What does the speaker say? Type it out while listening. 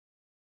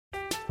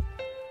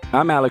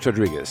I'm Alex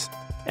Rodriguez.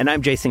 And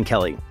I'm Jason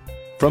Kelly.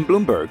 From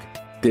Bloomberg,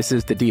 this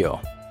is The Deal.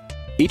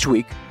 Each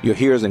week, you'll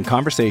hear us in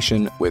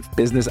conversation with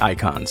business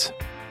icons.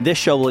 This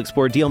show will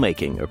explore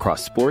deal-making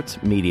across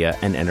sports, media,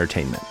 and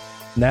entertainment.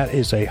 That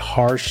is a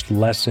harsh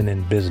lesson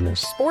in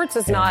business. Sports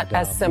is not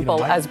as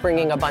simple as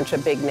bringing a bunch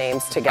of big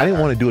names together. I didn't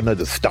want to do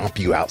another stomp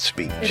you out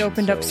speech. It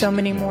opened up so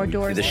many more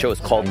doors. The show is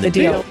called The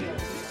Deal.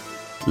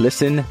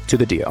 Listen to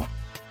The Deal.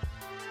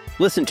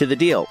 Listen to The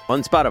Deal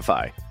on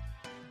Spotify.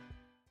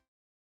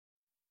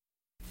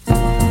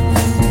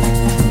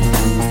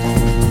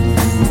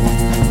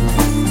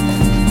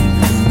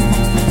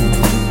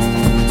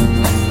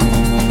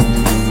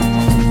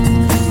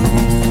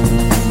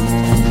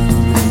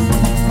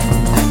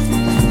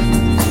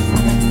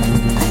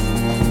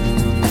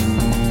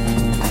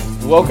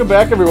 Welcome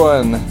back,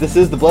 everyone. This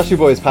is the Bless You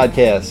Boys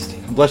podcast.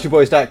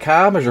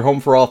 BlessYouBoys.com is your home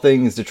for all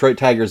things Detroit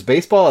Tigers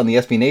baseball on the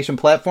SB Nation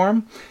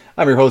platform.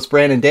 I'm your host,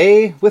 Brandon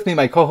Day. With me,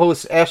 my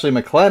co-host, Ashley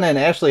McLennan.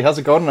 Ashley, how's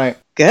it going tonight?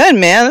 Good,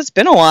 man. It's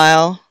been a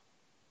while.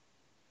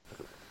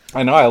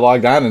 I know, I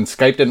logged on and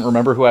Skype didn't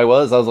remember who I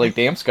was. I was like,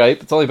 damn,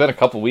 Skype. It's only been a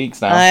couple weeks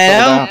now. I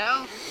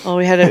know. Well,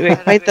 we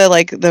had quite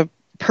the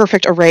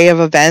perfect array of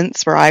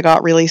events where I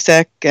got really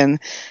sick and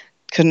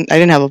I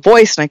didn't have a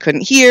voice and I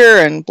couldn't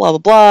hear and blah, blah,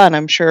 blah. And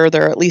I'm sure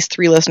there are at least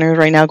 3 listeners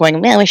right now going,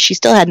 man, I wish she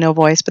still had no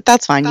voice, but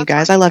that's fine, you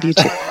guys. I love you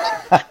too.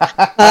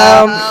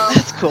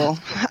 That's cool.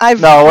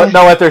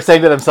 What they're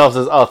saying to themselves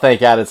is, oh,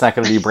 thank God it's not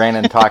going to be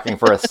Brandon talking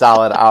for a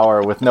solid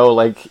hour with no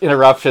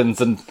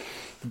interruptions and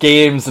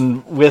games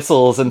and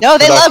whistles and no,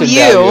 they love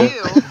you.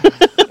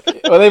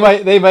 Well,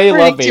 they may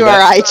love me. To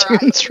our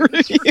iTunes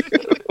review.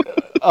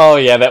 Oh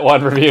yeah, that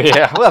one review.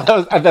 Yeah,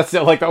 well, that's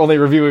the only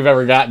review we've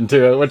ever gotten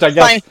to, which I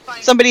guess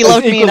fine. Somebody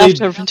loved me enough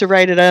to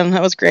write it in.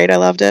 That was great. I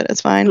loved it.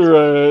 It's fine.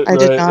 Right,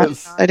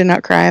 I did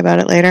not cry about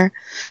it later.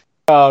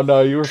 Oh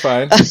no, you were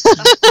fine. But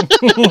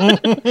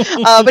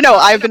no,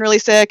 I've been really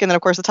sick, and then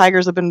of course the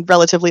Tigers have been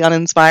relatively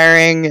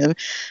uninspiring, and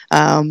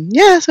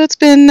so it's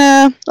been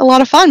a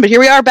lot of fun. But here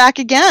we are back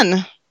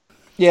again.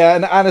 Yeah,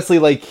 and honestly,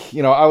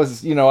 I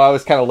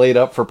was kind of laid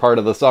up for part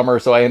of the summer,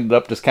 so I ended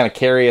up just kind of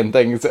carrying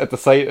things at the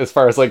site as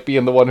far as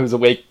being the one who's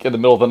awake in the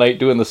middle of the night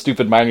doing the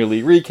stupid minor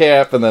league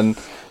recap, and then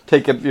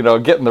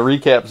getting the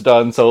recaps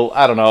done. So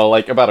I don't know,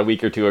 about a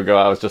week or 2 ago,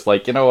 I was just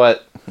like, you know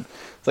what?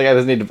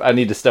 It's I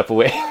need to step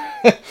away.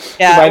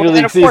 Yeah, the minor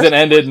league season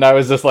ended, and I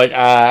was just like,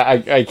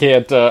 I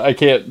can't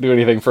do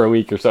anything for a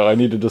week or so. I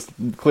need to just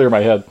clear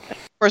my head.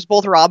 Of course,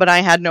 both Rob and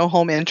I had no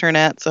home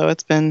internet, so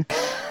it's been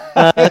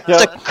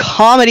just a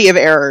comedy of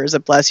errors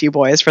at Bless You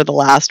Boys for the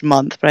last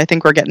month, but I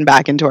think we're getting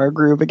back into our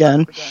groove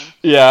again.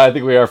 Yeah, I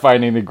think we are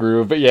finding the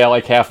groove, but yeah,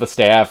 half the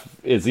staff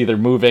is either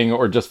moving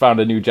or just found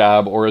a new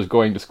job or is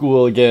going to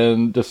school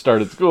again, just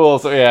started school,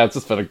 so yeah, it's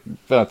just been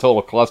a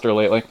total cluster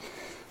lately.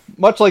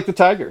 Much like the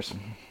Tigers.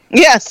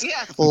 Yes. You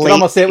could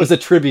almost say it was a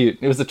tribute.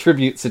 It was a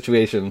tribute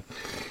situation.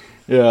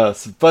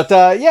 Yes, but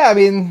I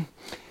mean,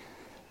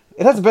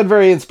 it hasn't been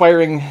very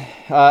inspiring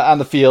on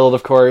the field,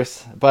 of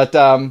course, but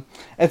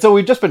and so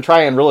we've just been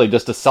trying really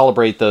just to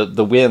celebrate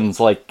the wins,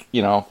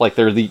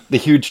 they're the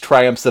huge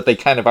triumphs that they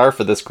kind of are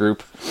for this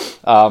group.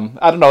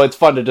 I don't know, it's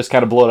fun to just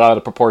kind of blow it out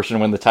of proportion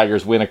when the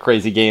Tigers win a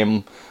crazy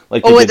game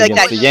like they did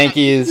against the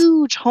Yankees.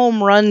 Huge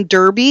home run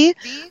derby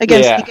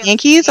against the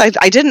Yankees. I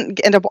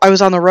didn't end up, I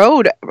was on the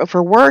road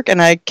for work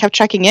and I kept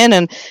checking in,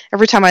 and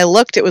every time I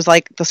looked, it was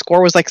the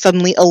score was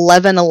suddenly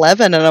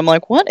 11-11, and I'm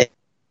like, what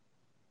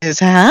is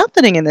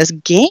happening in this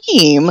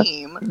game?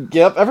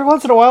 Yep, every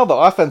once in a while the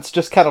offense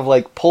just kind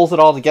of pulls it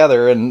all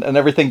together and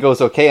everything goes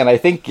okay, and I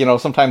think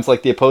sometimes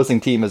the opposing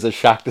team is as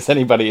shocked as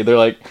anybody. They're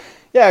like,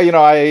 yeah,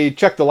 I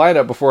checked the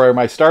lineup before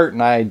my start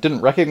and I didn't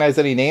recognize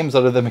any names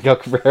other than Miguel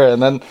Cabrera,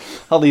 and then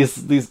all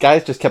these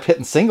guys just kept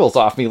hitting singles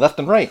off me left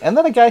and right, and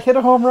then a guy hit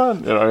a home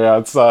run.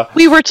 It's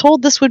we were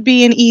told this would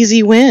be an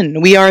easy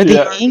win. We are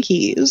the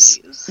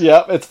Yankees.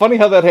 Yeah, it's funny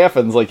how that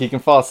happens. You can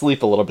fall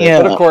asleep a little bit.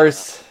 Yeah. But of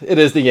course, it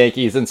is the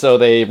Yankees, and so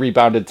they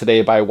rebounded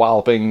today by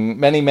walloping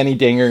many, many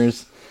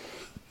dingers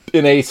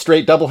in a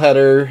straight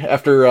doubleheader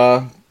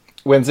after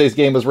Wednesday's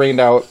game was rained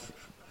out.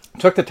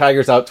 Took the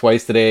Tigers out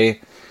twice today.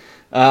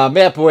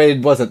 Matt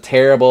Boyd wasn't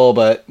terrible,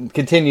 but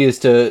continues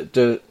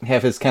to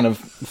have his kind of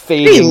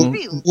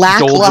fading,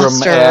 doldrum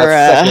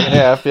second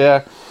half.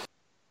 Yeah.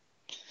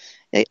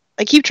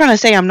 I keep trying to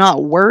say I'm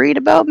not worried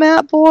about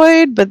Matt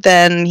Boyd, but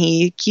then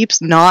he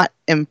keeps not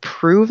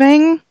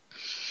improving.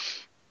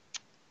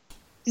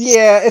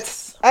 Yeah,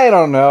 I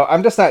don't know.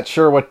 I'm just not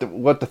sure what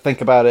to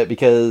think about it,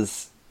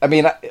 because I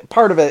mean,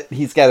 part of it,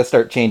 he's got to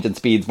start changing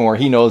speeds more.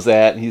 He knows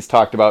that. He's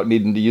talked about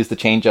needing to use the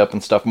changeup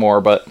and stuff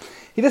more, but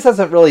he just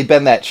hasn't really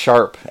been that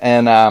sharp.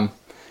 And I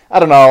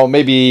don't know,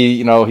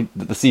 maybe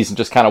the season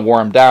just kind of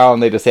wore him down.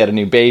 They just had a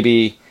new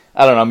baby.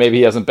 I don't know, maybe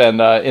he hasn't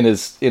been in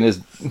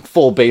his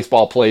full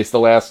baseball place the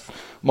last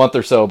month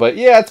or so. But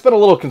yeah, it's been a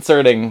little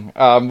concerning.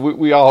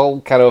 We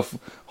all kind of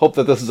hope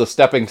that this is a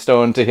stepping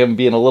stone to him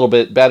being a little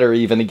bit better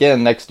even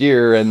again next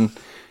year. And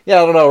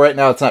Yeah, I don't know. Right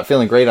now, it's not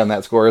feeling great on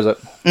that score, is it?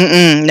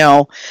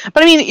 No.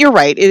 But I mean, you're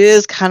right. It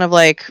is kind of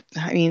like,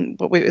 I mean,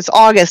 it's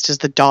August is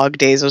the dog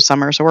days of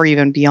summer, so we're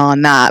even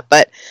beyond that.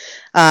 But,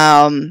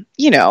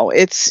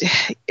 it's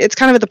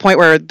kind of at the point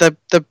where the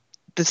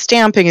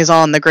stamping is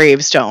on the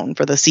gravestone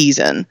for the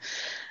season.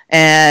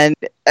 And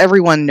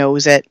everyone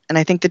knows it. And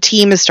I think the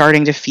team is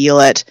starting to feel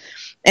it.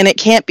 And it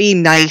can't be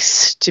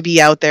nice to be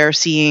out there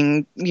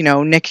seeing,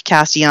 Nick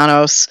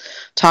Castellanos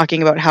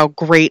talking about how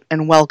great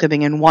and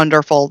welcoming and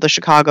wonderful the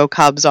Chicago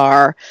Cubs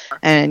are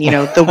and,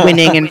 the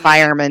winning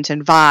environment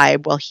and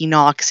vibe while he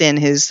knocks in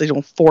his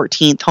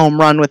 14th home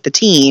run with the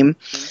team.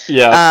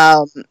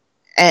 Yeah.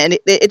 And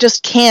it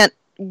just can't,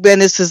 when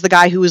this is the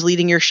guy who was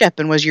leading your ship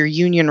and was your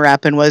union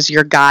rep and was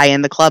your guy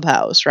in the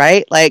clubhouse,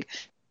 right? Like,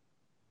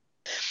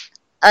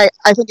 I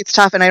think it's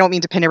tough, and I don't mean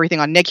to pin everything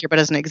on Nick here, but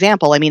as an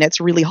example, I mean, it's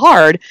really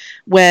hard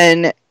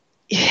when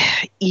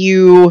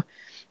you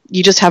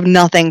just have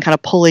nothing kind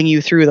of pulling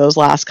you through those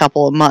last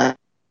couple of months.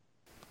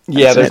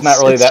 Yeah, there's not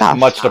really that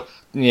much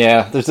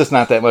there's just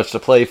not that much to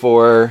play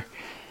for.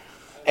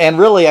 And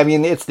really, I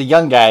mean, it's the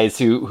young guys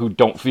who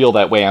don't feel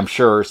that way, I'm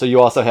sure. So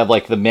you also have,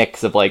 like, the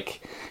mix of,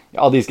 like,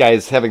 all these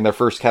guys having their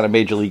first kind of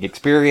major league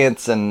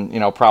experience and,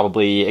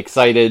 probably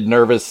excited,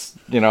 nervous,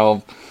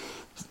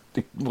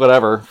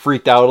 whatever,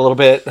 freaked out a little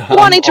bit.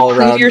 Wanting to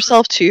prove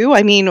yourself too.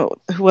 I mean,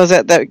 who was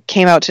it that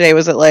came out today?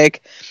 Was it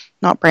like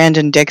not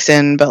Brandon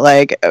Dixon, but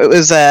like it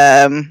was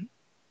oh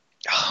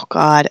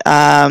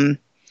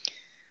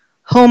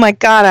my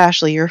god,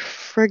 Ashley, your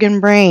friggin'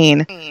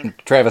 brain.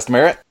 Travis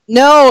Demeritte?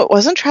 No, it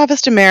wasn't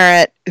Travis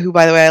Demeritte, who,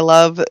 by the way, I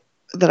love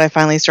that I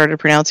finally started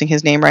pronouncing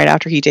his name right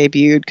after he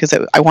debuted because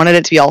I wanted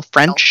it to be all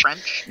French.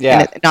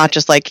 Yeah. And not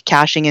just like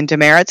cashing in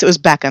demerits. It was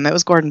Beckham. It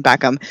was Gordon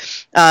Beckham,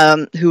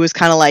 who was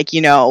kind of like,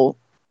 you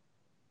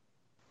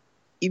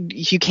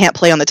can't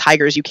play on the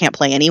Tigers, you can't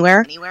play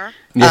anywhere.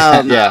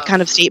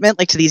 Kind of statement,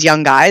 like, to these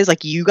young guys,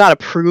 like, you got to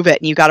prove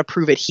it, and you got to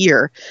prove it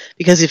here,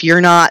 because if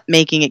you're not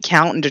making it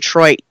count in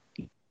Detroit,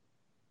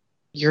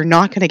 you're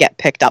not going to get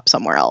picked up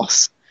somewhere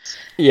else.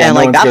 Yeah, and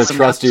no like that's some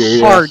hard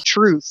yeah.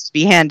 truths to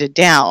be handed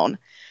down.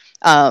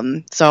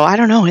 So I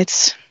don't know.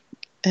 It's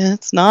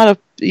not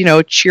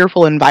a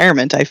cheerful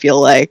environment, I feel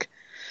like.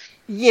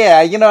 Yeah,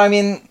 I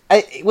mean,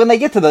 when they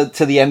get to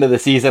the end of the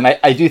season,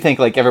 I do think,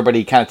 like,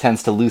 everybody kind of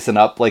tends to loosen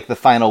up, like, the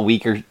final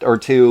week or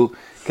two,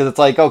 because it's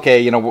like,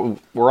 okay,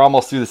 we're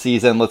almost through the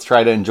season. Let's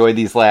try to enjoy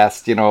these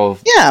last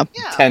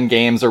 10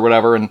 games or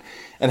whatever and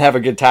have a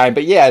good time.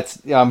 But yeah, it's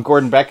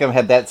Gordon Beckham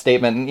had that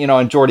statement,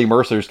 and Jordy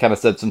Mercer's kind of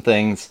said some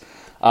things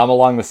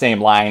along the same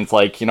lines,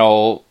 like,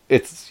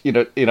 it's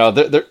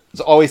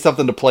there's always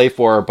something to play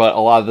for, but a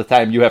lot of the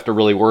time you have to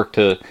really work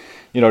to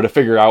to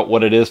figure out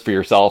what it is for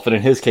yourself. And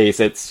in his case,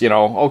 it's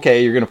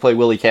okay, you're going to play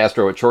Willie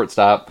Castro at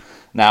shortstop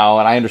now,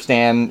 and I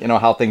understand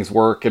how things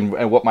work and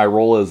what my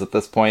role is at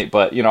this point,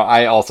 but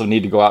I also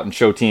need to go out and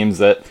show teams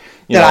that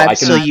that I'm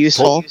still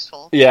useful.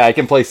 Yeah, I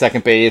can play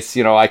second base,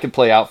 I can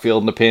play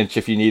outfield in a pinch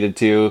if you needed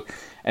to,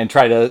 and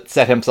try to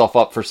set himself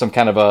up for some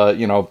kind of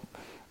a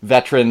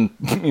veteran,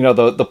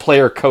 the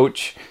player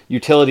coach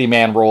utility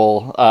man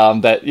role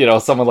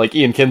that someone like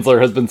Ian Kinsler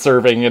has been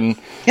serving, and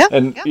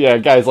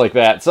guys like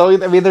that. So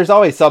I mean, there's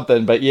always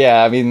something, but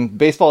yeah, I mean,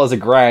 baseball is a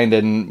grind,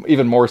 and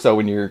even more so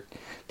when your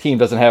team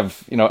doesn't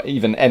have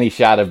even any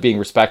shot of being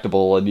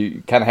respectable, and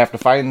you kind of have to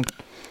find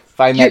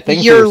that thing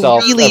for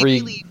yourself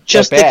every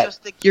just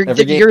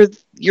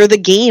you're the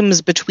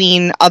games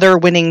between other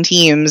winning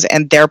teams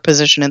and their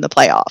position in the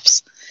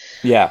playoffs.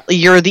 Yeah.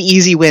 You're the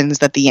easy wins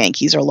that the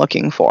Yankees are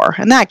looking for,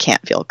 and that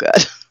can't feel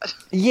good.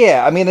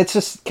 Yeah, I mean, it's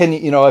just,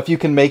 if you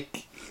can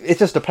make, it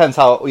just depends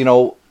how,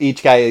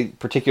 each guy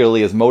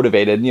particularly is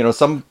motivated.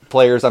 Some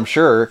players, I'm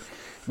sure,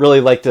 really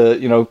like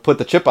to, put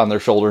the chip on their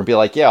shoulder and be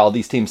like, yeah, all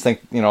these teams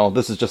think,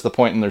 this is just the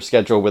point in their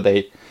schedule where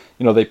they,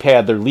 they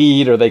pad their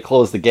lead or they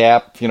close the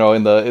gap,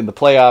 in the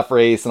playoff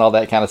race and all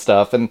that kind of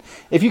stuff. And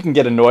if you can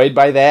get annoyed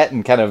by that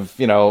and kind of,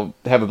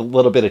 have a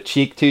little bit of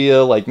cheek to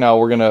you, like, no,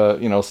 we're going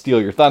to,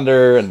 steal your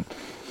thunder and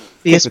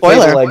be a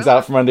spoiler. The legs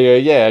out from under you.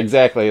 Yeah,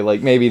 exactly.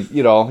 Like, maybe,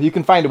 you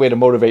can find a way to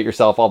motivate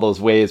yourself all those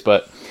ways.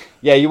 But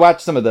yeah, you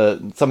watch some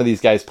of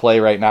these guys play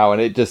right now,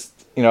 and it just,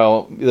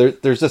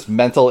 there's just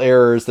mental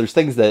errors. There's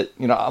things that,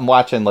 I'm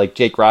watching, like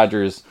Jake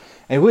Rogers,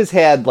 and who has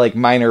had like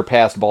minor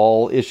pass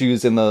ball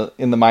issues in the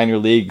minor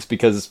leagues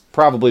because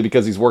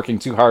he's working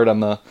too hard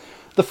on the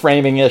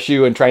framing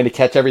issue and trying to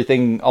catch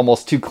everything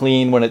almost too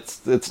clean when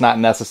it's not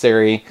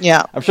necessary.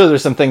 Yeah, I'm sure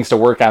there's some things to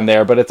work on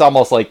there, but it's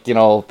almost like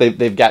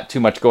they've got too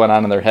much going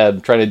on in their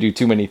head, trying to do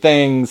too many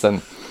things.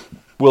 And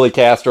Willie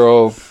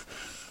Castro,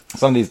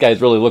 some of these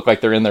guys really look like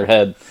they're in their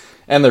head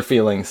and their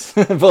feelings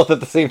both at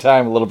the same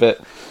time, a little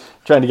bit,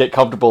 trying to get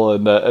comfortable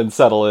and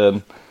settle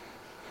in.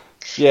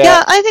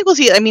 Yeah, I think we'll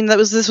see. I mean,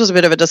 this was a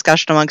bit of a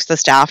discussion amongst the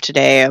staff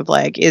today of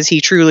like, is he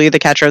truly the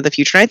catcher of the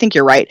future? And I think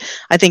you're right.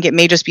 I think it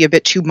may just be a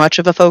bit too much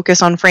of a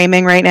focus on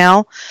framing right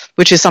now,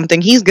 which is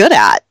something he's good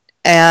at.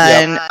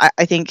 And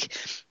I think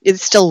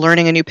it's still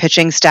learning a new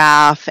pitching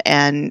staff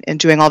and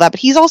doing all that. But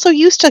he's also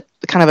used to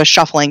kind of a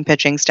shuffling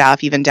pitching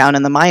staff, even down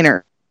in the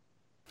minor.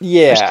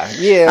 Yeah,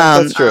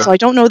 that's true. So I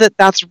don't know that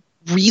that's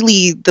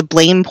really the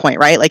blame point,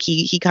 right? Like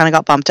he kind of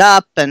got bumped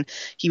up, and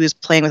he was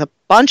playing with a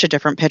bunch of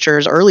different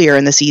pitchers earlier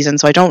in the season.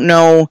 So I don't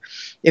know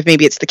if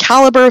maybe it's the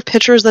caliber of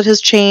pitchers that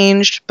has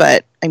changed.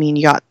 But I mean,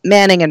 you got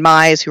Manning and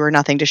Mize, who are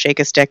nothing to shake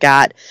a stick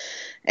at,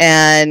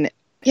 and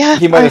yeah,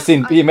 he might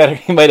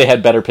have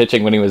had better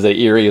pitching when he was at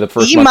Erie the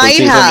first month of the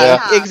season. He might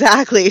have,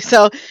 exactly.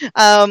 So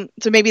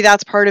maybe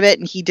that's part of it,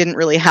 and he didn't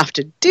really have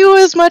to do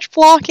as much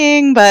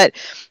blocking, but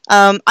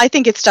I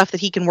think it's stuff that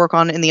he can work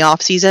on in the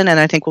off season, and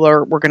I think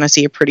we're going to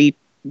see a pretty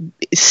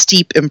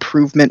steep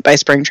improvement by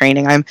spring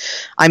training.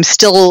 I'm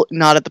still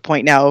not at the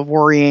point now of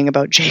worrying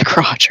about Jake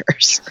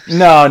Rogers.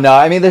 No.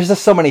 I mean, there's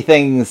just so many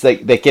things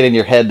that get in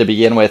your head to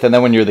begin with, and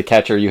then when you're the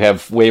catcher, you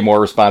have way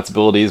more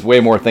responsibilities,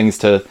 way more things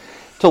to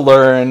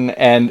learn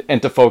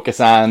and to focus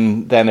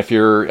on than if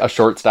you're a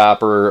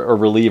shortstop or a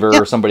reliever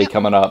or somebody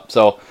coming up.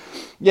 So,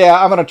 yeah,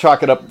 I'm going to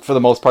chalk it up for the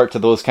most part to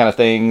those kind of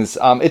things.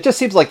 It just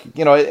seems like,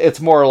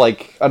 it's more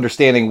like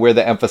understanding where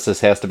the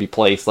emphasis has to be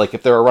placed. Like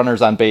if there are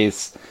runners on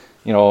base,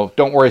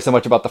 don't worry so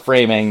much about the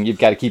framing. You've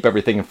got to keep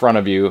everything in front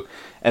of you.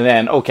 And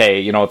then,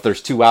 okay, if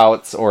there's 2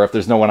 outs or if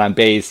there's no one on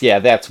base,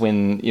 that's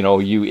when,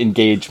 you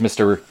engage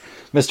Mr.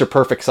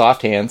 Perfect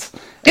soft hands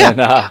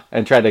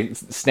and try to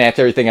snatch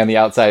everything on the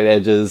outside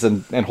edges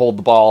and hold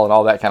the ball and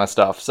all that kind of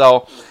stuff.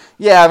 So,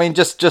 yeah, I mean,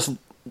 just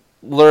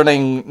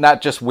learning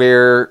not just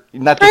improving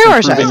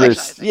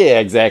your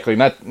exactly,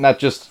 not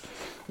just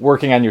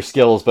working on your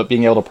skills, but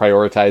being able to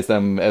prioritize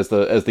them as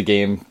the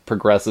game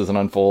progresses and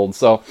unfolds.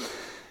 So,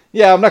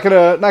 yeah, I'm not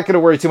gonna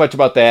worry too much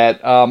about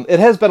that. It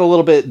has been a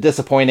little bit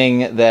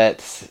disappointing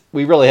that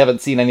we really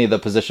haven't seen any of the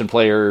position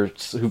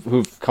players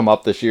who've come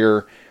up this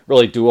year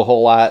really do a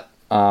whole lot.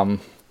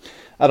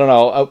 I don't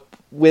know.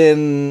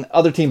 When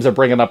other teams are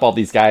bringing up all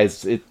these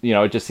guys, it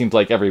just seems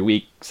like every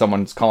week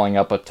someone's calling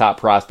up a top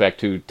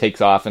prospect who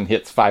takes off and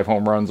hits 5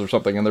 home runs or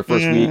something in their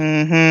first week.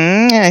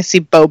 Mm-hmm. I see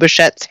Bo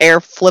Bichette's hair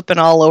flipping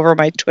all over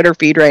my Twitter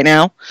feed right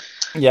now.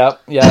 Yeah.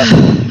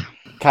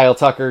 Kyle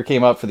Tucker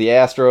came up for the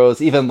Astros.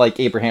 Even like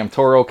Abraham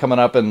Toro coming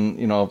up and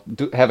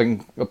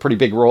having a pretty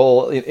big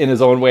role in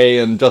his own way.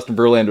 And Justin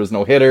Verlander's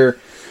no hitter.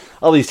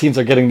 All these teams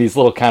are getting these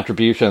little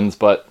contributions,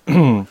 but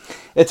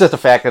it's just a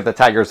fact that the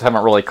Tigers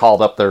haven't really called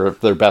up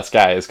their best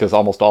guys because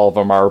almost all of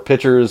them are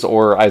pitchers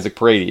or Isaac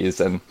Paredes,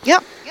 and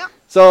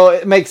so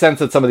it makes sense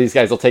that some of these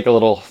guys will take a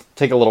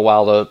little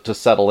while to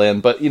settle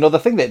in. But the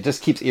thing that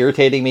just keeps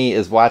irritating me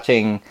is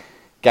watching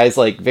guys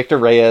like Victor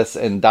Reyes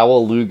and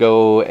Dawel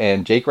Lugo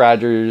and Jake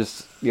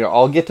Rogers,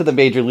 all get to the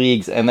major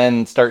leagues and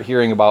then start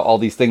hearing about all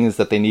these things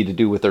that they need to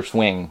do with their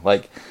swing,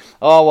 like,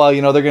 oh, well,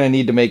 they're going to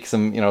need to make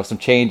some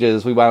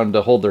changes. We want them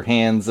to hold their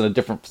hands in a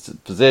different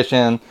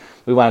position.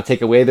 We want to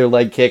take away their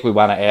leg kick. We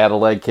want to add a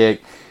leg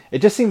kick.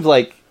 It just seems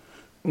like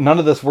none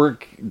of this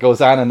work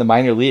goes on in the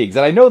minor leagues.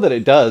 And I know that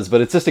it does, but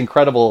it's just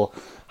incredible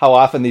how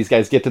often these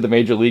guys get to the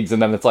major leagues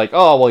and then it's like,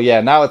 oh, well,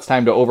 yeah, now it's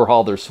time to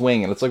overhaul their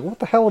swing. And it's like, what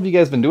the hell have you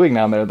guys been doing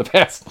down there the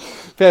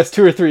past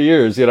 2 or 3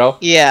 years,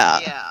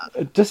 Yeah.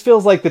 It just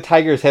feels like the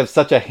Tigers have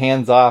such a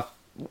hands-off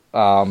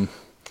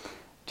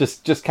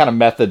just kind of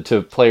method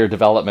to player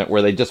development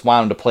where they just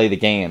want them to play the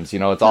games.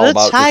 It's all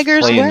about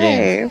Tigers just playing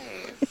games.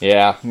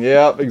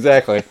 Yeah,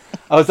 exactly.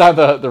 I was on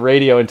the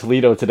radio in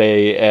Toledo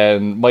today,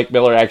 and Mike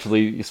Miller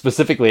actually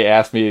specifically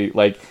asked me,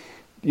 like,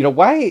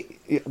 why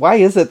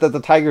is it that the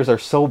Tigers are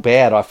so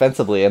bad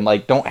offensively and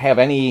like don't have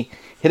any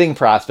hitting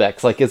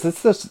prospects? Like, is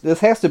this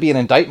has to be an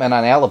indictment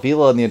on Al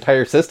Avila and the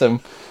entire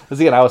system?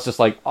 And I was just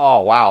like,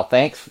 oh, wow,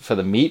 thanks for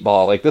the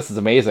meatball. Like, this is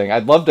amazing.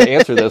 I'd love to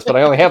answer this, but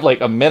I only have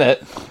like a minute.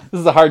 This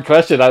is a hard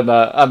question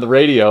on the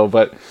radio,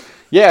 but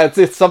yeah,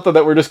 it's something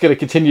that we're just going to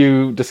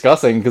continue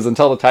discussing because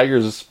until the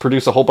Tigers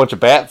produce a whole bunch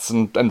of bats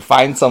and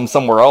find some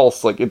somewhere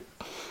else, like it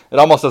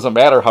almost doesn't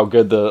matter how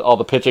good all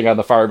the pitching on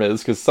the farm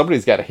is because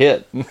somebody's got to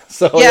hit.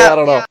 So I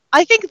don't know.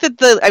 I think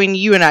that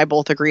you and I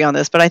both agree on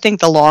this, but I think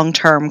the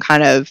long-term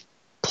kind of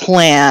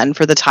plan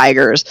for the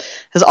Tigers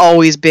has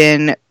always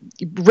been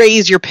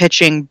raise your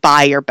pitching,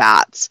 buy your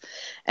bats.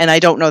 And I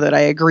don't know that I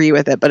agree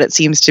with it, but it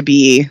seems to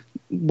be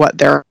what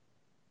their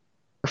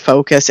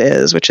focus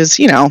is, which is,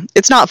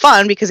 it's not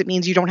fun because it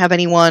means you don't have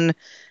anyone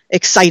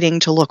exciting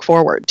to look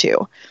forward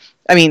to.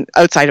 I mean,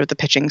 outside of the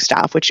pitching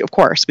staff, which of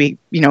course we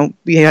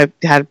have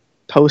had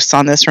posts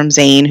on this from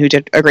Zane, who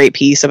did a great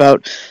piece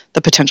about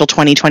the potential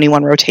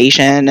 2021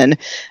 rotation. And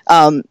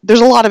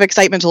there's a lot of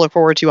excitement to look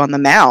forward to on the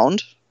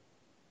mound.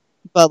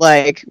 But,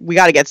 like, we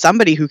got to get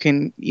somebody who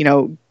can,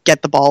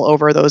 get the ball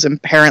over those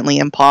apparently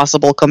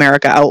impossible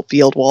Comerica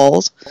outfield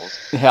walls.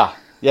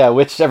 Yeah,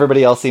 which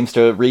everybody else seems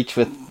to reach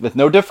with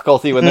no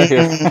difficulty when they're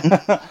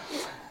here.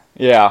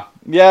 Yeah,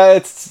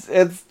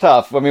 it's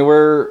tough. I mean,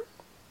 we're,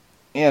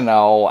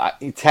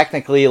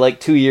 technically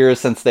like 2 years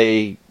since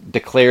they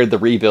declared the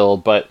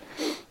rebuild, but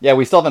yeah,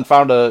 we still haven't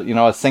found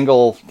a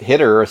single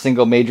hitter or a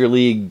single major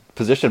league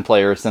position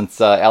player since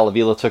Al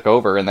Avila took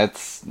over, and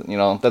that's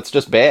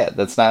just bad.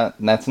 That's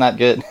not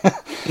good.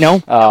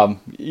 No.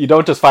 You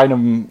don't just find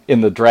them in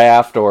the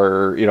draft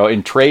or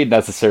in trade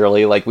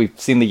necessarily. Like we've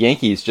seen the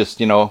Yankees just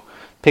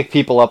pick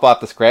people up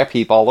off the scrap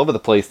heap all over the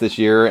place this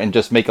year and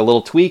just make a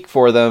little tweak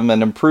for them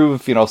and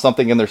improve,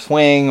 something in their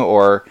swing,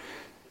 or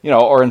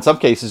in some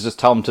cases just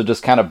tell them to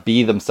just kind of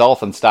be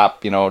themselves and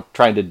stop,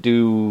 trying to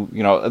do,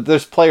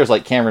 there's players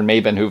like Cameron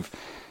Maybin who've,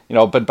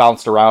 been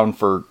bounced around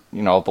for,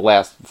 the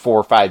last 4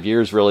 or 5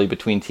 years really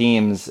between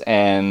teams,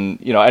 and,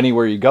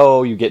 anywhere you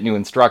go, you get new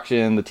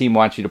instruction, the team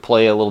wants you to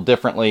play a little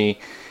differently,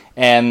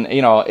 and,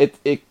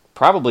 it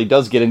probably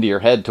does get into your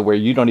head to where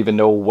you don't even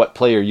know what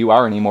player you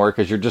are anymore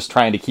because you're just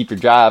trying to keep your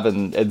job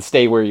and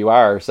stay where you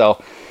are.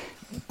 So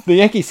the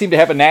Yankees seem to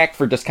have a knack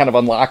for just kind of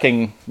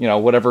unlocking,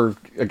 whatever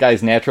a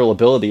guy's natural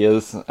ability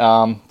is.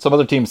 Some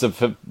other teams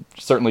have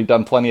certainly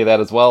done plenty of that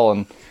as well.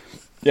 And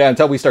yeah,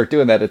 until we start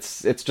doing that,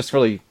 it's just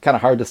really kind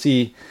of hard to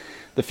see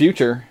the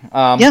future.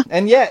 And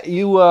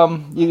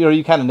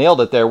you kind of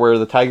nailed it there, where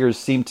the Tigers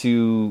seem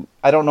to,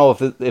 I don't know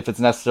if it's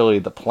necessarily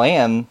the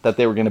plan that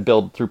they were going to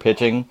build through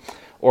pitching,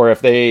 or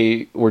if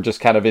they were just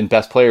kind of in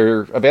best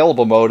player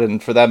available mode,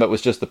 and for them it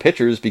was just the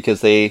pitchers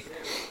because they,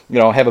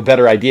 have a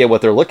better idea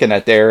what they're looking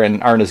at there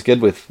and aren't as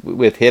good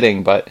with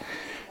hitting. But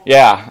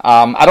yeah,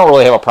 I don't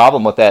really have a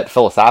problem with that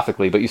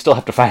philosophically, but you still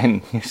have to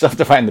find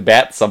the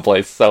bat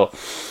someplace. So,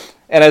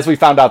 and as we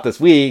found out this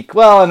week,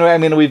 well, and I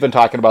mean we've been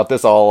talking about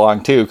this all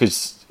along too,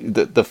 because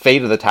the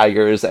fate of the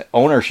Tigers,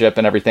 ownership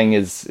and everything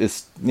is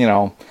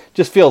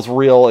just feels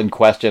real in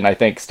question, I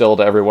think, still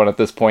to everyone at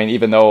this point,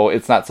 even though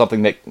it's not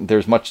something that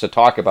there's much to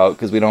talk about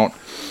because we don't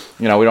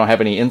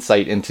have any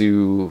insight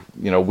into,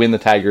 when the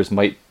Tigers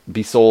might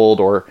be sold,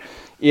 or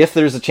if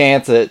there's a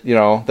chance that,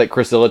 that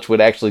Chris Ilitch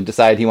would actually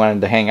decide he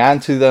wanted to hang on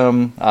to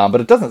them. But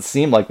it doesn't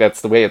seem like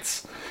that's the way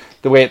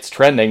it's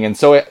trending. And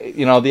so,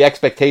 the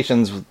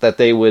expectations that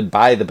they would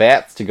buy the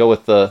bats to go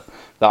with the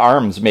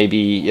arms may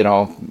be,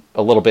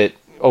 a little bit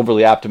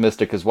overly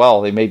optimistic as well.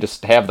 They may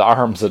just have the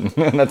arms and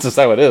that's just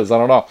how it is. I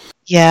don't know.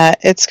 Yeah,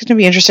 it's going to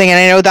be interesting. And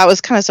I know that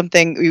was kind of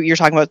something you're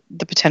talking about,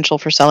 the potential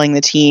for selling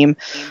the team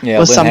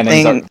was Lynn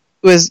something.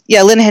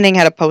 Lynn Henning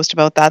had a post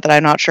about that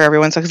I'm not sure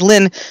everyone saw, because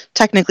Lynn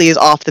technically is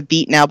off the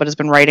beat now, but has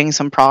been writing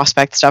some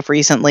prospect stuff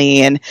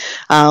recently and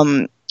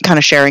kind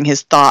of sharing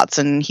his thoughts.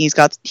 And he's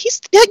as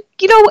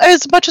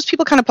much as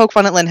people kind of poke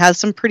fun at Lynn, has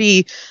some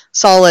pretty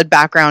solid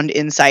background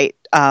insight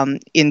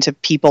into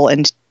people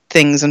and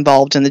things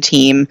involved in the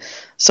team,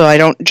 so I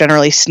don't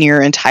generally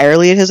sneer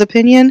entirely at his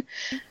opinion,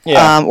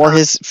 or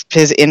his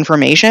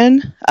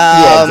information.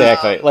 Yeah,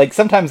 exactly. Like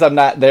sometimes I'm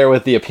not there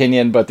with the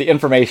opinion, but the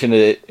information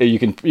you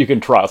can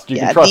trust. You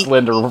can trust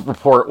Lynn to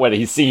report what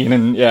he's seen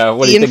and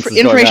what he thinks is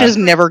going on. Information is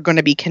never going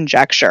to be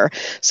conjecture.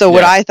 So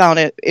what I found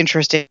it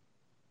interesting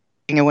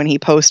when he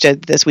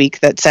posted this week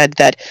that said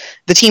that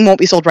the team won't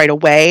be sold right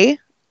away,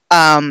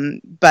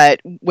 but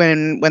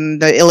when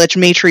the Ilitch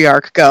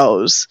matriarch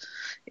goes,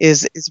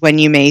 is when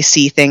you may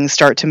see things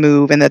start to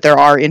move, and that there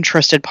are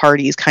interested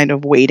parties kind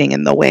of waiting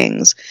in the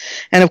wings.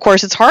 And of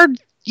course, it's hard,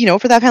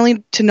 for that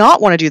family to not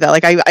want to do that.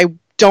 Like I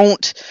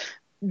don't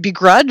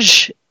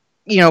begrudge,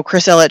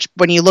 Chris Ilitch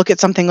when you look at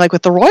something like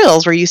with the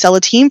Royals, where you sell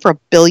a team for $1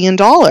 billion.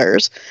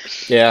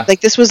 Yeah,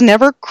 like this was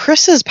never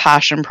Chris's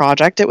passion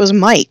project; it was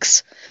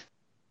Mike's.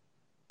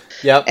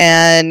 Yep.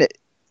 And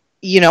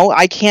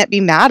I can't be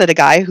mad at a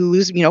guy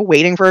who's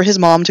waiting for his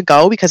mom to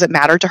go because it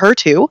mattered to her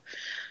too.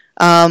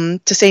 To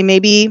say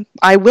maybe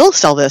I will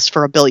sell this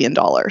for $1 billion.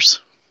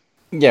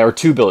 Yeah, or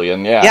 $2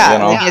 billion.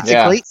 It's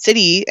a great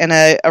city and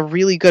a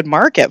really good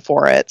market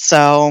for it.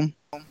 So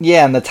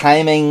yeah, and the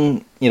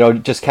timing,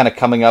 just kind of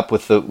coming up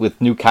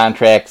with new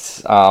contracts,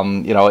 in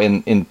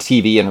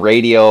TV and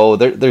radio.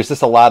 There's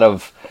just a lot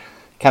of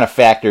kind of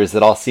factors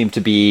that all seem to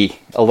be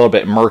a little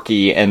bit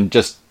murky and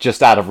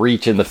just out of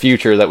reach in the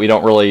future, that we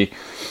don't really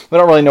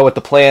know what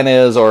the plan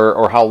is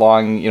or how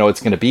long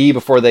it's going to be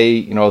before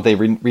they they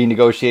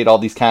renegotiate all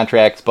these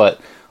contracts.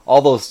 But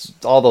all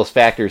those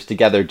factors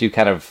together do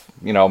kind of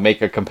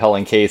make a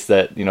compelling case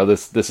that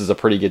this is a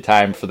pretty good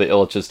time for the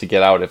Ilitches to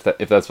get out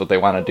if that's what they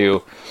want to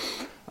do.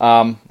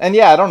 And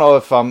yeah, I don't know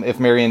if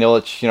Marian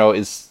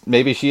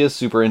Ilitch she is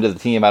super into the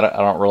team. I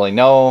don't really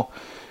know.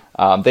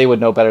 They would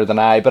know better than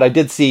I, but I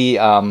did see,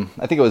 I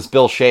think it was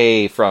Bill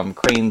Shea from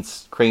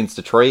Cranes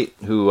Detroit,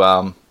 who,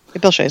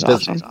 Bill Shea's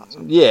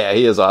awesome. Yeah,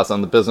 he is awesome,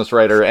 the business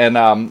writer. And,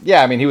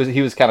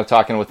 he was kind of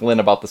talking with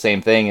Lynn about the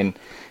same thing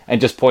and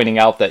just pointing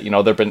out that,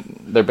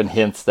 there've been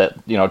hints that,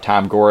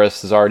 Tom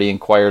Gores has already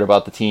inquired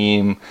about the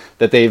team,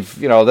 that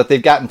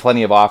they've gotten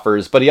plenty of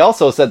offers. But he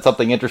also said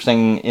something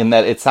interesting in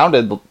that it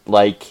sounded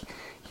like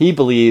he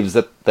believes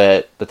that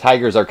the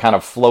Tigers are kind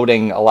of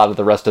floating a lot of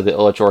the rest of the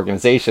Ilitch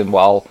organization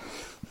while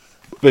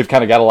they've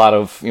kind of got a lot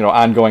of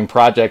ongoing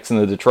projects in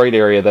the Detroit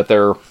area that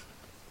they're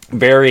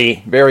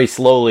very, very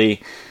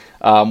slowly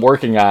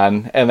working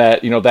on, and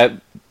that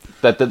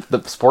that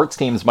the sports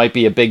teams might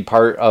be a big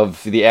part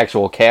of the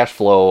actual cash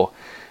flow,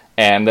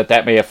 and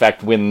that may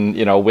affect when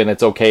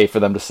it's okay for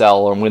them to sell,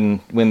 or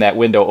when that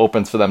window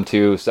opens for them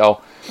too.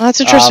 So well,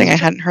 that's interesting. I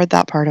hadn't heard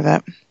that part of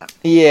it.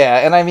 Yeah,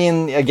 and I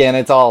mean, again,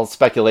 it's all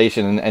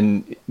speculation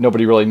and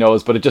nobody really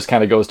knows, but it just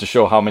kind of goes to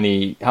show how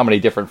many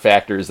different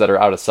factors that are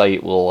out of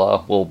sight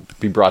will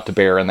be brought to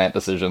bear in that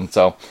decision.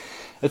 So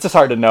it's just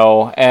hard to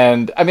know.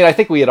 And I mean, I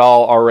think we had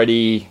all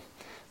already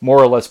more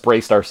or less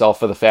braced ourselves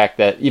for the fact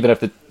that even if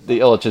the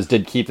Ilitches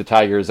did keep the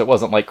Tigers, it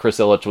wasn't like Chris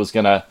Ilitch was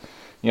gonna,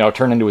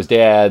 turn into his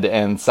dad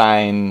and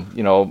sign,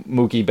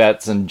 Mookie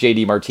Betts and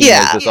JD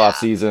Martinez this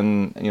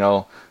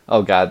offseason.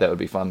 Oh God, that would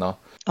be fun though.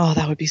 Oh,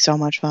 that would be so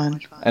much fun.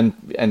 And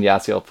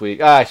Yasiel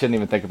Puig. I shouldn't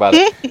even think about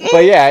it.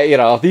 But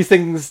yeah, these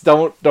things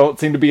don't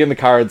seem to be in the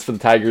cards for the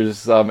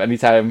Tigers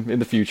anytime in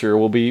the future.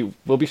 We'll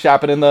be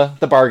shopping in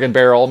the bargain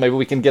barrel. Maybe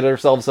we can get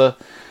ourselves a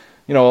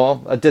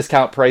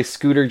discount price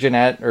Scooter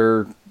Gennett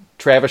or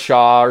Travis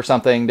Shaw or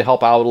something to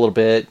help out a little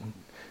bit.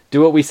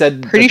 Do what we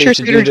said. Pretty sure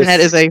Scooter Gennett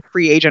is a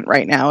free agent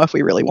right now if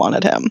we really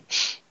wanted him.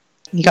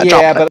 He got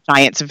dropped by the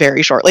Giants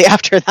very shortly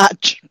after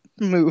that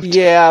moved.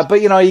 Yeah,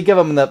 but you give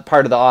him the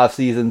part of the off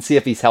season, see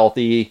if he's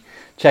healthy,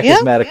 check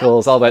his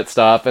medicals, all that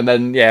stuff, and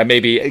then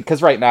maybe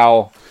because right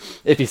now,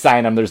 if you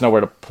sign him, there's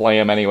nowhere to play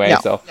him anyway.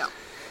 So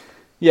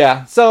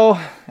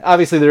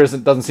obviously there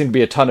doesn't seem to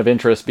be a ton of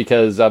interest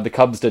because the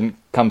Cubs didn't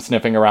come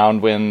sniffing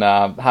around when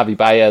Javi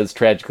Baez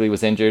tragically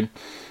was injured.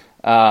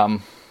 But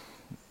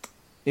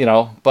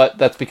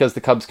that's because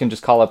the Cubs can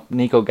just call up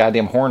Nico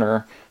goddamn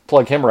Horner,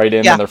 plug him right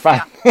in, and they're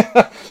fine.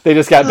 They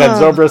just got Ben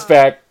Zobrist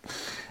back.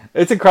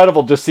 It's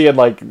incredible just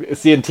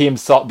seeing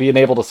teams being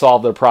able to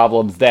solve their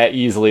problems that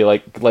easily.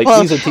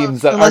 These are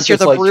teams that aren't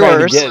just trying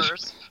to get.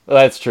 Well,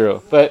 that's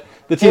true, but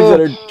the teams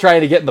that are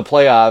trying to get in the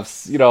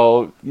playoffs,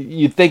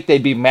 you'd think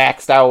they'd be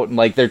maxed out and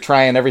they're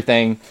trying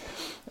everything.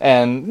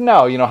 And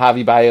no,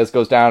 Javi Baez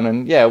goes down,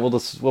 and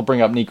we'll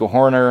bring up Nico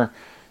Horner.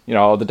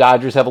 The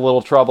Dodgers have a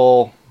little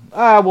trouble.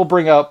 We'll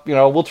bring up,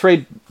 we'll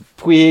trade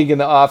Puig in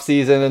the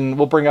offseason, and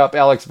we'll bring up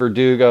Alex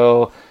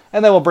Verdugo,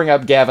 and then we'll bring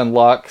up Gavin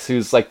Lux,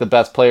 who's the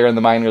best player in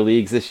the minor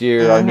leagues this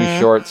year, our new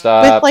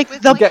shortstop.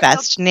 With the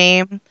best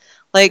name.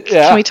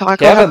 Can we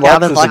talk about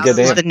Gavin Lux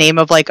is the name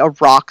of a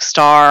rock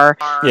star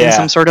in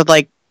some sort of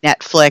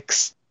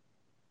Netflix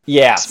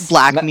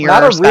Black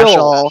Mirror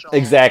special.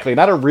 Exactly.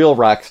 Not a real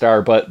rock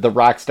star, but the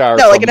rock star.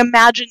 No, an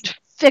imagined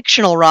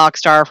fictional rock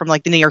star from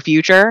the near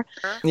future.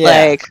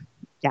 Yeah.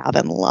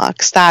 Gavin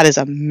Lux. That is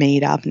a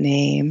made up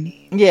name.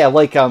 Yeah,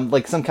 like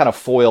some kind of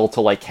foil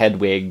to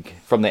Hedwig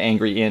from the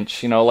Angry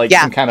Inch,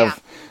 some kind of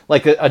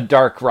a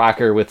dark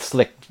rocker with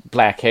slick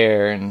black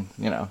hair and,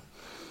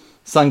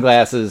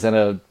 sunglasses and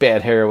a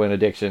bad heroin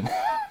addiction.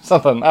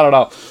 Something, I don't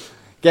know.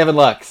 Gavin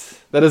Lux.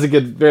 That is a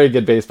very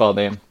good baseball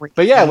name.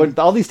 But yeah,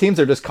 all these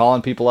teams are just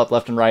calling people up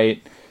left and right.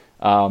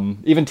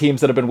 Even teams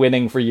that have been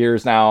winning for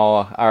years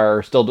now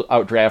are still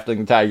out drafting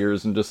the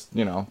Tigers and just,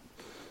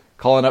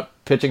 calling up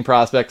pitching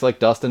prospects like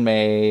Dustin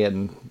May,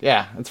 and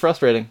it's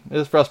frustrating. It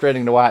is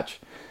frustrating to watch.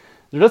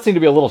 There does seem to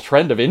be a little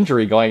trend of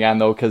injury going on,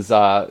 though, because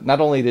not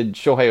only did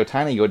Shohei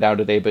Ohtani go down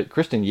today, but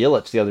Christian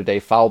Yelich the other day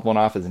fouled one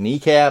off his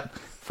kneecap,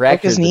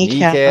 fractured the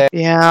kneecap.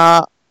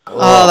 Yeah.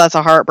 Oh, that's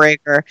a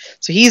heartbreaker.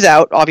 So he's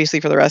out,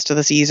 obviously, for the rest of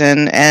the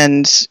season,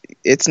 and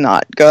it's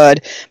not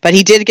good. But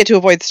he did get to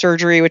avoid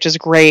surgery, which is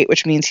great,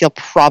 which means he'll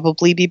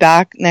probably be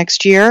back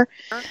next year.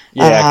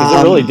 Yeah, because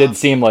it really did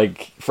seem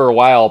for a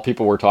while,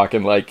 people were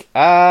talking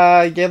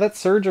that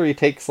surgery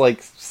takes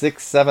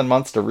 6-7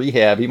 months to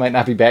rehab. He might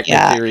not be back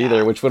next year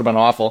either, which would have been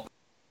awful.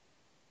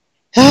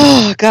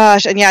 Oh,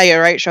 gosh. And yeah,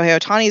 you're right. Shohei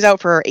Ohtani's out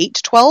for 8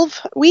 to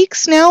 12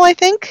 weeks now, I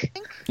think.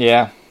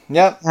 Yeah.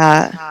 Yep.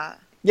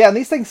 Yeah, and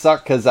these things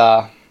suck because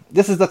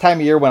this is the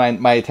time of year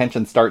when my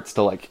attention starts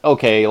to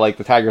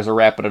the Tigers are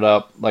wrapping it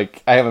up. I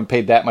haven't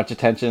paid that much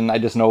attention. I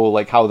just know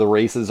how the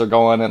races are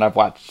going, and I've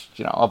watched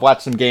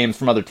some games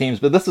from other teams.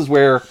 But this is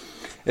where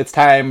it's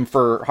time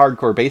for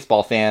hardcore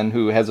baseball fan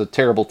who has a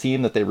terrible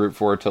team that they root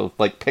for to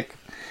pick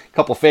a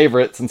couple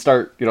favorites and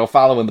start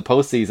following the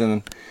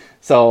postseason.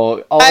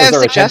 So I have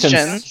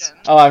suggestions.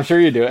 Oh, I'm sure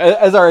you do.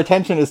 As our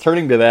attention is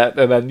turning to that,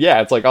 and then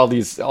it's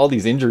all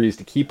these injuries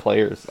to key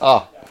players.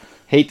 Oh.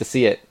 Hate to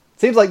see it.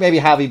 Seems like maybe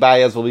Javi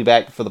Baez will be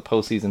back for the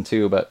postseason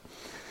too, but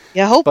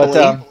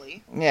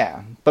hopefully.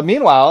 But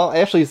meanwhile,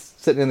 Ashley's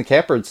sitting in the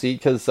catbird seat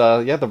because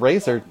the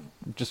Rays are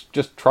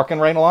just trucking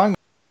right along.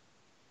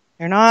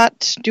 They're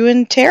not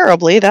doing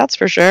terribly, that's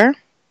for sure.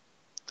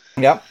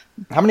 Yep.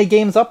 How many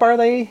games up are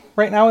they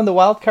right now in the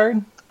wild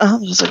card? Oh,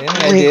 that's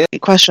a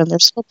great question. They're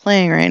still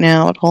playing right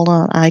now, but hold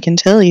on, I can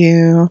tell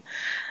you.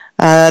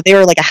 They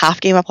were a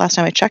half game up last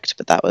time I checked,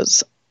 but that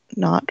was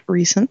not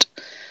recent.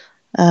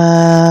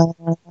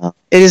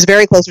 It is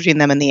very close between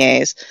them and the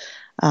A's.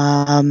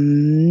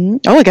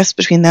 I guess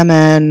between them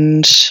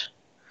and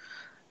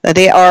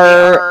they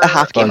are a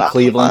half game up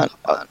Cleveland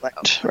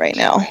right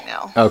now.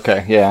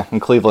 Okay, yeah,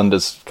 and Cleveland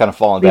is kind of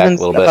falling back a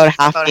little bit. About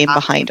a half game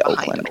behind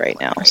Oakland right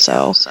now.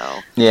 So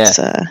yeah, it's,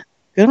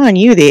 good on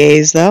you, the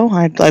A's. Though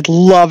I'd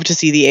love to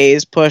see the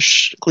A's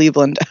push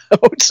Cleveland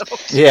out.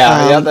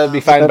 Yeah, that'd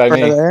be fine by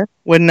me.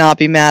 Would not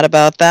be mad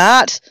about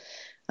that.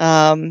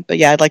 But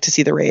yeah, I'd like to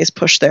see the Rays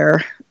push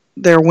their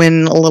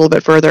win a little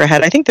bit further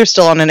ahead. I think they're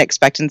still on an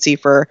expectancy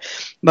for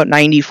about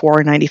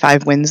 94,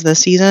 95 wins this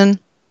season.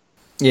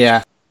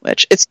 Yeah.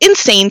 Which, it's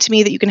insane to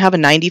me that you can have a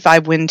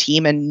 95 win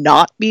team and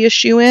not be a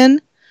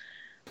shoo-in.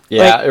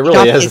 Yeah, like, it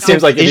really is. It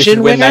seems like if you should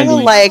win 90.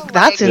 Like,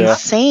 that's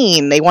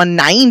insane. They won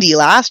 90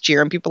 last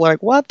year, and people are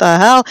like, what the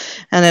hell?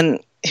 And then,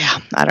 yeah,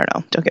 I don't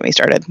know. Don't get me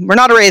started. We're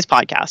not a Rays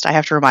podcast. I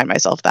have to remind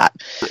myself that.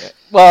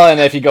 Well, and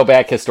if you go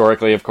back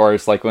historically, of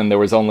course, like when there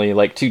was only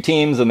like 2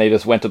 teams and they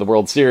just went to the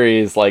World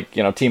Series, like,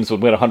 you know, teams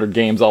would win 100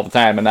 games all the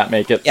time and not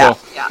make it. Yeah,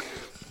 so,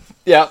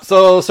 yeah.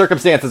 So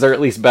circumstances are at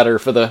least better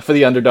for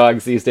the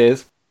underdogs these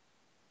days.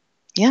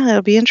 Yeah,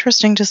 it'll be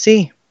interesting to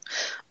see.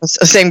 I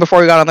was saying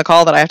before we got on the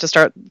call that I have to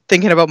start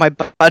thinking about my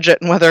budget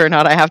and whether or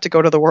not I have to go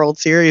to the World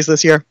Series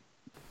this year.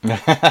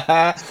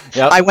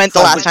 I went the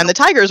last time the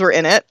Tigers were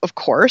in it, of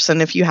course,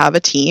 and if you have a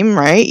team,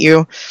 right,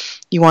 you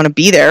want to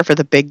be there for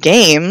the big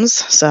games.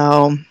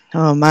 So,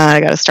 oh man,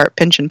 I got to start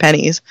pinching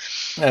pennies.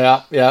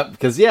 Yeah,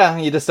 because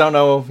you just don't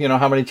know,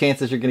 how many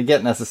chances you're going to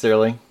get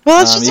necessarily. Well,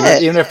 that's just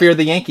it. Even if you're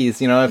the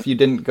Yankees, if you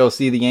didn't go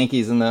see the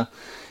Yankees in the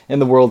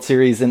World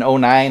Series in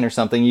 2009 or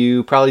something,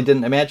 you probably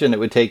didn't imagine it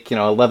would take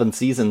 11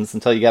 seasons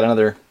until you got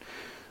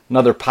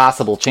another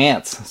possible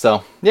chance.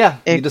 So yeah,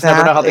 you just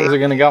never know how things are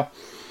going to go.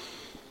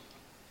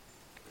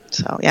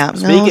 So yeah.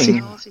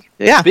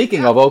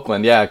 Speaking of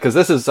Oakland, because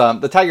this is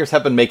the Tigers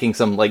have been making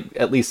some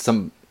at least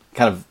some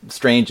kind of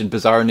strange and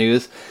bizarre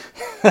news.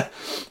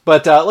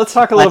 But let's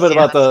talk a little bit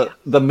about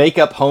the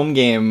makeup home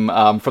game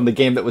from the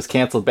game that was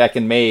canceled back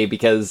in May,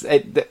 because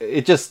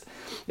it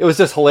was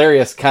just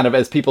hilarious, kind of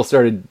as people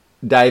started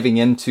diving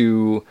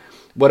into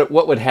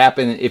what would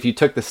happen if you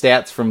took the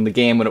stats from the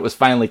game when it was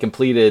finally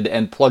completed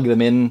and plugged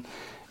them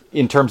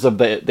in terms of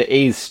the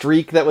A's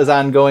streak that was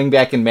ongoing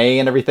back in May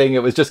and everything.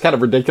 It was just kind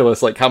of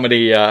ridiculous, like how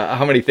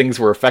many things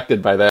were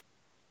affected by that.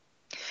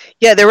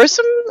 Yeah, there was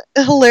some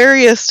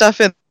hilarious stuff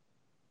in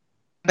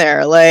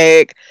there,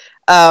 like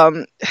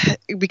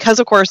because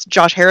of course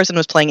Josh Harrison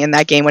was playing in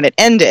that game when it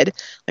ended.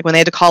 Like when they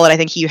had to call it, I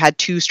think he had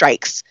 2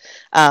 strikes,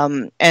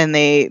 and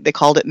they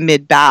called it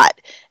mid bat.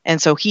 And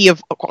so he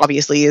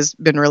obviously has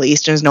been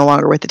released and is no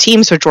longer with the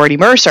team. So Jordy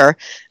Mercer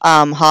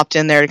hopped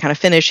in there to kind of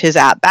finish his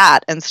at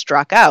bat and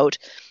struck out,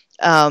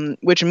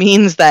 which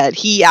means that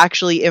he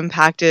actually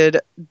impacted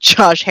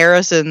Josh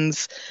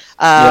Harrison's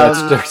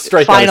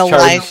final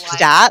line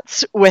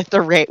stats with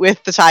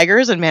the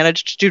Tigers and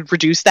managed to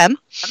reduce them.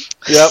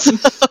 Yep.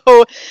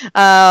 So,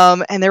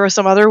 and there were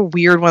some other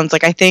weird ones.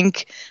 Like I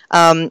think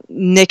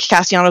Nick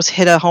Castellanos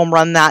hit a home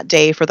run that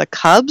day for the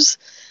Cubs.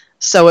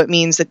 So it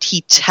means that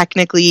he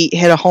technically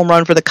hit a home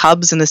run for the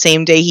Cubs in the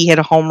same day he hit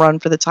a home run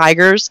for the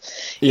Tigers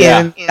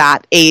in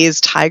that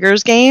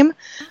A's-Tigers game.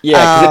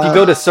 Yeah, because if you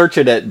go to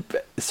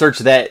search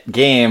that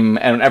game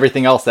and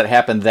everything else that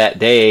happened that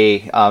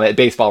day at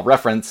Baseball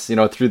Reference,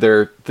 through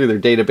their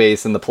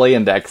database and the play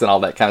index and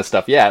all that kind of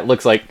stuff, it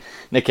looks like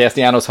Nick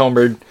Castellanos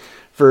homered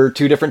for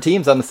 2 different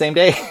teams on the same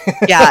day.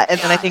 Yeah, and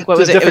then I think it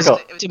was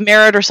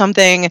Merritt or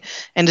something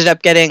ended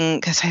up getting,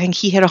 because I think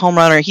he hit a home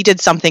run or he did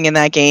something in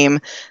that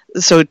game,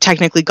 so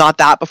technically got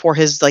that before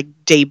his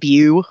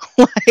debut.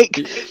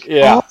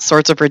 All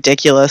sorts of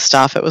ridiculous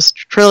stuff. It was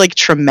really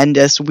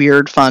tremendous,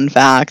 weird, fun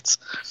facts.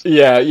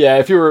 Yeah.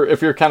 If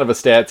you're kind of a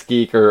stats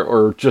geek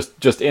or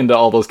just into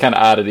all those kind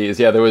of oddities,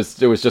 there was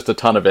just a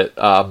ton of it.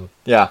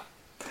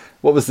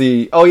 What was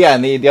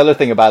and the other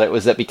thing about it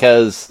was that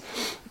because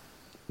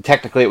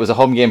technically it was a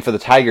home game for the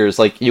Tigers,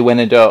 you went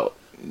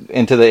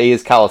into the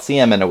A's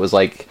Coliseum and it was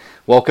like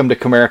Welcome to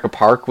Comerica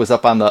Park was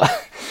up on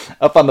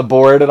the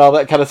board and all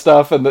that kind of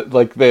stuff, and they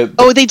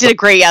did it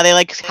great. Yeah, they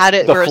had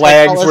it. The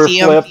flags were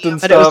flipped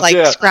and but stuff. It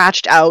was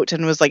scratched out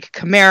and was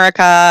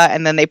Comerica,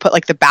 and then they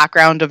put the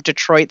background of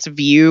Detroit's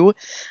view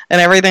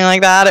and everything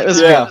like that. It was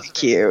really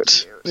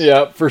cute.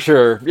 Yeah, for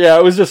sure. Yeah,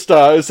 it was just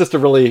a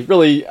really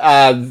really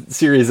odd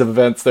series of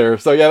events there.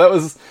 So that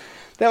was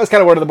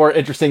kind of one of the more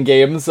interesting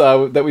games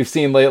that we've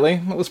seen lately.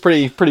 It was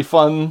pretty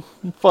fun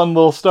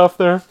little stuff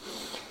there.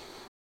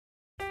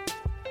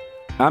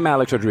 I'm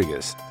Alex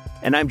Rodriguez.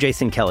 And I'm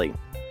Jason Kelly.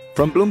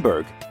 From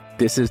Bloomberg,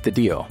 this is The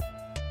Deal.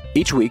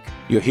 Each week,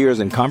 you'll hear us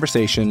in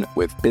conversation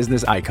with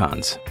business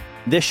icons.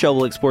 This show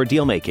will explore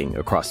deal-making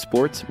across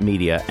sports,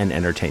 media, and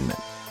entertainment.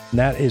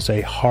 That is a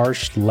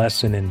harsh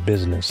lesson in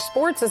business.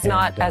 Sports is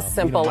not as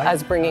simple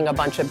as bringing a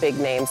bunch of big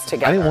names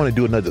together. I didn't want to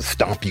do another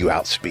stomp you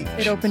out speech.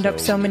 It opened up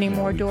so many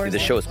more doors. The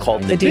show is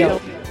called The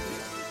Deal.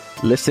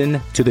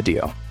 Listen to The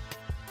Deal.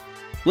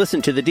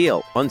 Listen to The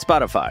Deal on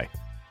Spotify.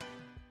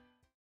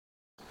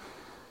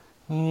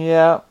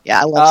 Yeah,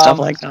 I love stuff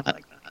like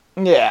that.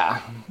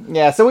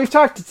 Yeah. So we've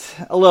talked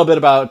a little bit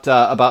about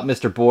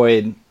Mr.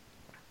 Boyd.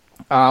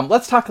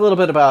 Let's talk a little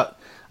bit about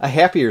a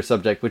happier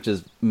subject, which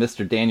is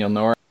Mr. Daniel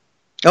Norris.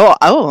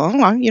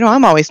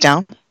 I'm always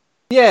down.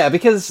 Yeah,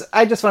 because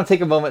I just want to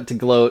take a moment to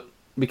gloat,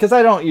 because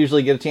I don't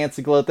usually get a chance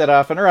to gloat that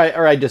often, or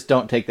I just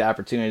don't take the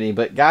opportunity.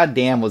 But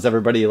goddamn, was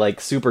everybody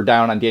super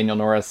down on Daniel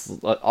Norris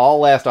all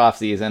last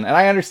offseason, and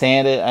I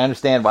understand it. I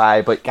understand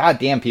why, but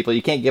goddamn, people,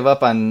 you can't give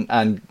up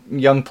on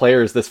young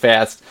players this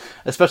fast,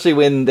 especially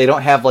when they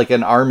don't have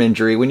an arm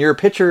injury. When you're a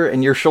pitcher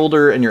and your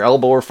shoulder and your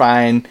elbow are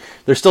fine,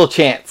 there's still a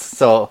chance.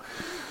 So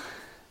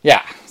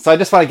So I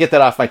just want to get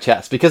that off my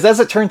chest, because as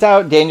it turns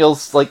out,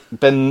 Daniel's like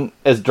been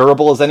as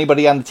durable as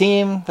anybody on the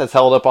team. Has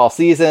held up all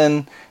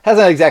season.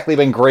 Hasn't exactly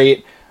been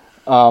great,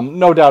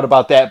 no doubt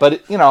about that.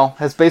 But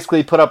has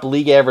basically put up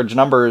league average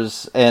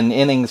numbers and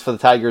innings for the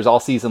Tigers all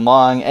season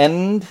long.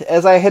 And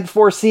as I had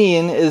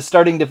foreseen, is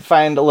starting to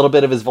find a little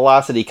bit of his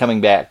velocity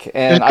coming back.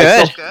 And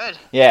Good.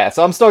 Yeah.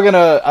 So I'm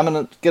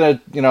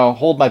gonna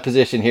hold my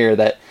position here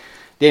that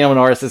Daniel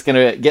Norris is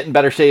going to get in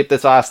better shape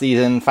this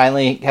offseason,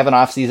 finally have an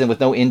offseason with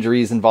no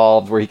injuries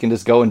involved where he can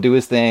just go and do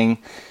his thing,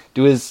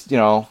 do his,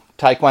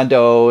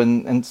 taekwondo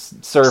and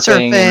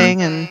surfing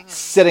and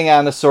sitting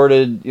on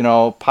assorted,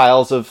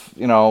 piles of,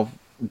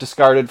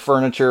 discarded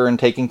furniture and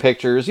taking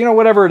pictures,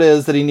 whatever it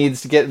is that he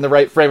needs to get in the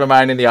right frame of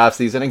mind in the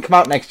offseason and come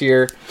out next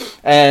year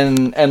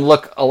and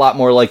look a lot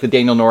more like the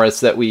Daniel Norris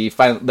that we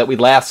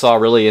last saw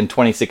really in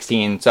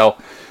 2016. So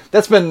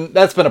that's been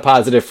a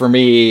positive for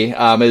me,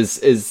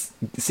 is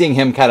seeing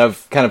him kind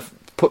of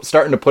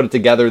starting to put it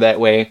together that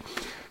way.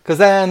 Because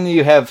then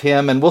you have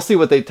him, and we'll see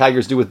what the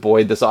Tigers do with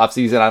Boyd this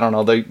offseason. I don't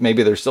know,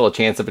 maybe there's still a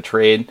chance of a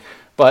trade.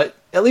 But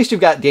at least you've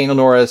got Daniel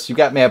Norris, you've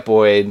got Matt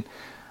Boyd.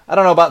 I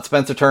don't know about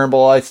Spencer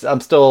Turnbull. I'm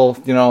still,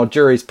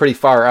 jury's pretty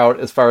far out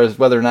as far as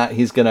whether or not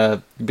he's going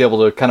to be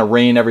able to kind of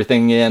rein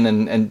everything in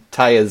and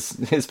tie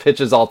his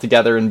pitches all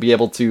together and be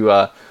able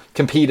to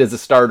compete as a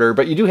starter.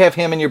 But you do have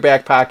him in your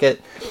back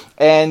pocket,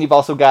 and you've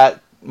also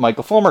got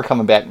Michael Fulmer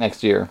coming back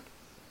next year.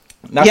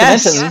 Not to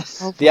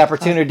mention the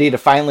opportunity to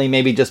finally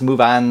maybe just move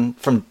on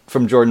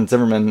from Jordan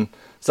Zimmermann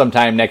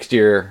sometime next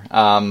year,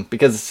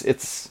 because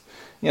it's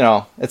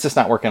just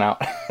not working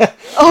out.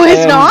 Oh,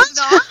 it's not?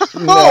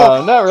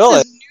 No, not really.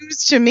 This is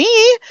news to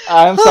me.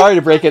 I'm sorry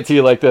to break it to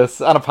you like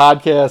this on a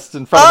podcast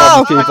in front of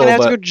other people. I'm going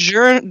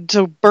to have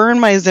to burn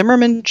my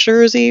Zimmerman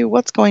jersey.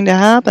 What's going to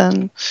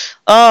happen?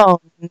 Oh,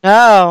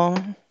 no.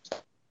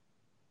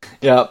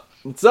 Yeah.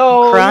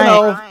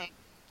 So,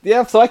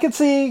 yeah, so I could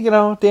see,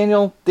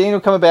 Daniel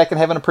coming back and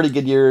having a pretty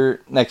good year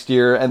next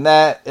year, and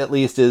that at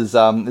least is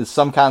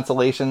some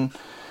consolation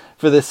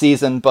for this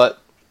season.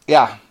 But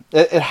yeah,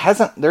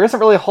 there isn't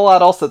really a whole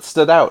lot else that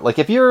stood out. Like,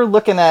 if you're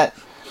looking at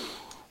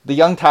the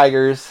young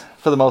Tigers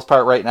for the most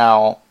part right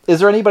now,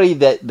 is there anybody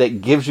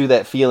that gives you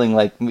that feeling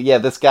like, yeah,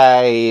 this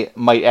guy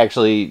might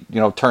actually,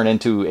 turn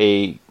into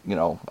a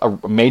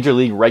major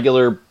league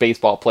regular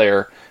baseball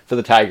player for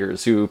the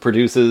Tigers who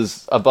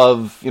produces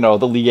above,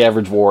 the league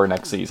average WAR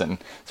next season?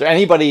 Is there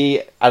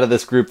anybody out of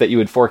this group that you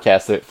would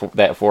forecast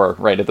that for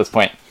right at this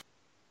point?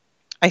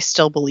 I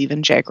still believe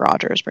in Jake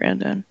Rogers,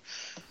 Brandon.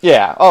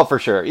 Yeah, oh, for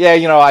sure. Yeah,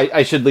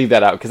 I should leave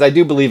that out because I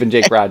do believe in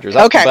Jake Rogers.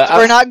 Okay,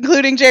 we're not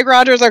including Jake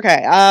Rogers.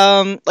 Okay,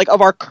 like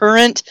of our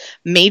current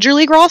major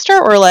league roster,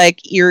 or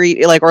like the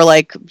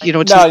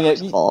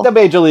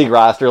major league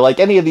roster,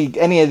 like any of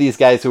these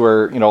guys who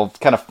are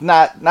kind of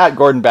not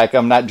Gordon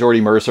Beckham, not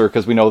Jordy Mercer,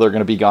 because we know they're going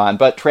to be gone,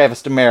 but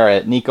Travis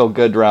Demeritte, Nico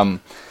Goodrum,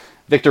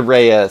 Victor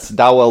Reyes,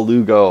 Dawel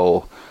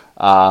Lugo,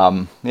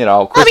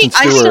 Christian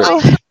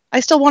Stewart.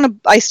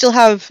 I still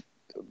have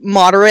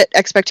moderate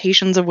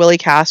expectations of Willie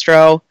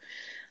Castro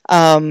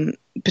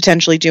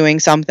potentially doing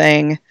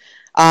something.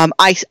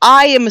 I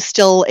am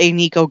still a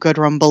Nico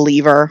Goodrum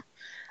believer.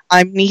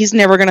 I mean, he's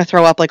never going to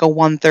throw up like a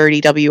 130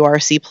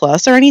 WRC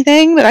plus or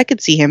anything, but I could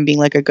see him being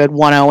like a good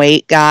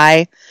 108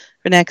 guy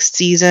for next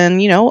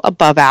season,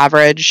 above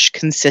average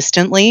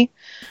consistently.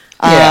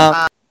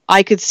 Yeah.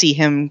 I could see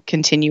him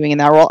continuing in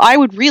that role. I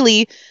would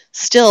really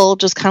still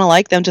just kind of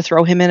like them to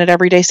throw him in at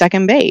everyday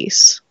second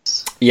base.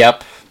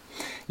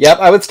 Yep,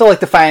 I would still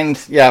like to find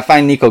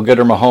Nico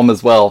Goodrum a home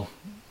as well.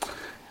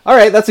 All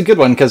right, that's a good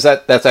one, because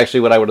that's actually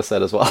what I would have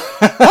said as well.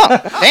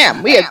 Oh,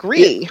 damn, we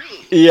agree.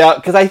 Yeah,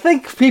 because I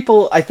think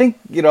Nico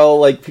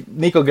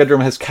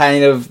Goodrum has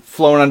kind of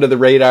flown under the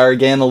radar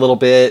again a little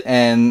bit,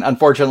 and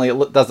unfortunately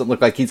it doesn't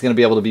look like he's going to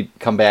be able to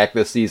come back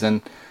this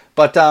season.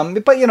 But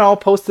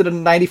posted a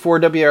 94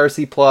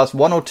 WRC plus,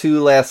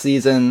 102 last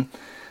season.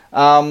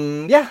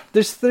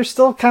 There's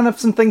still kind of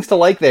some things to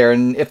like there,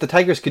 and if the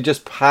Tigers could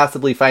just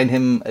possibly find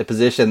him a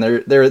position,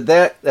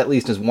 that at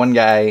least is one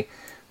guy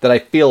that I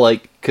feel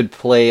like could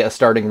play a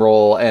starting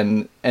role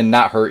and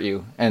not hurt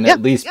you, and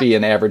at least be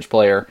an average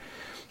player.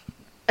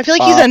 I feel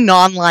like he's a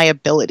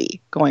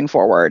non-liability going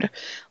forward.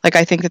 Like,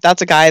 I think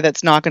that's a guy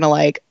that's not going to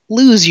like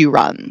lose you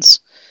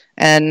runs,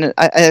 and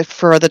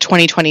for the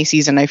 2020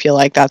 season, I feel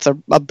like that's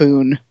a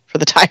boon for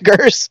the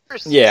Tigers.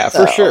 Yeah,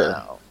 for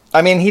sure.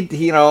 I mean,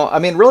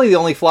 really the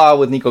only flaw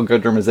with Nico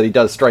Goodrum is that he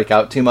does strike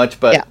out too much.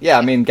 But yeah,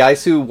 I mean,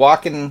 guys who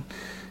walk and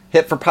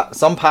hit for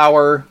some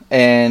power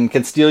and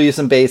can steal you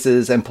some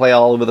bases and play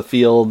all over the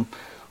field,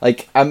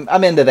 like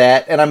I'm into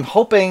that. And I'm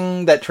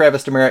hoping that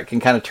Travis Demeritte can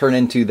kind of turn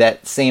into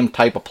that same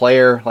type of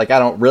player. Like, I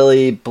don't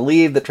really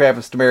believe that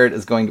Travis Demeritte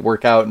is going to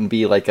work out and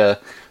be like a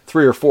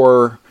 3 or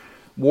 4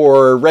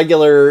 WAR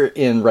regular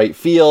in right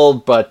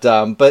field. But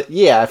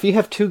yeah, if you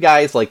have two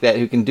guys like that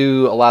who can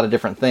do a lot of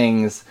different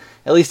things,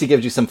 at least it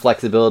gives you some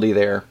flexibility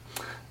there.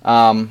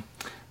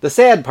 The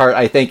sad part,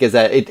 I think, is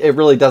that it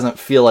really doesn't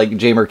feel like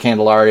Jeimer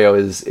Candelario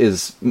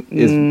is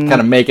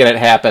kind of making it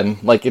happen.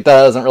 Like, it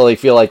doesn't really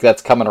feel like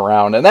that's coming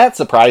around, and that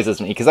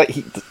surprises me because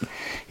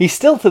he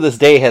still to this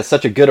day has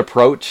such a good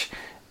approach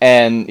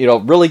and, you know,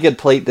 really good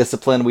plate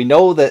discipline. We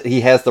know that he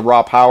has the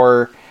raw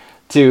power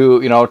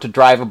to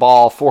drive a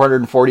ball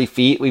 440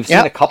 feet. We've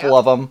seen a couple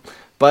of them,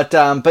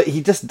 but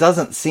he just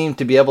doesn't seem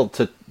to be able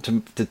to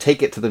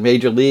take it to the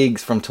major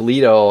leagues from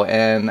Toledo,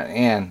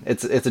 and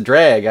it's a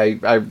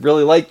drag. I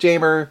really like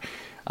Jeimer.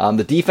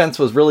 The defense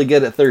was really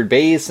good at third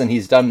base, and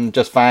he's done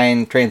just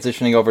fine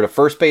transitioning over to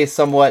first base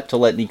somewhat to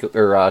let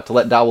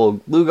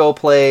Dawel Lugo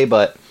play.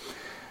 But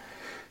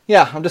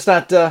yeah, I'm just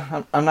not.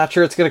 I'm not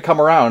sure it's going to come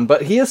around.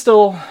 But he is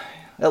still,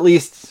 at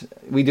least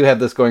we do have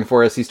this going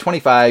for us. He's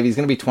 25. He's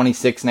going to be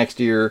 26 next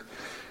year.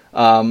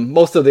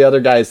 Most of the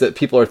other guys that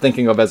people are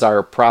thinking of as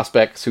our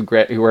prospects who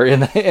are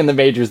in the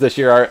majors this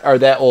year are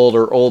that old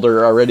or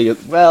older already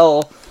as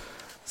well.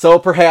 So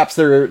perhaps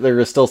there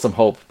is still some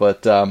hope,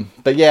 but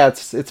yeah,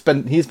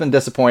 he's been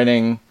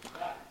disappointing.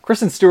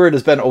 Kristen Stewart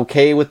has been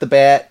okay with the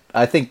bat.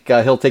 I think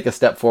he'll take a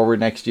step forward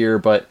next year,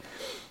 but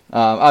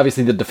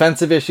obviously the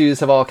defensive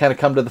issues have all kind of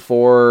come to the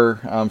fore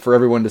for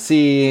everyone to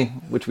see,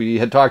 which we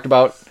had talked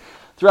about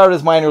throughout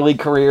his minor league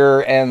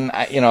career, and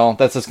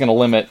that's just going to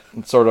limit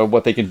sort of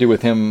what they can do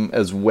with him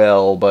as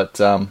well. But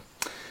I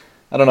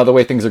don't know, the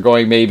way things are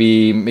going,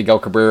 maybe Miguel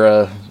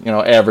Cabrera,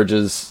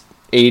 averages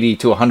 80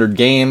 to 100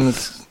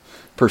 games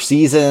per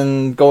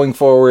season going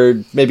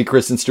forward. Maybe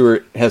Kristen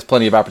Stewart has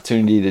plenty of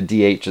opportunity to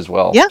DH as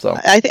well. Yeah, so.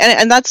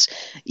 And that's,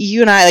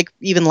 you and I, like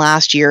even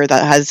last year,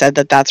 that has said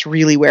that that's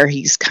really where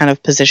he's kind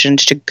of positioned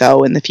to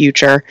go in the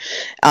future,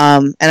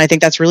 and I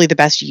think that's really the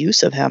best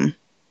use of him.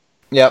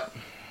 Yep.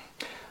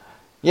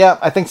 Yeah,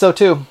 I think so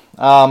too.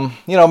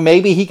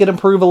 Maybe he could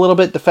improve a little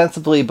bit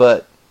defensively,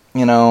 but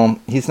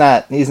he's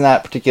not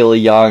particularly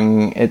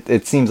young.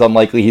 It seems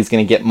unlikely he's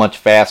going to get much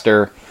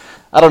faster.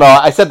 I don't know.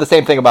 I said the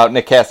same thing about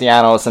Nick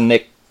Castellanos, and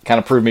Nick kind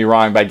of proved me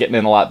wrong by getting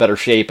in a lot better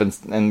shape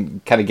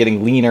and kind of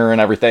getting leaner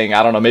and everything.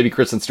 I don't know. Maybe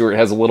Kristen Stewart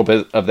has a little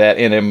bit of that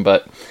in him,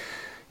 but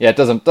yeah, it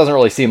doesn't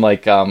really seem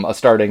like a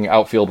starting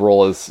outfield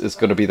role is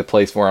going to be the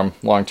place for him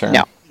long term.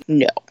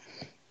 No.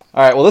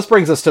 All right. Well, this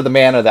brings us to the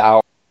man of the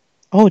hour.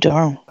 Oh,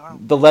 darn.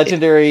 The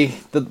legendary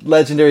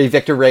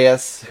Victor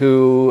Reyes,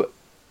 who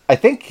I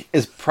think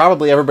is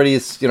probably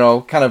everybody's,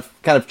 kind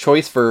of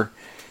choice for,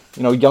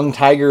 young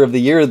Tiger of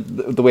the year,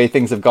 the way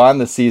things have gone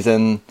this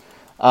season.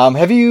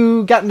 Have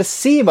you gotten to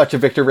see much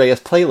of Victor Reyes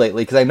play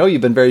lately? Because I know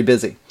you've been very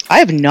busy. I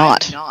have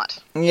not.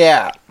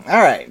 Yeah.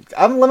 All right.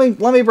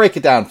 Let me break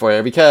it down for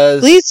you,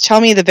 because... Please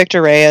tell me the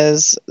Victor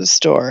Reyes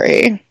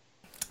story.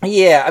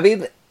 Yeah, I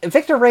mean,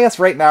 Victor Reyes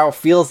right now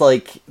feels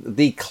like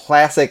the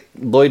classic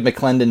Lloyd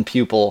McClendon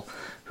pupil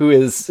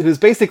who's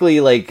basically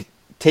like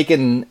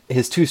taken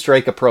his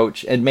two-strike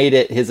approach and made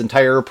it his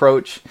entire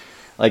approach.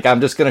 Like,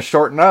 I'm just going to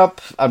shorten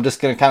up. I'm just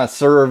going to kind of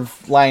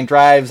serve line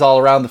drives all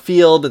around the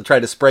field and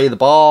try to spray the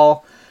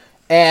ball.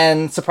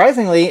 And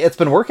surprisingly, it's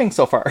been working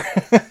so far.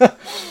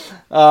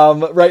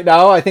 Right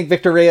now, I think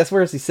Victor Reyes,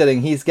 where is he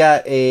sitting? He's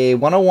got a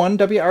 101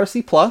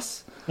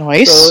 WRC+.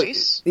 Nice. So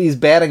he's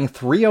batting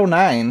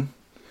 .309.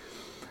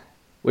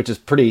 Which is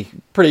pretty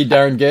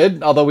darn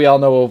good, although we all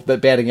know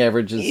that batting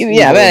average is...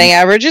 Yeah, batting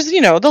average is,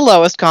 the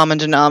lowest common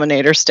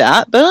denominator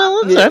stat, but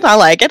I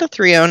like it. A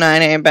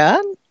 309 ain't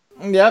bad.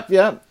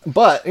 Yep.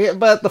 But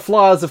the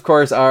flaws, of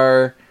course,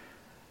 are...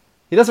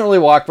 He doesn't really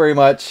walk very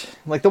much.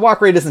 Like, the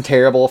walk rate isn't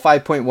terrible.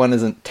 5.1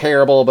 isn't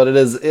terrible, but it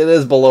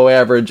is below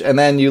average. And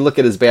then you look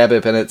at his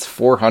BABIP, and it's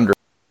 400.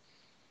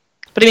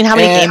 But, I mean, how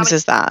many games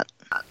is that?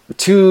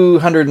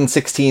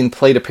 216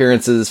 plate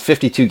appearances,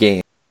 52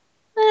 games.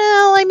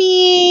 Well, I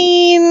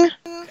mean...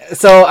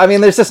 So, I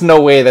mean, there's just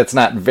no way that's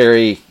not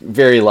very,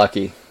 very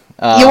lucky.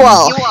 Yeah.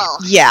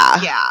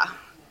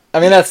 I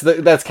mean,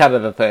 that's kind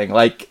of the thing.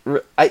 Like,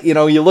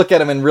 you look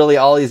at him and really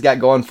all he's got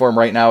going for him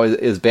right now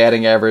is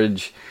batting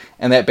average,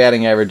 and that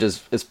batting average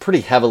is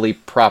pretty heavily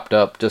propped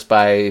up just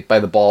by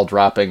the ball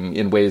dropping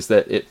in ways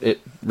that it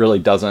really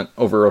doesn't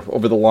over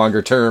the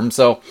longer term.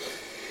 So...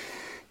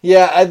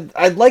 Yeah,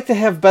 I'd like to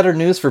have better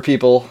news for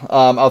people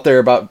out there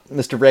about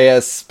Mr.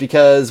 Reyes,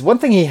 because one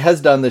thing he has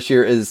done this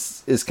year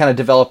is kind of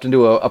developed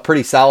into a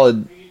pretty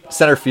solid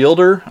center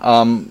fielder.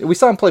 We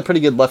saw him play pretty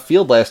good left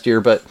field last year,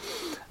 but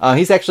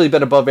he's actually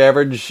been above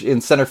average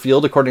in center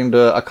field according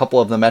to a couple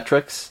of the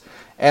metrics.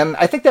 And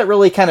I think that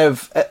really kind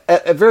of,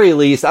 at very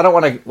least, I don't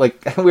want to,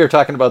 like, we were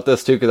talking about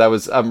this too,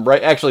 because I'm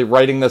actually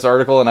writing this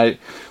article, and I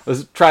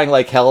was trying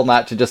like hell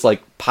not to just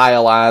like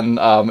pile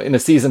on in a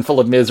season full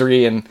of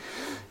misery and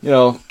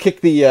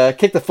kick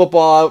the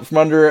football out from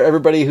under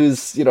everybody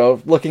who's,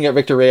 looking at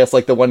Victor Reyes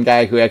like the one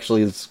guy who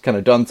actually has kind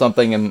of done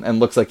something and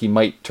looks like he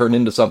might turn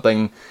into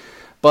something.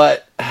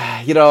 But,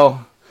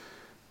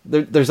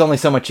 there's only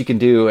so much you can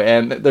do,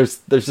 and there's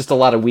just a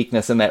lot of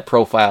weakness in that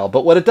profile.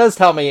 But what it does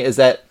tell me is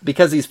that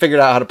because he's figured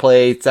out how to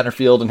play center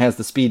field and has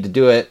the speed to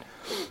do it,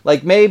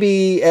 like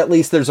maybe at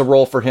least there's a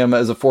role for him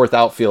as a fourth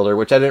outfielder,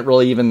 which I didn't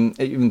really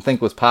even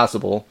think was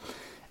possible.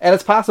 And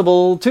it's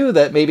possible, too,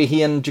 that maybe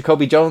he and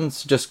Jacoby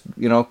Jones just,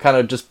 kind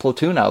of just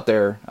platoon out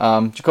there.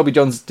 Jacoby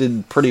Jones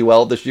did pretty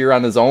well this year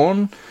on his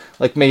own,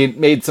 like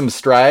made some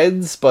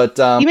strides, but...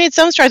 he made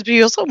some strides, but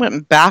he also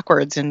went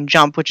backwards in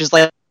jump, which is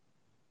like,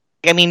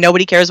 I mean,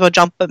 nobody cares about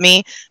jump but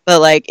me, but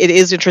like, it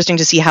is interesting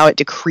to see how it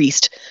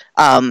decreased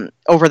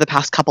over the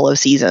past couple of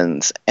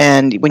seasons.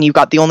 And when you've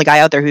got the only guy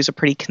out there who's a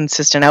pretty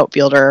consistent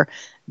outfielder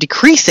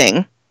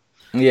decreasing...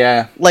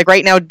 Yeah. Like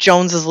right now,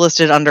 Jones is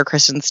listed under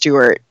Kristen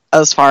Stewart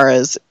as far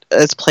as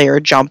player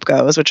jump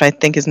goes, which I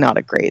think is not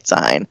a great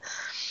sign.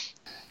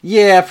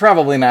 Yeah,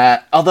 probably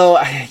not. Although,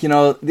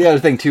 the other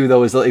thing too,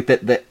 though, is like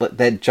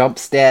that jump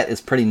stat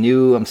is pretty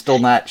new. I'm still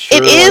not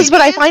sure. It is, but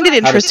I find it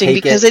interesting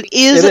because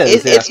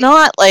it's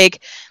not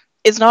like,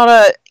 it's not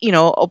a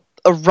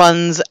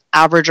runs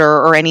averager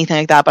or anything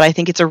like that, but I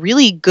think it's a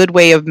really good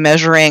way of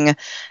measuring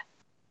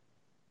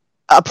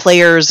a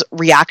player's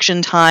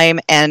reaction time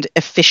and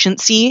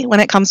efficiency when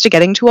it comes to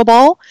getting to a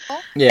ball.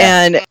 Yeah.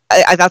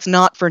 And that's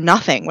not for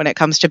nothing when it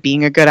comes to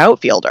being a good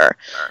outfielder.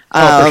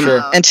 For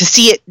sure. And to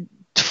see it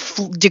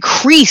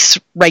decrease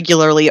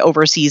regularly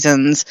over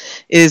seasons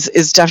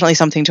is definitely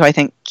something to, I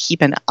think,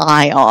 keep an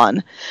eye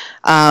on,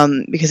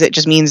 because it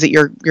just means that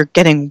you're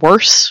getting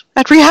worse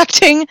at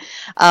reacting,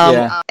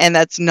 and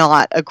that's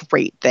not a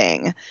great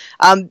thing.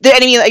 I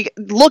mean, like,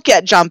 look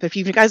at jump. If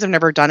you guys have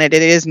never done it,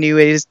 it is new.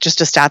 It is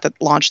just a stat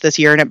that launched this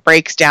year, and it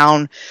breaks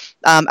down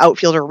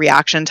outfielder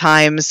reaction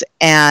times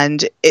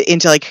and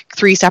into like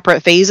 3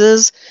 separate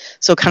phases.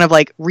 So kind of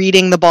like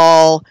reading the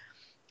ball,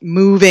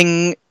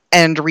 moving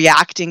and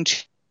reacting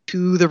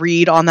to the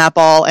read on that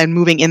ball, and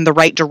moving in the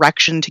right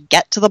direction to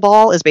get to the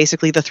ball is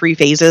basically the 3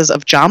 phases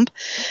of jump.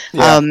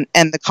 And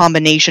the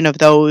combination of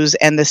those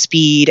and the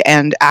speed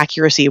and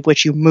accuracy of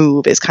which you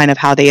move is kind of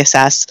how they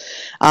assess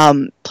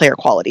player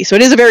quality. So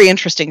it is a very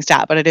interesting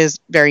stat, but it is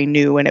very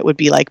new, and it would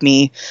be like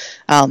me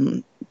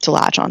to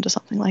latch onto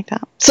something like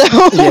that. So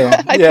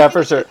yeah,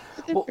 for sure.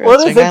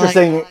 What is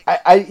interesting?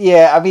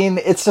 I mean,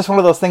 it's just one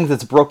of those things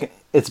that's broken.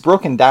 It's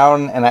broken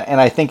down, and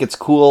I think it's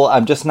cool.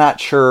 I'm just not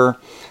sure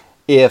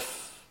if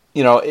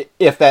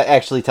that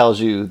actually tells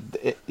you,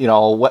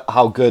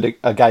 how good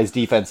a guy's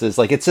defense is.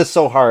 Like, it's just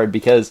so hard,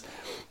 because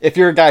if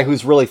you're a guy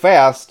who's really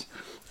fast,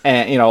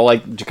 and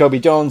like Jacoby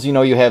Jones,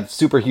 you have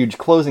super huge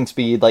closing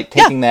speed, like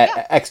taking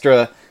that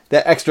extra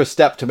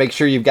step to make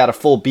sure you've got a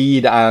full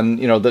bead on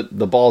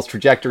the ball's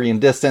trajectory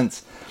and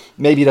distance.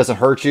 Maybe it doesn't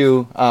hurt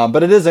you,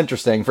 but it is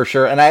interesting for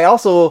sure. And I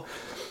don't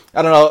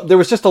know, there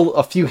was just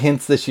a few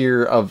hints this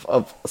year of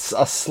a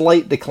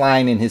slight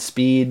decline in his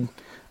speed.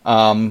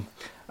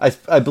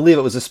 I believe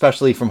it was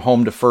especially from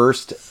home to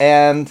first,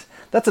 and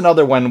that's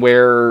another one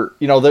where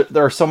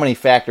there are so many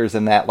factors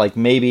in that. Like,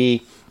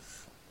 maybe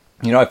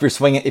if you're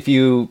swinging, if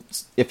you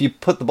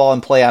put the ball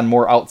in play on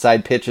more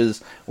outside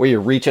pitches where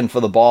you're reaching for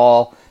the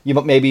ball,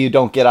 maybe you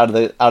don't get out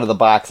of the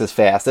box as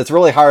fast. It's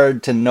really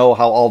hard to know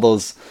how all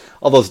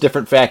those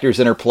different factors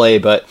interplay,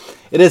 but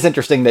it is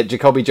interesting that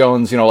Jacoby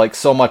Jones, like,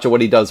 so much of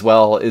what he does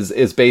well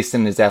is based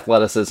in his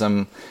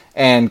athleticism,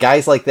 and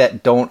guys like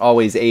that don't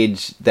always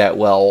age that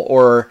well,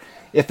 or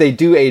if they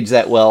do age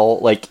that well,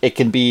 like, it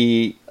can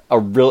be a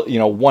real,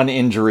 one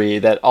injury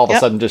that all of a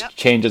sudden just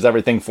changes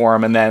everything for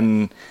him, and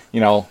then,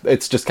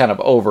 it's just kind of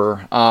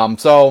over.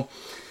 So,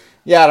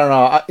 yeah, I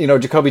don't know.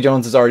 Jacoby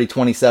Jones is already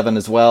 27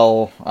 as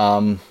well.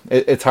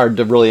 It's hard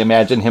to really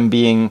imagine him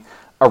being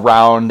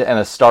around and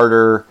a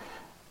starter,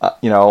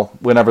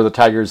 whenever the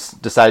Tigers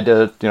decide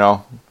to,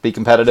 be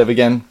competitive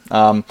again.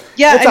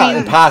 It's not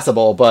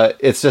impossible, but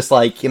it's just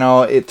like,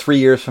 3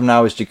 years from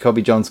now, is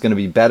Jacoby Jones going to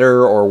be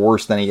better or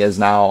worse than he is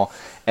now?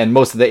 And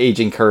most of the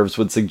aging curves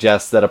would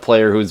suggest that a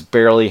player who's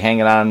barely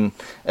hanging on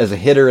as a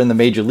hitter in the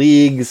major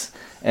leagues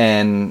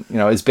and,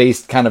 is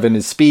based kind of in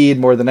his speed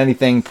more than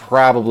anything,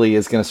 probably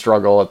is going to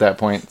struggle at that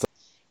point. So.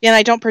 Yeah, and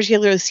I don't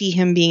particularly see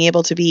him being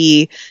able to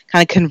be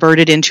kind of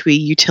converted into a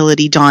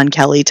utility Don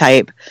Kelly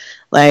type.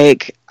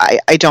 Like,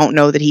 I don't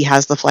know that he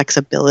has the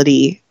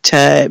flexibility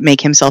to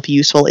make himself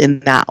useful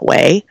in that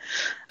way.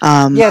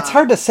 It's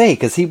hard to say,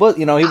 because he was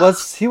an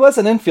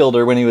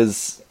infielder when he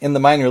was in the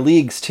minor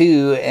leagues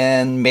too,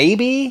 and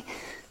maybe,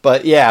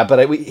 but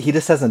he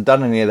just hasn't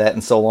done any of that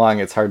in so long.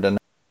 It's hard to know.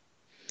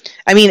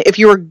 I mean, if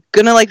you were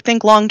gonna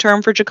think long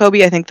term for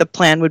Jacoby, I think the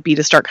plan would be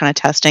to start kind of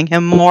testing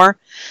him more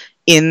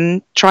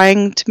in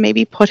trying to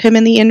maybe put him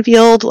in the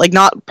infield, like,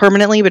 not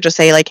permanently, but just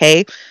say, like,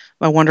 hey,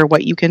 I wonder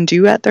what you can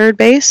do at third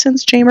base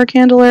since Jeimer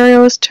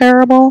Candelario is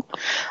terrible.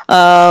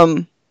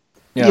 And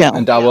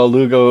Dawel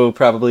Lugo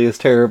probably is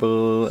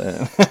terrible.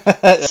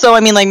 So,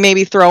 I mean, like,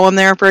 maybe throw him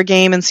there for a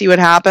game and see what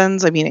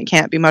happens. I mean, it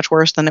can't be much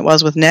worse than it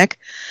was with Nick.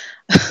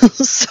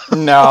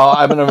 No,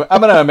 I'm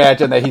gonna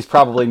imagine that he's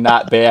probably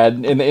not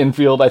bad in the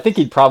infield. I think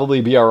he'd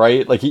probably be all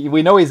right. Like,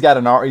 we know he's got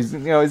an arm.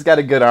 He's got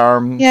a good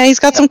arm. Yeah, he's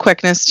got some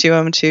quickness to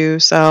him too.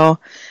 So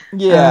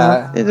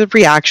the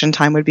reaction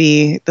time would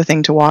be the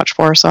thing to watch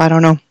for. So I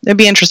don't know. It'd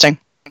be interesting.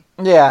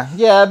 Yeah,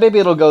 maybe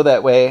it'll go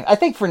that way. I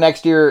think for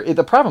next year,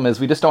 the problem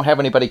is we just don't have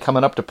anybody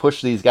coming up to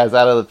push these guys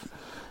out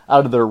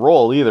of their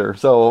role either.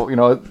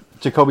 So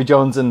Jacoby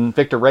Jones and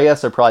Victor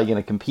Reyes are probably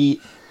going to compete.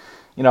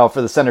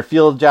 for the center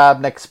field job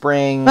next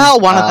spring. Well,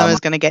 one of them is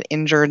going to get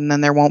injured, and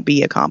then there won't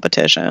be a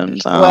competition.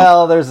 So.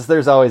 Well,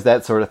 there's always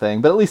that sort of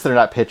thing, but at least they're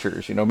not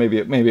pitchers. Maybe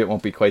it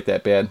won't be quite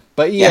that bad.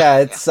 But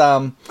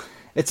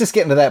it's just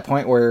getting to that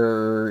point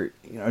where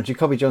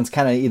Jacoby Jones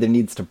kind of either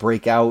needs to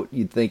break out,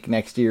 you'd think,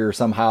 next year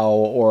somehow,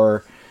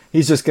 or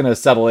he's just going to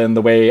settle in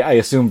the way I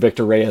assume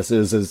Victor Reyes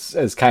is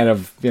as kind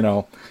of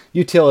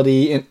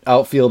utility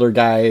outfielder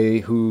guy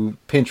who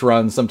pinch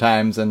runs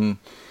sometimes and.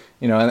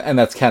 And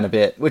that's kind of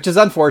it, which is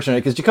unfortunate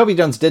because Jacoby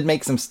Jones did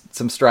make some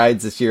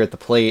strides this year at the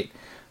plate,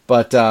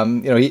 but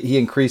he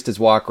increased his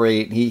walk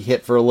rate. He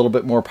hit for a little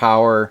bit more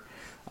power,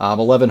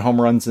 11 home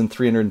runs in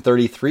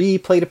 333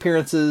 plate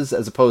appearances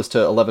as opposed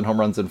to 11 home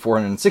runs in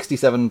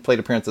 467 plate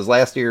appearances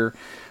last year.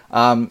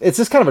 It's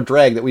just kind of a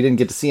drag that we didn't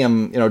get to see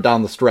him,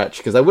 down the stretch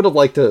because I would have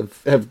liked to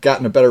have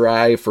gotten a better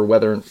eye for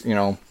whether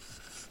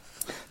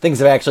things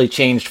have actually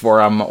changed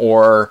for him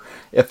or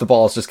if the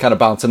ball is just kind of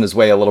bouncing his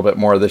way a little bit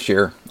more this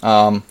year.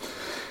 So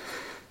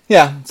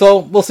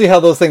we'll see how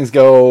those things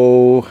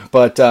go.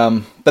 But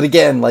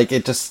again,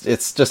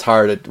 it's just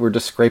hard. We're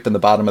just scraping the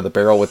bottom of the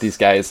barrel with these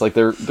guys. Like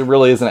there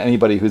really isn't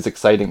anybody who's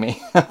exciting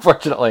me,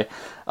 unfortunately.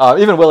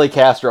 Even Willie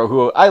Castro,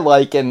 who I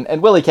like,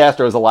 and Willie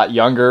Castro is a lot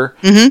younger.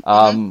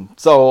 Mm-hmm.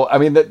 So I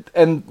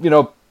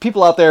mean,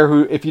 people out there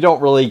who, if you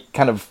don't really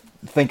kind of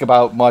think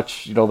about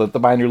much, the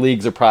minor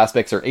leagues or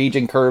prospects or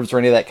aging curves or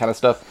any of that kind of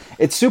stuff,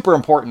 it's super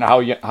important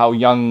how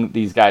young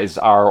these guys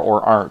are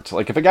or aren't.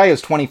 Like if a guy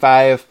is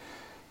 25,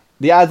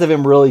 the odds of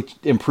him really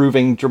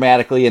improving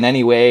dramatically in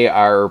any way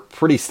are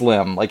pretty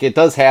slim. Like it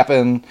does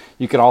happen.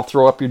 You can all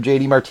throw up your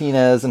JD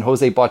Martinez and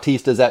Jose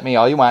Bautistas at me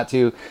all you want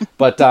to,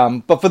 but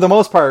for the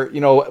most part,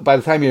 by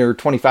the time you're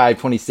 25,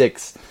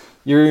 26,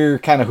 you're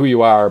kind of who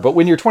you are. But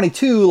when you're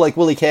 22, like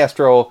Willie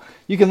Castro,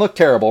 you can look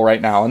terrible right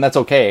now, and that's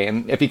okay.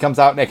 And if he comes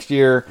out next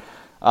year,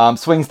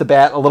 swings the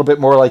bat a little bit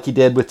more like he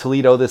did with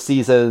Toledo this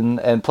season,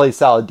 and plays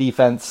solid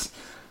defense,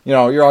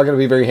 you're all going to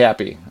be very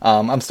happy.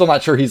 I'm still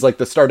not sure he's like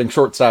the starting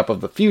shortstop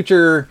of the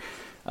future.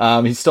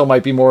 He still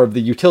might be more of the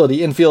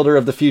utility infielder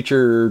of the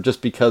future,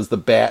 just because the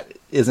bat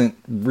isn't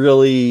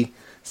really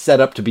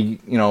set up to be,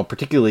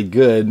 particularly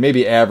good,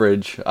 maybe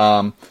average.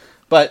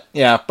 But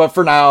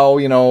for now,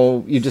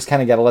 you just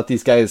kind of got to let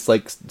these guys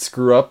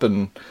screw up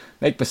and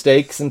make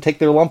mistakes and take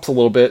their lumps a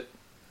little bit.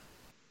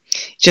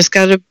 You just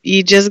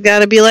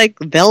gotta be like,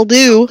 they'll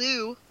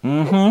do.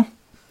 Mm-hmm.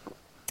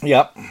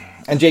 Yep.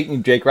 And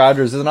Jake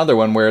Rogers is another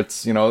one where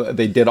it's,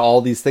 they did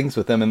all these things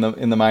with him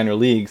in the minor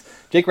leagues.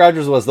 Jake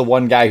Rogers was the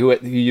one guy who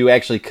you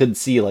actually could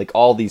see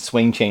all these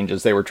swing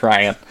changes they were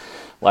trying,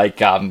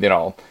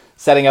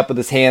 setting up with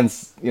his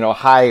hands,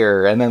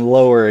 higher and then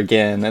lower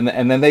again.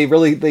 And then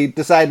they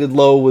decided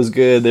low was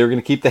good. They were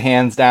going to keep the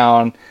hands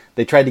down.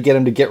 They tried to get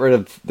him to get rid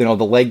of, the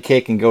leg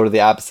kick and go to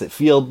the opposite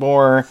field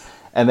more.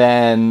 And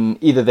then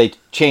either they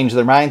changed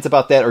their minds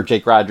about that or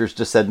Jake Rogers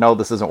just said, no,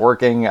 this isn't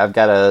working. I've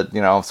got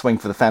to, swing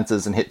for the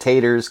fences and hit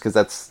taters because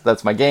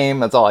that's my game.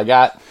 That's all I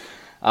got.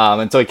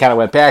 And so he kind of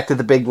went back to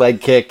the big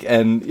leg kick.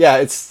 And yeah,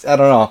 I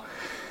don't know.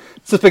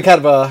 It's just been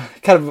kind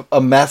of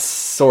a mess,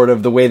 sort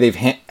of the way they've,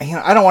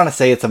 I don't want to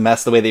say it's a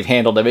mess the way they've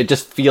handled it. It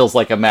just feels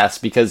like a mess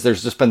because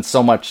there's just been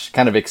so much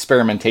kind of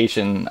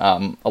experimentation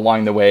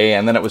along the way.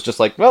 And then it was just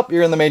like, well,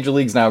 you're in the major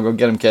leagues now. Go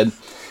get him, kid.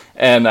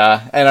 And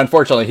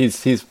unfortunately,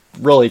 he's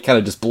really kind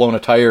of just blown a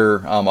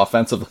tire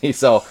offensively.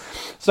 So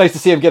it's nice to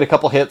see him get a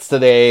couple hits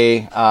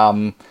today.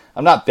 I'm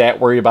not that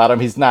worried about him.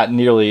 He's not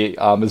nearly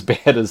as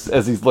bad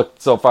as he's looked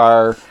so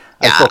far.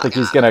 I still think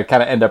he's going to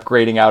kind of end up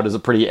grading out as a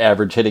pretty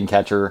average hitting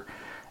catcher.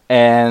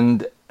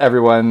 And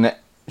everyone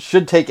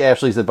should take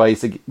Ashley's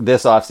advice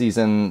this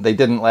offseason. They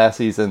didn't last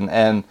season.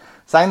 And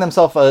sign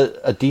themselves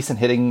a decent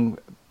hitting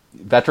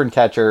veteran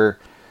catcher.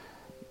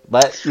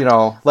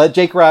 Let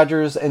Jake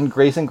Rogers and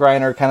Grayson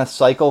Greiner kind of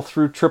cycle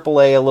through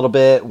AAA a little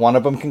bit. One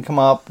of them can come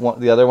up.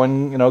 The other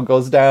one,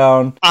 goes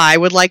down. I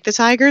would like the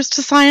Tigers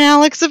to sign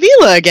Alex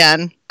Avila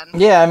again.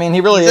 Yeah, I mean, he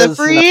really is. He's a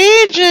free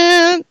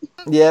agent.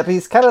 Yeah, but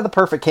he's kind of the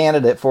perfect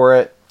candidate for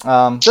it.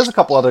 There's a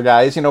couple other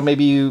guys,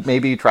 maybe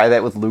you try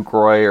that with Luke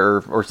Roy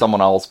or someone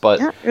else,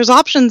 but yeah, there's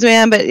options,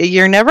 man, but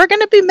you're never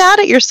going to be mad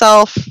at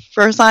yourself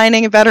for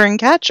signing a veteran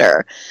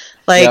catcher.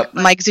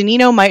 Mike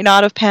Zunino might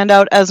not have panned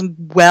out as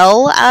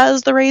well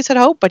as the Rays had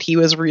hoped, but he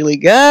was really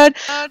good.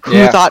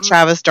 Who thought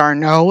Travis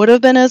d'Arnaud would have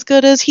been as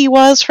good as he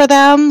was for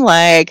them?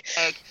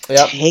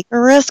 Take a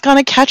risk on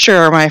a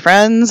catcher, my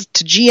friends.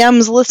 To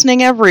GMs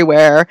listening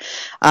everywhere,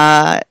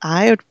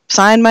 I would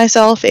sign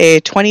myself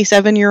a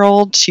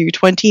 27-year-old to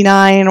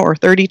 29 or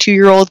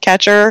 32-year-old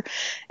catcher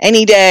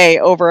any day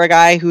over a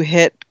guy who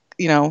hit,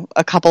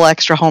 a couple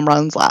extra home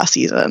runs last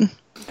season.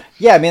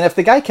 Yeah, I mean, if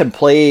the guy can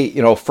play,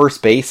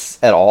 first base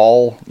at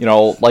all,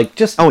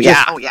 just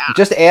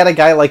add a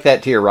guy like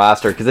that to your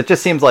roster, because it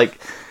just seems like,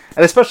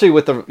 and especially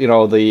with the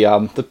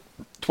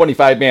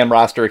 25-man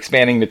roster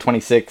expanding to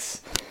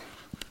 26,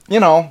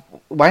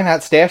 why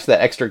not stash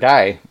that extra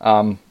guy?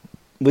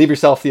 Leave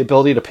yourself the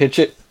ability to pinch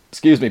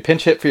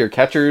hit for your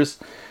catchers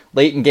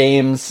late in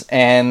games,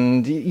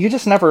 and you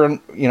just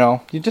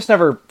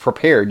never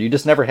prepared. You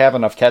just never have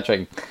enough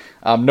catching.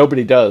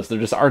 Nobody does. There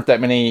just aren't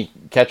that many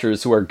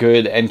catchers who are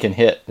good and can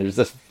hit. There's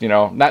just,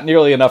 not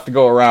nearly enough to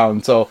go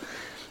around. So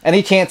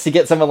any chance to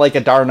get someone like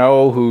a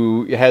d'Arnaud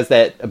who has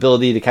that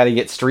ability to kind of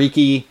get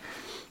streaky,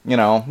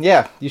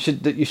 you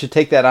should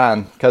take that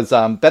on, because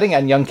betting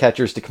on young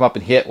catchers to come up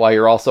and hit while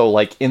you're also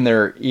like in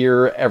their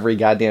ear every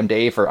goddamn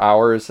day for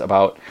hours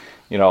about,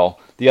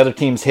 the other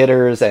team's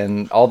hitters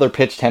and all their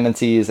pitch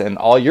tendencies and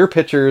all your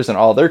pitchers and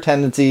all their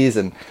tendencies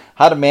and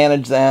how to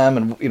manage them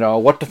and,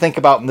 what to think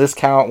about in this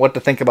count, what to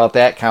think about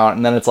that count.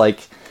 And then it's like,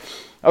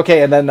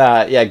 okay, and then,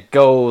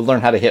 go learn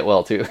how to hit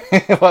well, too,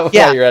 while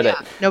you're at it.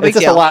 No big it's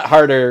just deal. a lot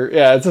harder.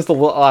 Yeah, it's just a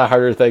lot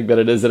harder thing than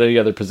it is at any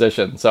other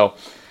position. So,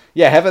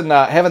 yeah, having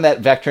that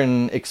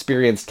veteran,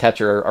 experienced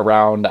catcher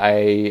around, I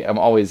am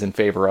always in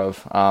favor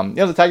of.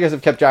 The Tigers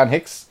have kept John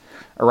Hicks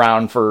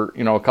around for,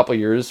 a couple of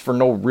years for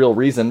no real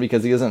reason,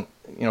 because he isn't,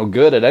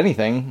 good at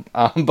anything.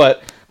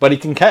 But he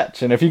can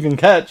catch, and if you can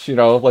catch, you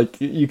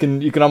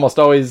can almost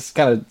always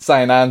kind of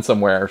sign on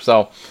somewhere.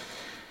 So,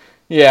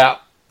 yeah,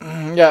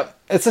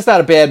 it's just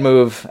not a bad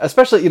move.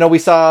 Especially, we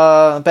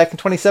saw back in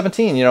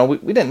 2017.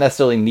 We didn't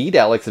necessarily need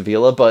Alex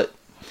Avila, but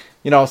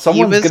someone's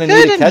going to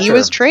need a catcher. And he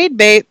was trade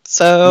bait,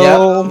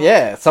 so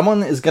yeah,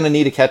 someone is going to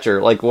need a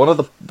catcher. Like one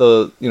of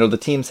the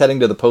teams heading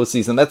to the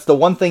postseason. That's the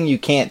one thing you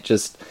can't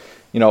just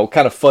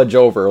kind of fudge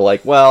over.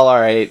 Like, well, all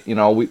right,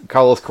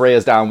 Carlos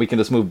Correa's down, we can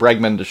just move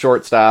Bregman to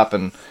shortstop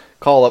and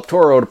call up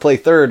Toro to play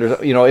third. Or,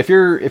 if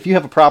you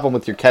have a problem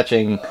with your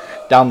catching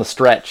down the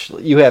stretch,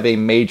 you have a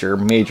major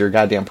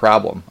goddamn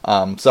problem.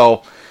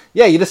 So.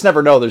 Yeah, you just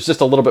never know. There's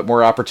just a little bit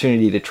more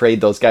opportunity to trade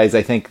those guys,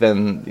 I think,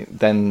 than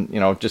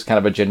just kind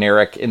of a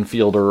generic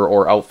infielder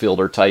or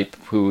outfielder type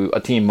who a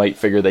team might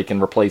figure they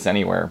can replace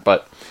anywhere.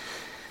 But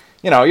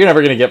you're never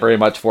going to get very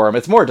much for them.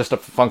 It's more just a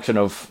function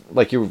of,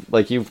 like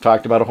you've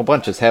talked about a whole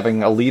bunch, is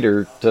having a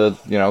leader to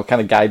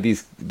kind of guide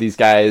these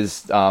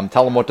guys,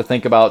 tell them what to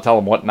think about, tell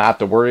them what not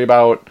to worry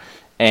about,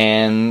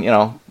 and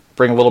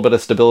bring a little bit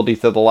of stability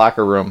to the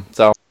locker room.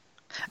 So.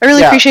 I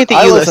really appreciate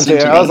that you listened to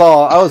me. I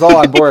was all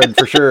on board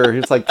for sure.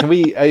 It's like,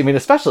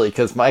 especially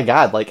because, my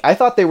God, like, I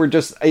thought they were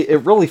just,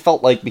 it really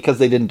felt like because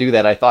they didn't do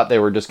that, I thought they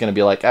were just going to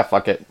be like,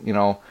 fuck it,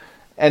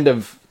 end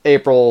of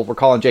April, we're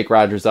calling Jake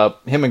Rogers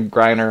up, him and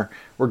Griner,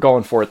 we're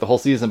going for it the whole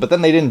season. But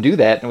then they didn't do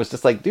that, and it was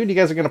just like, dude, you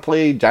guys are going to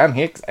play John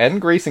Hicks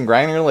and Grayson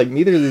Griner? Like,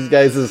 neither of these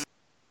guys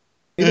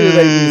can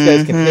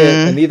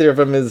hit, and neither of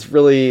them is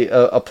really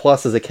a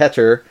plus as a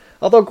catcher.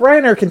 Although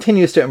Griner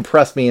continues to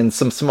impress me in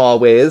some small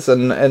ways,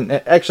 and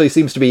actually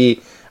seems to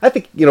be, I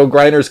think,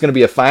 Griner is going to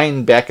be a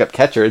fine backup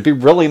catcher. It'd be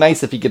really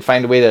nice if he could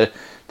find a way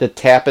to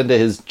tap into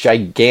his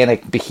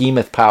gigantic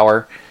behemoth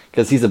power,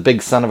 because he's a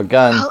big son of a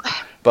gun.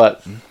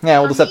 But, yeah,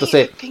 we'll just have to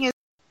say it.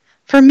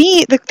 For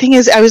me, the thing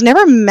is, I was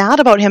never mad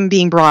about him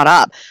being brought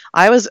up.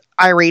 I was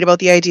irate about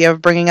the idea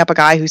of bringing up a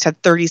guy who's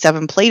had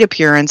 37 plate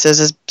appearances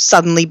as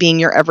suddenly being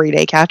your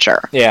everyday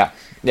catcher. Yeah,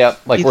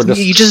 like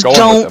you just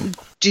don't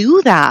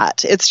do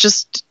that. It's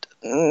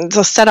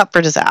a setup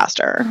for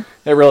disaster.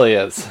 It really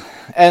is.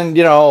 And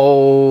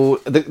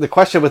the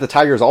question with the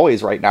Tigers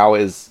always right now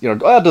is,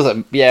 does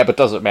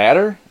it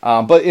matter?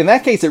 But in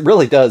that case, it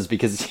really does,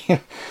 because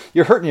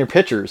you're hurting your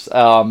pitchers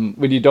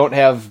when you don't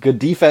have good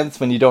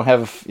defense, when you don't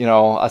have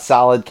a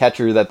solid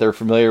catcher that they're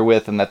familiar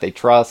with and that they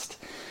trust.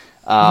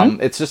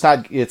 It's just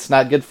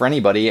not good for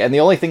anybody. And the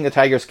only thing the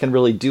Tigers can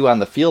really do on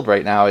the field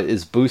right now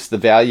is boost the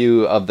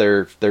value of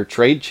their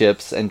trade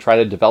chips and try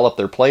to develop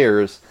their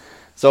players.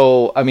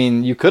 So,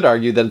 you could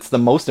argue that it's the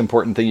most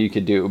important thing you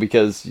could do,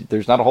 because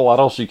there's not a whole lot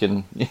else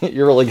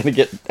you're really going to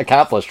get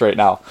accomplished right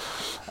now.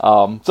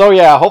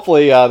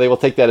 Hopefully they will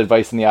take that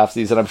advice in the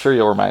offseason. I'm sure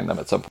you'll remind them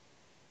at some point.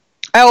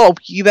 Oh,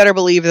 you better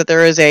believe that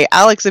there is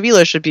Alex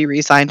Avila should be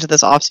re-signed to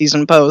this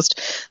off-season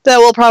post that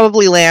will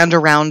probably land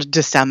around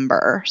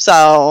December.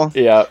 So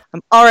yeah,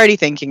 I'm already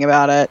thinking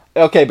about it.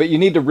 Okay, but you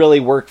need to really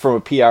work from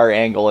a PR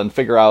angle and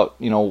figure out,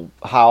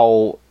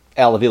 how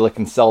Al Avila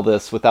can sell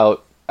this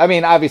without.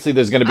 Obviously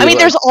there's going to be.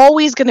 There's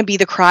always going to be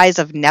the cries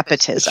of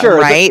nepotism, sure,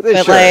 right?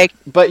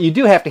 But you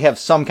do have to have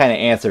some kind of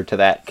answer to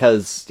that,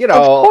 because of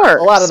course,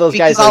 a lot of those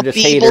guys are just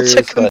haters.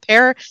 Able to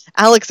compare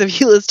Alex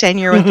Avila's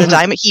tenure with the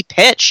Diamond. He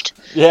pitched.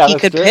 Yeah, he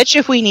could pitch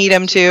if we need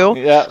him to.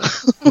 Yeah,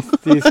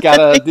 he's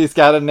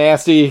got a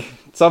nasty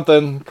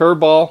something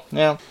curveball.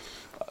 Yeah.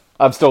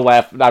 I'm still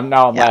laughing. I'm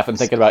laughing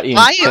thinking about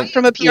Ian.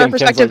 From a PR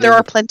perspective, there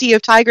are plenty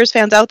of Tigers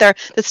fans out there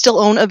that still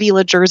own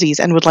Avila jerseys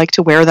and would like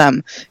to wear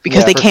them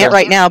because they can't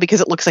right now because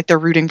it looks like they're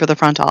rooting for the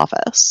front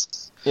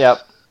office.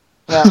 Yep.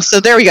 Yeah. So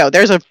there we go.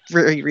 There's a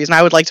reason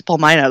I would like to pull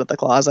mine out of the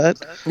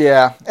closet.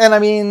 Yeah,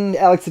 and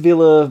Alex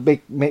Avila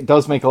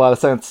does make a lot of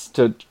sense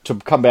to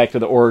come back to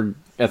the org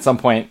at some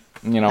point.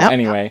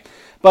 Anyway.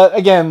 But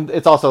again,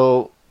 it's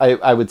also.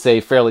 I would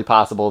say fairly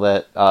possible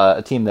that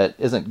a team that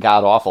isn't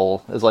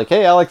god-awful is like,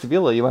 hey, Alex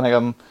Avila, you want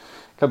to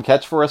come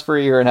catch for us for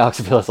a year? And Alex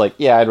Avila's like,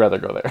 yeah, I'd rather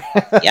go there.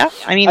 Yeah,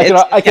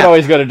 I could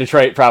always go to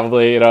Detroit,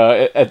 probably,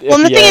 the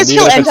thing is,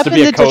 he'll end up in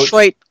the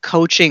Detroit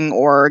coaching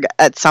org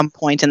at some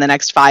point in the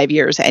next 5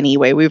 years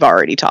anyway. We've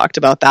already talked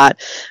about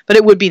that. But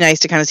it would be nice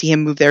to kind of see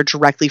him move there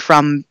directly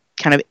from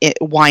kind of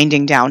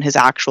winding down his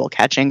actual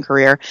catching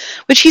career,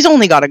 which he's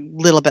only got a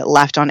little bit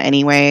left on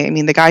anyway. I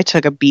mean, the guy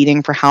took a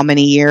beating for how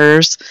many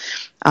years?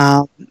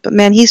 But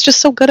man, he's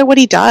just so good at what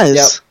he does.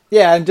 Yep.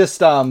 Yeah, and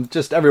just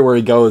everywhere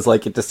he goes,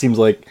 like, it just seems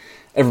like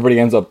everybody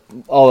ends up,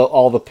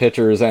 all the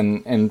pitchers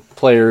and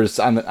players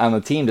on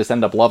the team just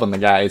end up loving the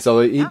guy.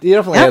 So he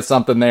definitely has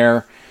something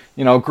there.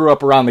 You know, grew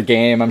up around the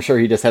game. I'm sure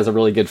he just has a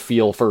really good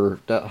feel for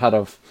how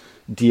to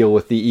deal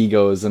with the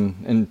egos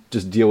and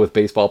just deal with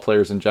baseball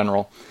players in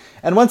general.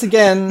 And once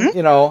again,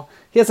 you know,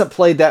 he hasn't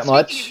played that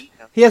much.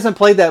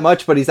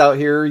 But he's out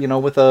here, you know,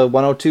 with a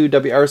 102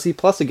 WRC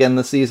plus again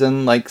this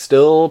season, like,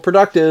 still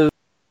productive.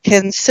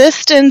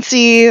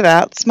 Consistency,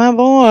 that's my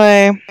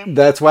boy.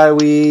 That's why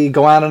we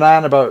go on and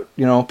on about,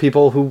 you know,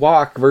 people who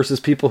walk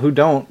versus people who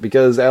don't,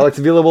 because Alex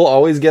Avila will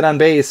always get on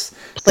base.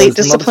 Plate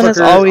discipline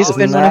has always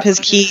been one of his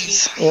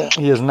keys.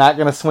 He is not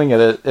going to swing at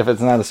it if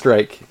it's not a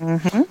strike.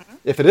 Mm-hmm.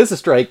 If it is a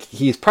strike,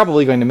 he's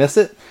probably going to miss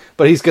it,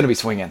 but he's going to be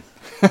swinging.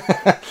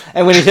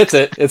 And when he hits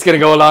it, it's going to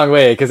go a long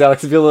way, because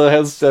Alex Avila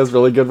has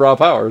really good raw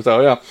power.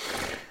 So, yeah.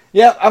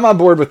 Yeah, I'm on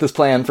board with this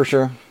plan for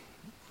sure.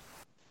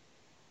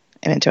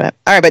 I'm into it.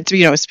 All right, but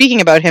you know,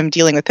 speaking about him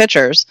dealing with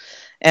pitchers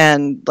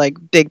and like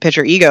big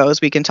pitcher egos,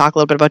 we can talk a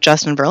little bit about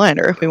Justin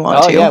Verlander if we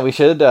want to. Oh yeah,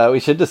 we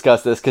should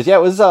discuss this because it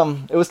was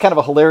kind of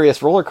a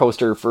hilarious roller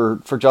coaster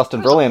for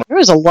Justin Verlander. There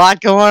was a lot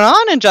going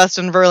on in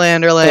Justin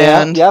Verlander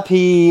land. Yep,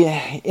 he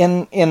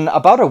in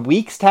about a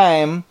week's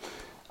time.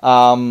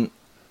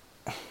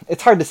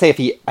 It's hard to say if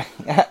he.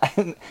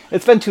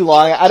 It's been too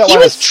long. I don't want to.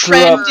 He was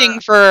trending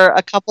for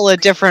a couple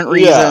of different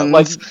reasons. Yeah,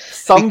 like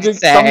some good,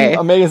 some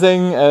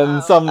amazing,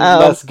 and some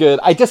less good.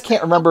 I just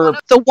can't remember.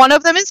 So one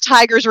of them is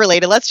Tigers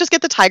related. Let's just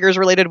get the Tigers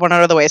related one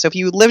out of the way. So if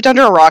you lived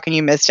under a rock and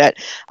you missed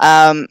it,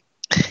 I'm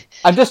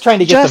just trying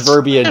to get the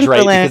verbiage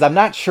right because I'm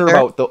not sure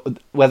about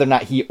whether or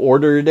not he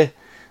ordered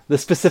the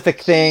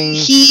specific thing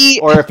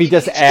or if he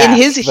just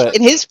asked.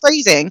 In his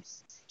phrasing,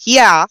 he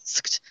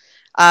asked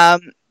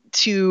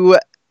to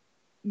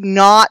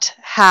not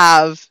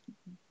have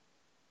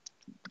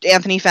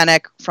Anthony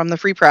Fenech from the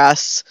Free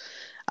Press,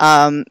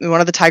 one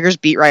of the Tigers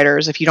beat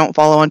writers. If you don't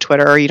follow on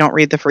Twitter or you don't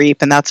read the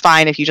Freep, and that's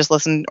fine if you just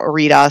listen or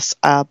read us,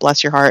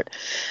 bless your heart.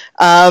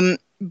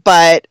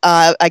 But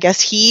I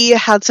guess he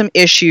had some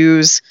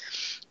issues,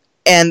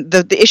 and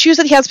the issues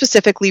that he had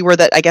specifically were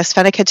that I guess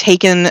Fenech had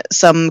taken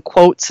some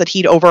quotes that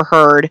he'd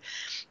overheard,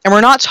 and we're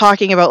not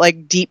talking about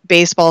like deep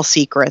baseball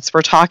secrets.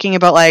 We're talking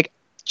about like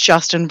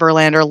Justin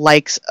Verlander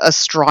likes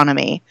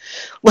astronomy,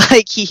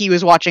 like he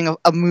was watching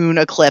a moon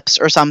eclipse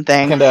or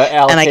something. Kind of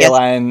Al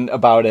Kaline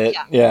about it.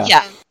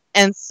 Yeah.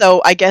 And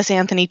so I guess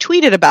Anthony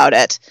tweeted about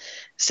it,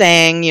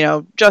 saying, you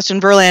know,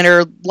 Justin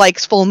Verlander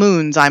likes full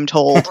moons, I'm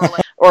told,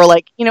 or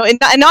like, you know, and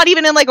not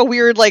even in like a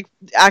weird like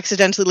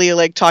accidentally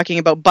like talking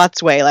about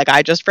butts way, like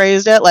I just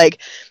phrased it, like,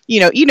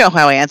 you know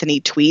how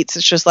Anthony tweets.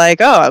 It's just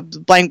like, oh,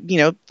 blank, you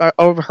know, I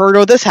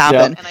overheard this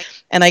happen. Yeah.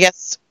 And I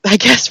guess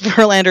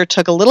Verlander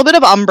took a little bit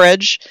of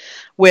umbrage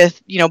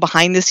with, you know,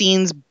 behind the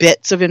scenes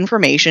bits of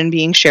information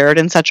being shared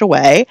in such a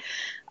way,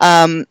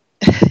 and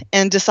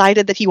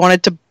decided that he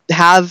wanted to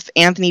have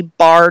Anthony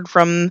barred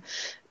from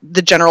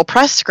the general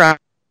press scrum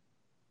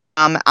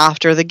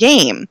after the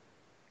game.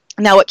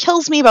 Now, what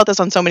kills me about this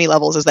on so many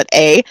levels is that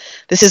A,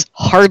 this is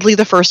hardly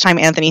the first time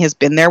Anthony has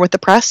been there with the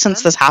press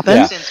since this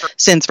happened,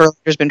 since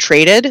Verlander's been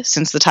traded,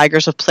 since the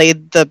Tigers have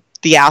played the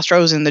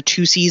Astros in the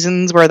 2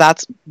 seasons where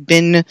that's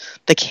been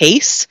the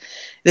case.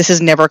 This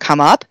has never come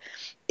up.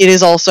 It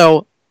is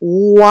also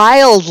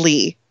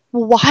wildly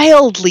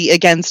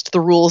against the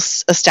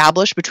rules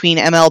established between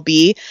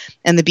MLB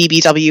and the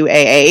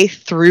BBWAA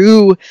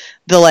through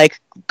the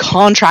like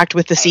contract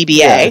with the CBA.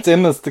 Yeah, it's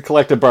in the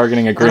collective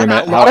bargaining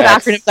agreement. A lot of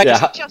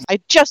acronyms. I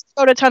just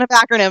wrote a ton of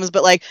acronyms,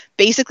 but like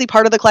basically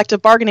part of the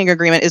collective bargaining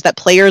agreement is that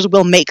players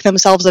will make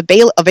themselves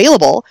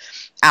available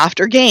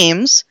after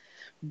games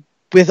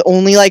with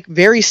only like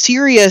very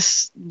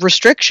serious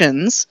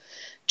restrictions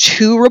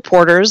to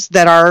reporters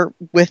that are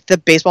with the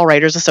Baseball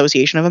Writers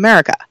Association of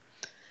America.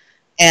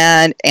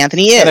 And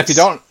Anthony is. And if you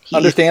don't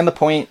understand the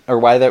point or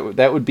why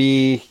that would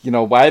be, you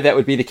know, why that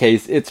would be the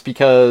case, it's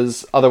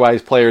because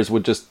otherwise players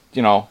would just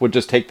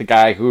take the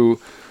guy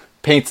who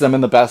paints them in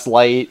the best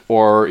light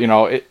or, you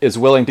know, is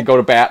willing to go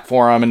to bat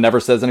for them and never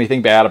says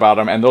anything bad about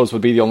them, and those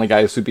would be the only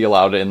guys who'd be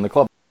allowed in the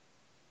club.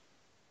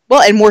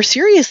 Well, and more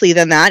seriously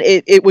than that,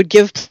 it would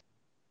give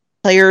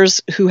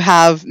players who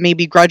have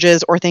maybe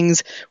grudges or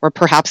things where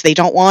perhaps they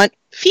don't want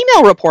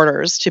female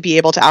reporters to be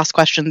able to ask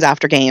questions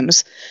after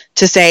games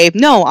to say,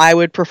 no, I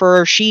would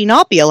prefer she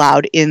not be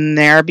allowed in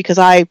there because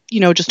I,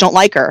 you know, just don't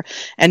like her,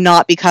 and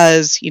not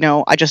because, you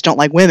know, I just don't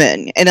like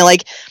women. And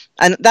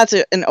that's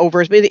it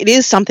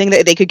is something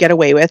that they could get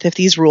away with if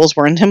these rules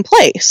weren't in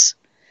place.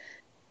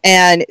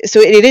 And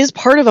so it is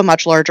part of a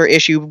much larger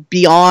issue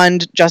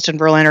beyond Justin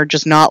Verlander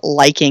just not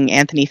liking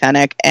Anthony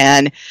Fenech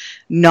and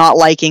not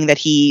liking that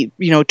he,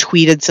 you know,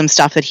 tweeted some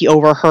stuff that he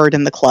overheard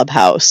in the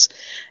clubhouse.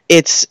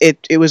 It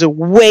was a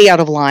way out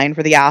of line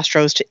for the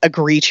Astros to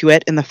agree to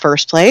it in the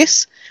first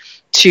place.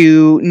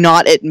 to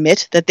not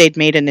admit that they'd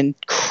made an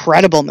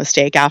incredible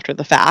mistake after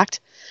the fact,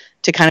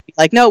 to kind of be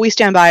like, no, we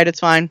stand by it, it's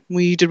fine,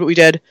 we did what we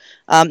did.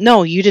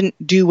 No, you didn't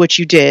do what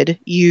you did.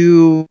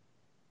 You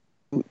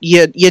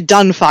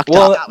done fucked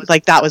up.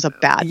 That was a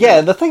bad Yeah,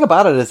 move. the thing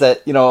about it is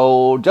that,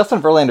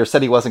 Justin Verlander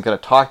said he wasn't going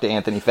to talk to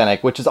Anthony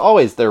Fenech, which is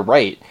always their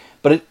right.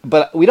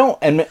 But we don't,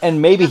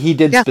 and maybe he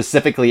did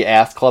specifically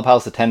ask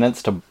clubhouse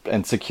attendants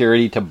and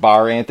security to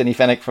bar Anthony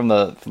Fenech from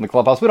the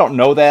clubhouse. We don't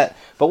know that,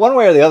 but one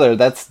way or the other,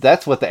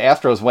 that's what the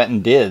Astros went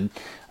and did.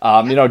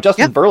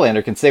 Justin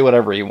Verlander can say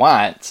whatever he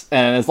wants,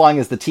 and as long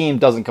as the team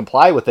doesn't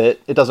comply with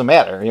it, it doesn't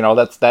matter.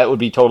 That would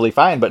be totally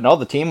fine. But no,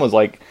 the team was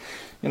like,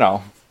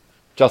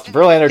 Justin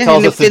Verlander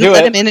tells us to do it.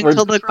 Let him in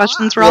until the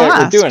questions were all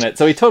asked. We're doing it.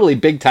 So he totally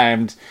big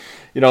timed,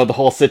 the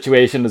whole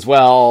situation as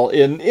well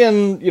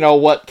in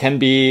what can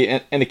be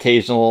an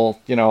occasional,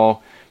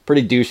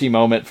 pretty douchey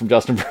moment from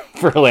Justin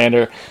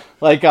Verlander.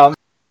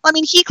 I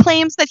mean, he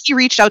claims that he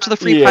reached out to the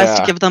Free Press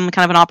to give them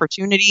kind of an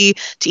opportunity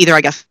to either,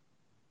 I guess,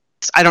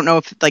 I don't know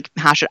if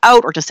hash it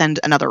out or to send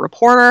another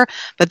reporter,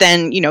 but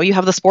then you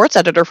have the sports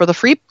editor for the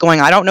Free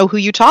going, I don't know who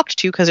you talked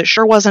to because it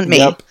sure wasn't me.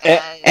 Yep.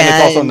 And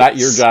it's also not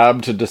your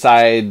job to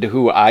decide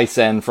who I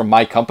send from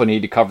my company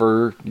to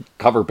cover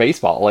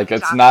baseball.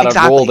 It's not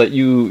a role that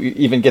you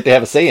even get to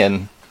have a say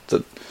in.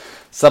 So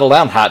settle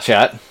down,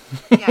 hotshot.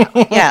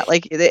 Yeah,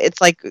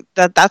 it's like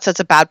that sets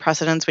a bad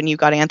precedence when you've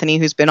got Anthony,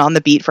 who's been on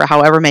the beat for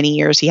however many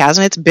years he has,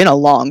 and it's been a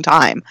long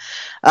time.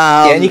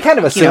 And you kind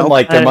of assume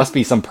there must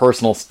be some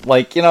personal,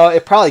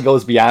 it probably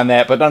goes beyond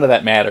that, but none of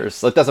that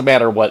matters. It doesn't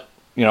matter what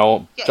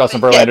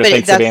Justin Verlander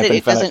thinks of Anthony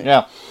Fenech.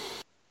 Yeah.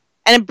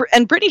 And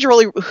Brittany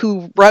Giroli,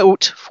 who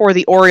wrote for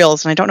the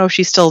Orioles, and I don't know if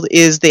she still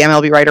is the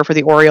MLB writer for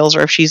the Orioles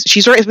or if she's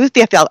with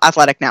the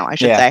Athletic now, I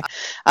should say.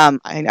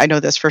 I know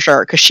this for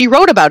sure because she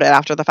wrote about it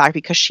after the fact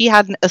because she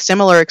had a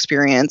similar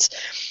experience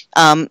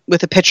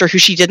with a pitcher who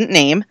she didn't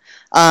name,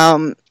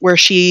 where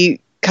she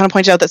kind of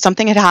pointed out that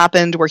something had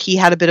happened where he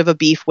had a bit of a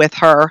beef with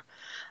her.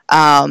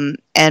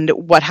 And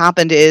what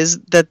happened is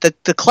that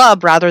the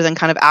club, rather than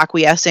kind of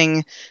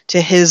acquiescing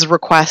to his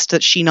request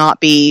that she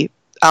not be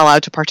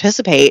allowed to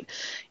participate,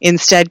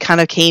 instead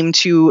kind of came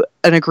to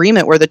an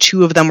agreement where the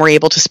two of them were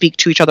able to speak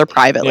to each other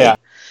privately,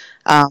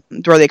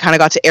 where they kind of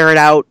got to air it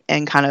out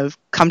and kind of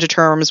come to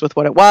terms with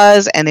what it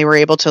was, and they were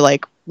able to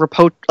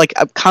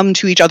come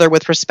to each other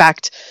with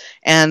respect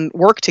and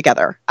work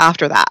together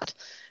after that.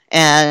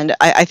 And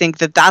I think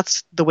that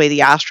that's the way the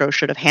Astros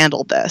should have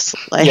handled this.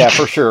 Yeah,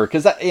 for sure.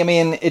 Because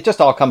it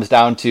just all comes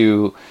down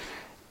to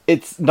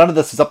none of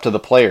this is up to the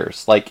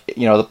players.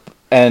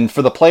 And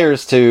for the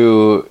players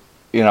to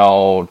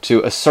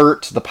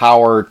assert the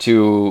power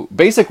to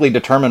basically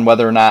determine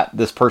whether or not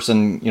this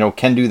person,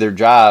 can do their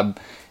job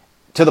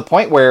to the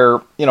point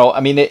where,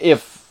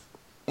 if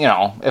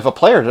a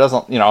player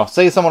doesn't,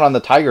 say someone on the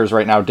Tigers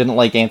right now didn't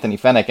like Anthony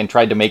Fenech and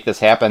tried to make this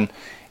happen,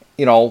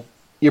 you're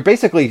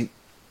basically,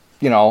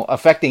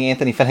 affecting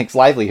Anthony Fenech's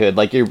livelihood.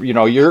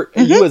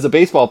 You as a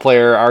baseball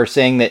player are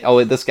saying that,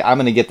 this guy, I'm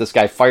going to get this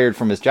guy fired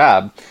from his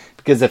job.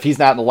 Because if he's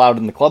not allowed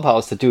in the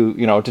clubhouse to do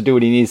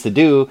what he needs to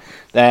do,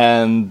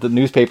 then the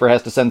newspaper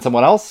has to send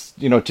someone else,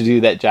 to do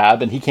that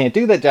job, and he can't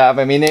do that job.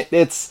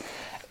 It's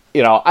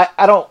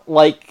I don't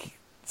like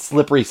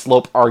slippery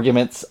slope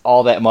arguments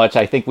all that much.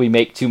 I think we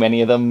make too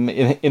many of them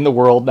in the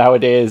world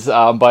nowadays.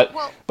 But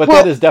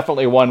that is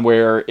definitely one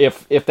where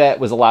if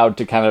that was allowed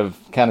to kind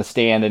of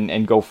stand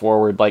and go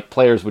forward,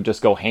 players would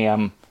just go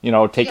ham,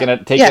 taking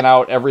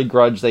out every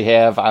grudge they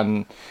have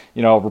on,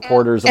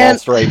 reporters of all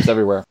stripes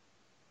everywhere.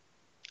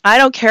 I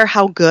don't care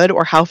how good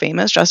or how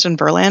famous Justin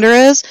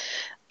Verlander is.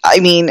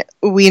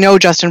 We know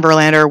Justin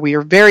Verlander. We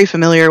are very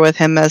familiar with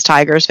him as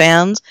Tigers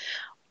fans.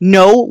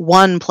 No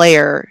one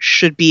player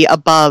should be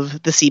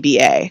above the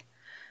CBA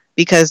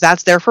because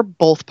that's there for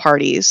both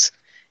parties.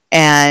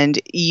 And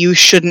you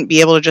shouldn't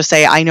be able to just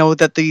say, I know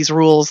that these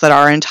rules that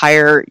our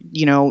entire,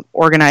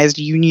 organized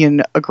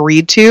union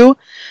agreed to,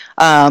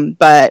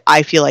 but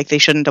I feel like they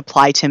shouldn't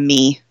apply to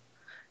me.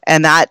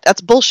 And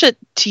that's bullshit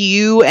to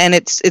you, and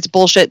it's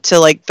bullshit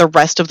to the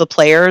rest of the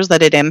players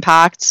that it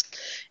impacts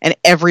and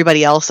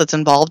everybody else that's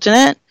involved in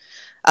it,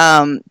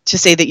 to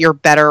say that you're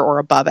better or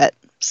above it.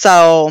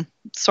 So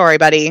sorry,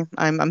 buddy,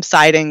 I'm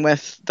siding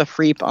with the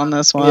Freep on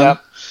this one. Yeah,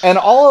 and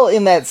all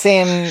in that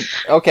same.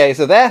 Okay,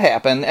 so that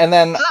happened, and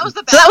then that was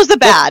the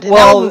bad.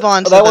 Well, now move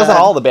on to that wasn't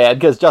all the bad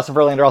because Justin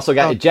Verlander also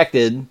got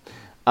ejected.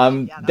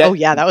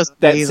 That was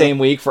that amazing. same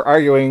week for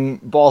arguing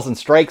balls and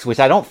strikes, which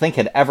I don't think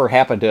had ever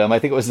happened to him. I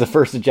think it was the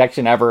first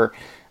ejection ever.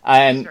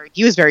 And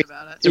he was very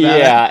about it.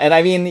 Yeah,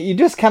 and you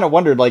just kind of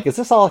wondered, is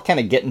this all kind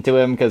of getting to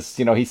him? Because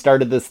he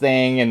started this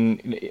thing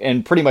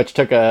and pretty much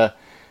took a.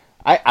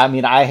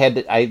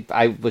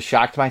 I was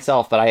shocked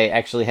myself, but I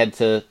actually had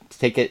to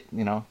take it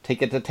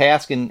to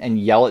task and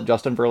yell at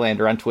Justin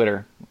Verlander on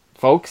Twitter,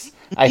 folks.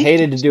 I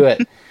hated to do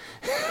it.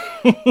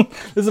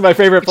 This is my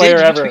favorite player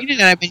ever. Tweeted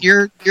it. I mean,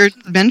 your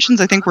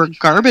mentions, I think, were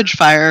garbage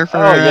fire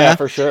for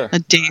for sure, a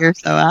day or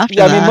so after.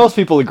 Yeah, I mean, most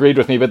people agreed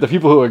with me, but the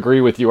people who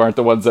agree with you aren't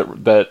the ones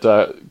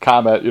that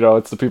comment.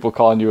 It's the people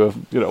calling you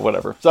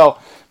whatever. So,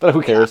 but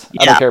who cares?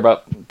 I don't care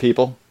about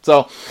people.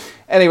 So,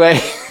 anyway,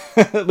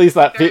 at least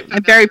not.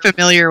 I'm very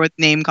familiar with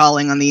name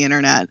calling on the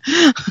internet.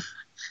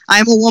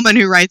 I'm a woman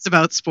who writes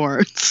about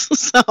sports,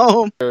 so.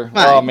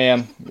 Oh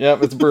man,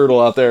 yep, it's brutal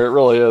out there. It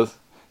really is.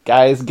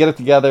 Guys, get it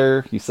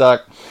together. You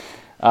suck.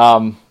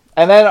 And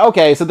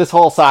then so this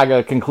whole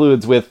saga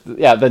concludes with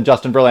then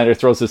Justin Verlander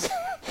throws his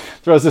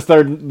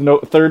third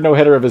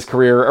no-hitter of his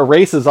career,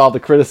 erases all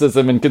the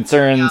criticism and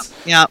concerns.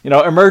 Yeah.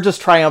 Emerges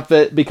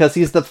triumphant because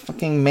he's the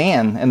fucking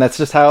man, and that's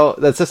just how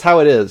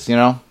it is.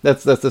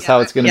 That's just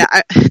how it's going to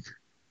be.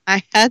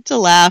 I had to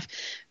laugh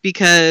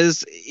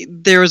because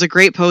there was a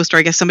great post, or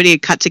I guess somebody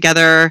had cut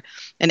together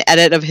an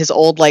edit of his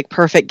old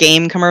Perfect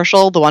Game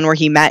commercial, the one where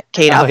he met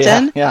Kate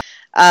Upton. Yeah.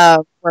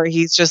 Where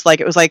he's just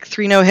it was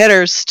 3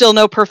 no-hitters, still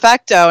no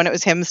perfecto, and it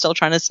was him still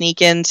trying to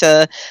sneak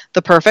into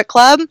the Perfect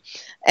Club.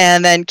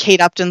 And then Kate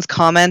Upton's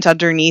comment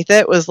underneath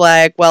it was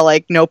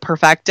no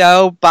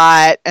perfecto,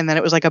 but, and then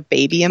it was a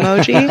baby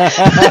emoji.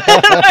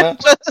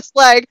 Just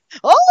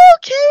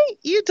okay,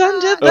 you done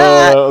did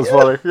that. That was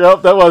funny.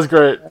 Yep, that was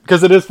great.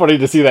 Because it is funny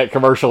to see that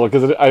commercial,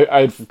 because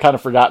I'd kind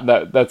of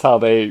forgotten that's how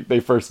they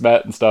first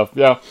met and stuff.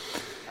 Yeah.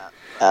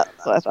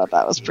 So I thought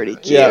that was pretty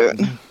cute.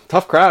 Yeah.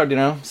 Tough crowd,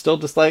 still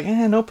just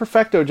no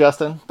perfecto,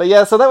 Justin. But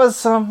yeah, so that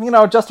was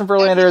Justin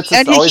Verlander. It's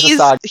just always a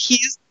saga.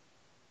 He's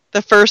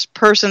the first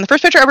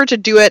pitcher ever to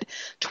do it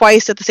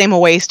twice at the same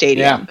away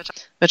stadium,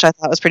 which I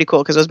thought was pretty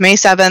cool, because it was May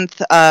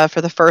 7th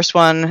for the first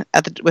one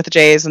with the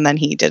Jays, and then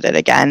he did it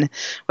again,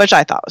 which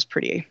I thought was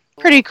pretty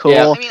cool.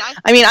 Yeah.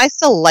 I mean, I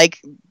still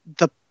like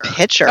the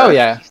pitcher. Oh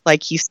yeah,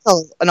 he's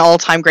still an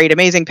all-time great,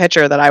 amazing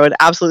pitcher that I would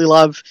absolutely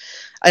love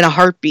in a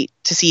heartbeat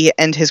to see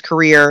end his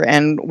career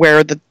and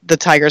wear the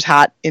Tigers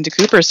hat into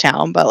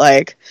Cooperstown, but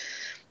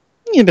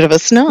a bit of a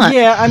snot.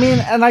 Yeah,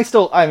 I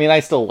still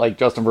like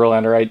Justin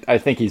Verlander. I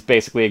think he's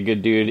basically a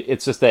good dude.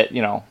 It's just that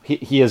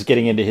he is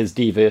getting into his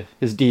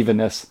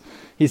divaness.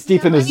 He's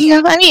deep in his.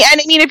 Yeah,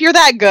 if you're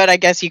that good, I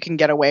guess you can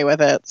get away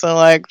with it.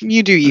 So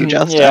you do you,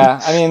 Justin.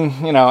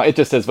 Yeah, it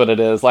just is what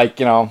it is.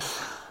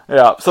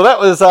 Yeah, so that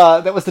was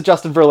the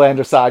Justin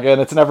Verlander saga,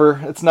 and it's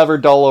never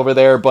dull over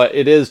there, but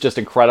it is just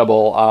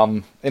incredible.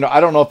 I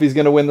don't know if he's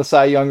going to win the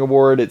Cy Young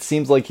Award. It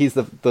seems like he's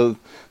the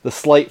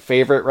slight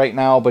favorite right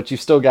now, but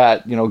you've still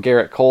got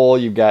Garrett Cole,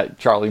 you've got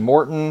Charlie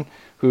Morton,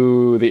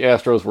 who the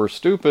Astros were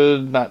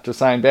stupid not to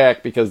sign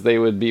back, because they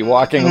would be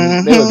walking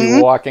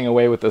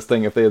away with this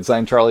thing if they had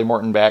signed Charlie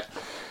Morton back.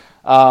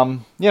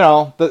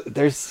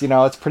 There's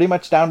it's pretty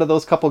much down to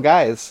those couple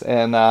guys,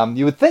 and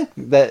you would think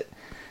that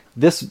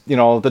this,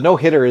 the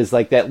no-hitter is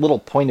that little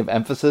point of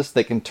emphasis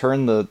that can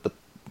turn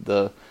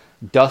the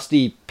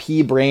dusty,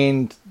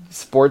 pea-brained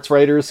sports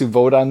writers who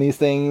vote on these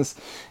things,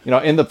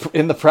 in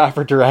the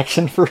proper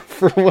direction for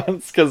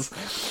once, because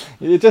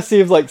it just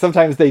seems like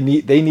sometimes they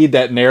need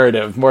that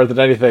narrative more than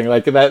anything.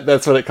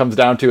 That's what it comes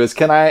down to, is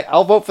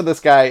I'll vote for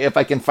this guy if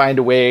I can find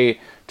a way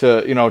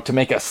to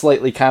make a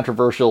slightly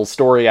controversial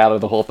story out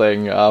of the whole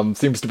thing.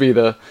 Seems to be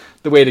the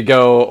way to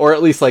go, or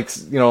at least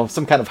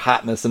some kind of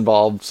hotness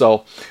involved.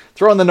 So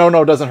throwing the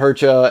no doesn't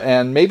hurt you,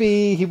 and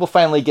maybe he will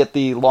finally get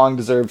the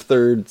long-deserved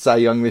third Cy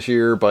Young this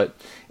year. But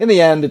in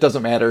the end, it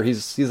doesn't matter.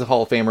 He's a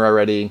Hall of Famer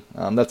already.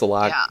 That's a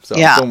lock.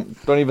 Yeah. So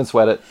don't even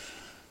sweat it.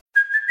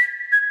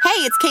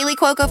 Hey, it's Kaylee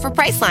Cuoco for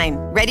Priceline.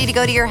 Ready to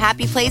go to your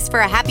happy place for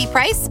a happy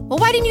price? Well,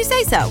 why didn't you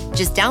say so?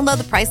 Just download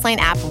the Priceline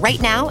app right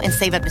now and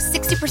save up to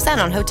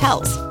 60% on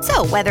hotels.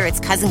 So whether it's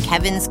Cousin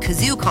Kevin's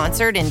Kazoo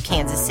Concert in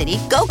Kansas City,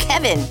 go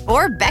Kevin,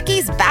 or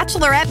Becky's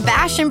Bachelorette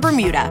Bash in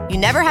Bermuda, you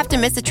never have to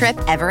miss a trip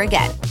ever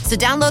again. So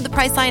download the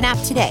Priceline app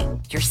today.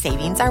 Your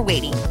savings are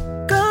waiting.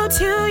 Go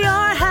to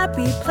your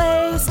happy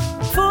place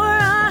for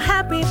a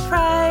happy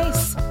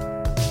price.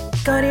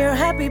 Go to your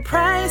happy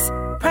price,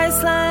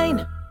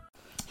 Priceline.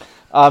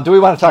 Do we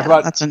want to talk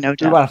about? That's a no doubt.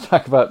 Do we want to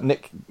talk about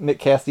Nick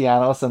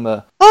Castellanos and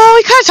the? Oh,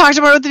 we kind of talked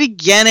about it at the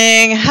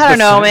beginning. I don't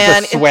know,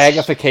 man. The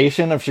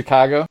swagification of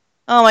Chicago.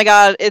 Oh my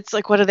God! It's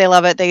what do they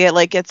love it? They get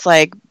it's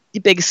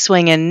big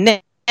swinging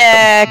Nick.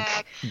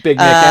 Big Nick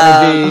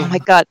energy. Oh my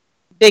God!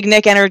 Big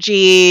Nick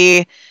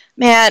energy.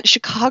 Man,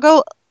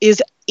 Chicago is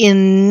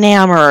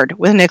enamored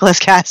with Nicholas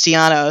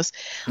Castellanos.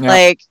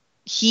 Yeah.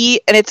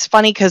 And it's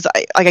funny because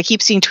I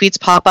keep seeing tweets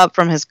pop up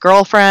from his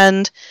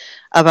girlfriend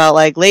about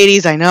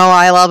ladies, I know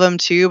I love him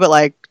too,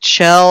 but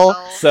chill,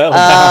 settle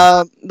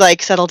down.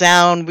 Settle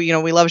down. We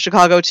love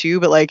Chicago too,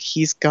 but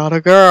he's got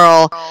a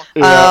girl.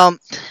 Yeah.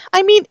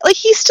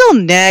 He's still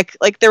Nick.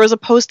 There was a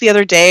post the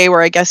other day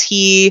where I guess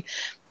he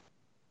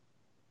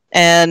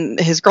and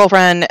his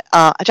girlfriend,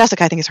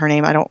 Jessica, I think is her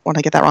name. I don't want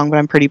to get that wrong, but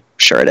I'm pretty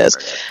sure it is.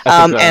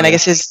 I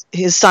guess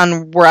his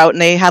son were out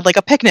and they had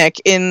a picnic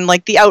in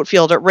the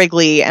outfield at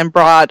Wrigley and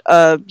brought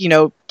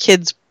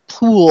kids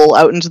pool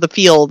out into the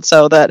field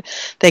so that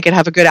they could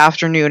have a good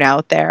afternoon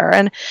out there.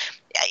 And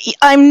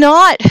I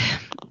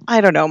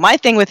don't know. My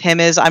thing with him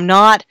is I'm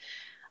not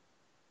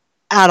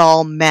at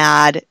all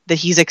mad that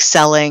he's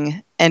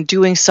excelling and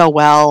doing so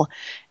well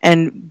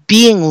and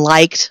being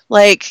liked.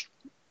 Like,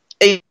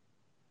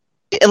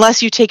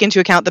 unless you take into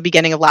account the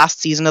beginning of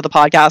last season of the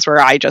podcast where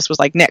I just was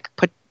like, Nick,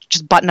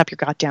 just button up your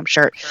goddamn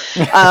shirt.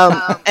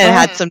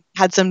 And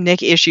had some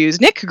Nick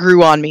issues. Nick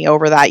grew on me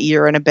over that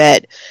year and a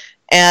bit.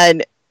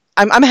 And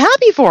I'm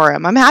happy for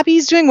him. I'm happy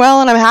he's doing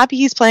well, and I'm happy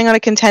he's playing on a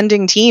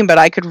contending team, but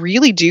I could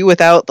really do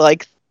without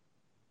like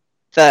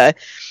the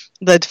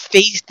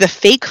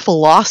fake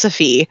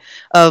philosophy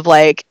of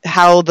like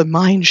how the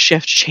mind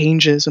shift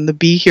changes and the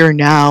be here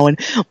now and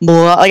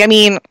blah. Like, I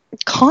mean,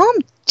 calm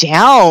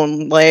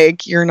down.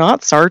 Like, you're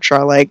not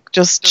Sartre. Like,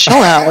 just chill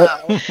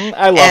out.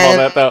 I love all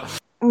that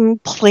though.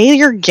 Play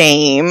your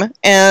game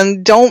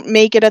and don't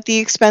make it at the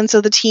expense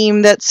of the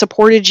team that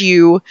supported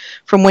you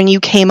from when you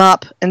came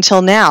up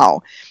until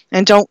now.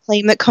 And don't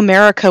claim that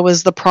Comerica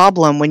was the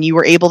problem when you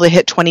were able to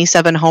hit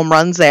 27 home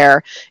runs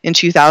there in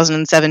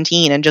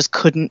 2017 and just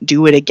couldn't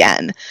do it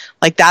again.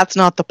 Like, that's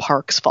not the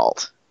Park's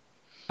fault.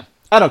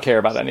 I don't care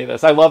about any of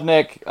this. I love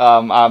Nick.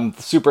 I'm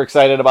super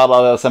excited about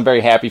all this. I'm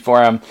very happy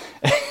for him.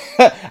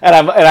 And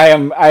I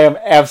am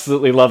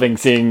absolutely loving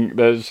seeing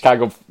the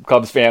Chicago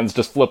Cubs fans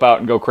just flip out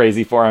and go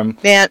crazy for him.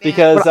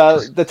 Because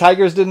the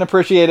Tigers didn't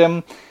appreciate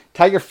him.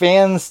 Tiger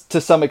fans,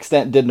 to some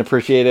extent, didn't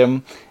appreciate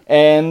him.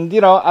 And,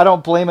 you know, I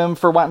don't blame him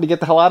for wanting to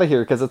get the hell out of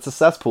here because it's a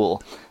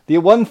cesspool. The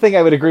one thing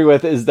I would agree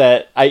with is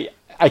that I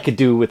could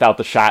do without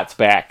the shots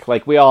back.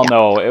 Like, we all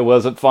know it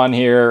wasn't fun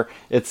here.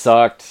 It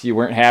sucked. You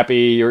weren't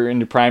happy. You're in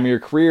the prime of your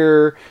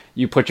career.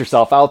 You put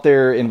yourself out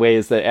there in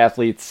ways that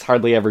athletes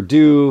hardly ever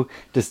do,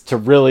 just to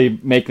really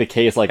make the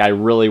case, like, I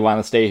really want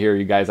to stay here,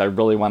 you guys. I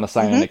really want to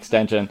sign an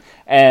extension.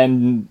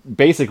 And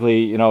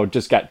basically, you know,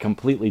 just got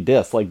completely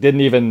dissed. Like,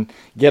 didn't even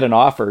get an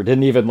offer.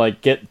 Didn't even, like,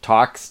 get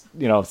talks,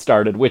 you know,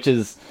 started, which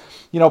is,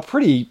 you know,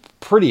 pretty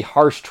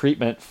harsh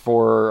treatment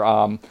for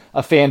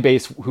a fan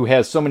base who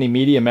has so many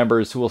media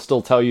members who will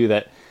still tell you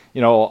that,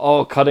 you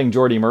know, cutting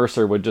Jordy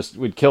Mercer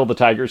would kill the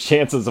Tigers'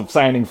 chances of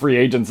signing free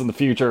agents in the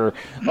future,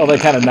 all that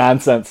kind of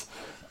nonsense.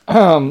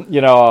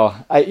 You know,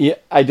 I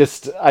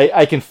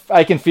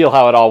can feel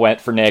how it all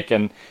went for Nick,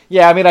 and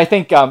yeah, I mean, I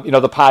think you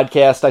know, the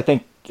podcast I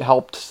think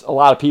helped a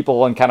lot of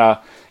people and kind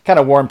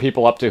of warm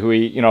people up to who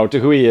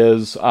he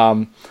is.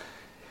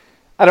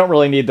 I don't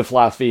really need the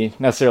philosophy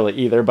necessarily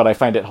either, but I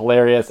find it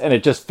hilarious, and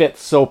it just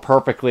fits so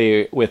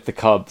perfectly with the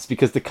Cubs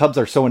because the Cubs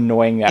are so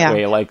annoying that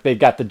way. Like, they've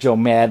got the Joe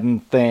Madden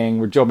thing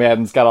where Joe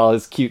Madden's got all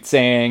his cute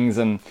sayings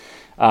and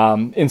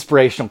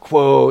inspirational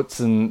quotes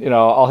and, you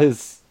know, all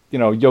his, you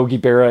know, Yogi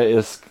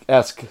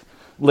Berra-esque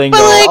lingo,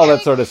 all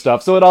that sort of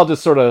stuff. So it all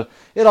just sort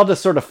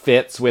of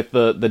fits with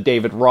the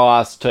David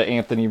Ross to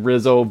Anthony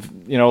Rizzo,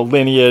 you know,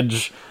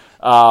 lineage.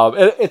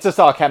 It's just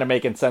all kind of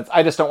making sense.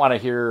 I just don't want to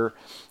hear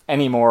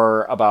any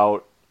more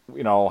about,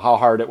 you know, how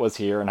hard it was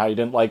here and how you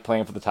didn't like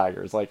playing for the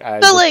Tigers. Like,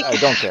 I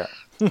don't care.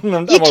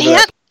 You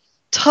can't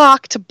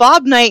talk to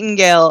Bob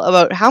Nightingale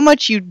about how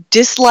much you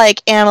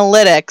dislike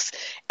analytics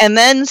and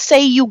then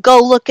say you go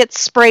look at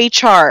spray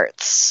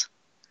charts.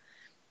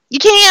 You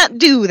can't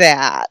do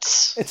that.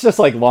 It's just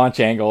like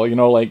launch angle, you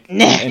know, like,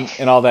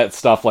 and all that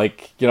stuff.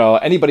 Like, you know,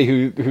 anybody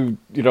who,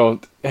 you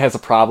know, has a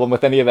problem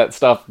with any of that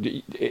stuff,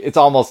 it's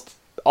almost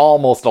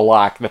a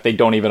lock that they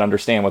don't even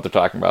understand what they're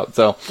talking about.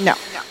 So, no.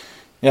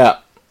 Yeah.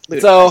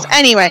 Ludicrous. So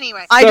anyway,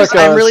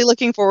 I'm really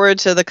looking forward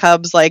to the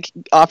Cubs like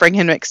offering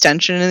him an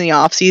extension in the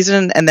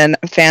offseason, and then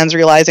fans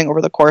realizing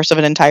over the course of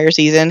an entire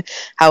season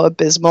how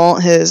abysmal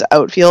his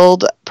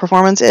outfield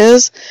performance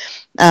is,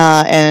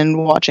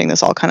 and watching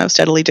this all kind of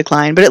steadily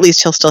decline. But at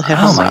least he'll still hit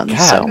home runs.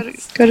 God.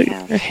 So good.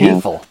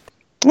 Hateful.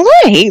 Well,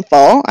 not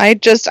hateful.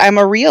 I'm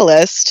a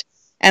realist,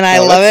 and I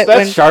love it.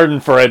 That's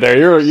Schadenfreude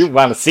there. You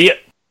want to see it.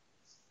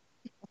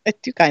 I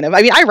do kind of.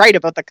 I mean, I write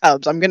about the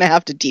Cubs. I'm going to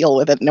have to deal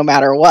with it no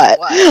matter what.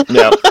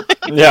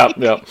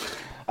 Yeah.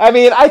 I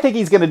mean, I think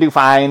he's going to do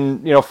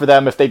fine, you know, for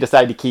them if they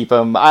decide to keep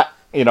him.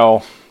 You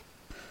know,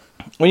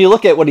 when you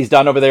look at what he's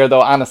done over there,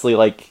 though, honestly,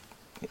 like,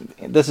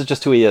 this is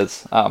just who he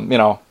is. You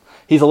know,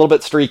 he's a little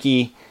bit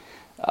streaky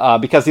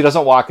because he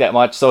doesn't walk that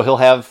much, so he'll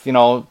have, you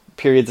know,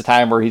 periods of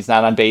time where he's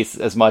not on base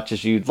as much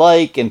as you'd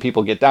like, and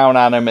people get down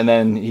on him, and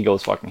then he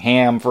goes fucking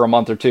ham for a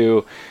month or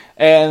two.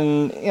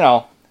 And, you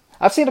know,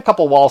 I've seen a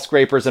couple wall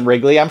scrapers in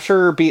Wrigley. I'm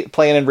sure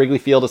playing in Wrigley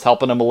Field is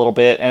helping him a little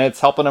bit, and it's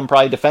helping him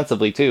probably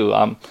defensively too.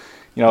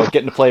 You know,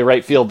 getting to play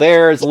right field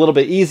there is a little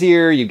bit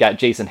easier. You've got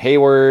Jason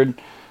Hayward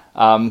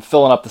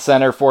filling up the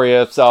center for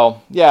you. So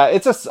yeah,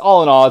 it's just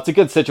all in all, it's a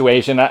good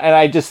situation, and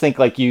I just think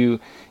like you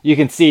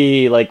can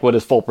see like what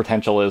his full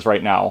potential is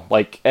right now.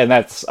 Like, and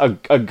that's a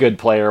good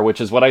player,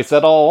 which is what I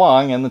said all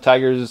along. And the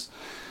Tigers,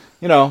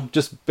 you know,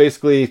 just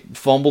basically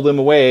fumbled him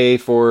away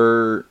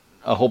for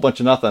a whole bunch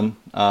of nothing.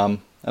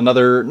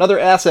 Another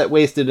asset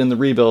wasted in the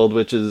rebuild,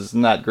 which is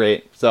not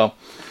great. So,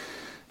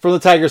 from the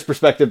Tigers'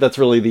 perspective, that's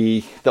really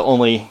the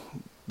only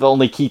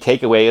key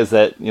takeaway is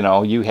that, you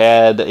know, you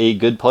had a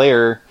good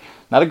player,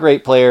 not a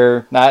great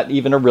player, not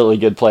even a really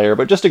good player,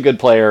 but just a good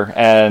player,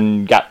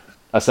 and got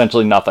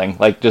essentially nothing.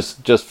 Like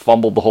just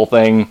fumbled the whole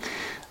thing.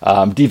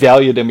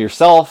 devalued him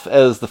yourself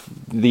as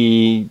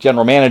the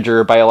general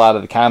manager by a lot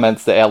of the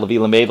comments that Al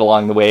Avila made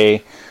along the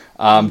way.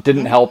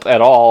 Didn't help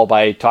at all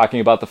by talking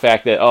about the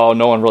fact that,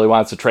 no one really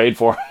wants to trade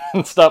for him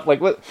and stuff. Like,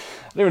 what?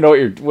 I don't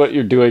even know what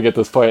you're doing at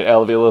this point,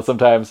 Al Avila,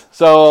 sometimes.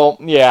 So,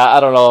 yeah,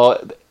 I don't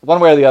know. One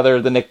way or the other,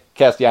 the Nick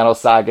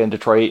Castellanos saga in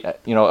Detroit,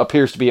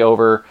 appears to be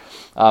over.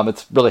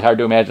 It's really hard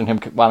to imagine him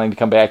wanting to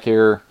come back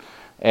here.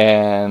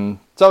 And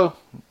so,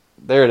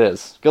 there it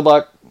is. Good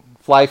luck.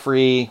 Fly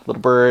free,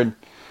 little bird.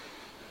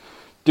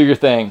 Do your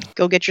thing.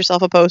 Go get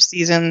yourself a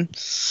postseason.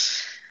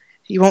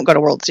 You won't go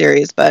to World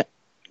Series, but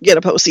get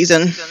a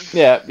postseason.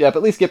 Yeah, but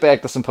at least get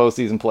back to some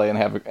postseason play and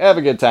have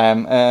a good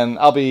time. And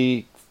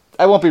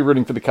I won't be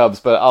rooting for the Cubs,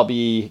 but I'll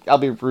be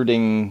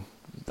rooting.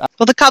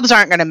 Well, the Cubs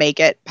aren't going to make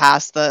it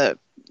past the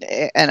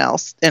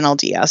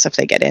NLDS if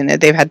they get in.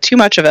 They've had too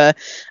much of a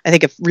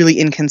really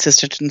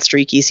inconsistent and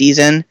streaky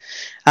season,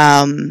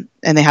 and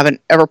they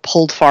haven't ever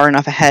pulled far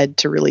enough ahead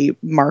to really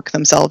mark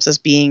themselves as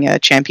being a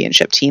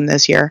championship team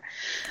this year.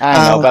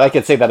 I know, but I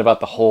could say that about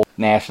the whole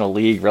National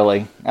League,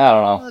 really. I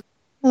don't know.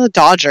 Well, the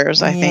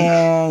Dodgers, I think.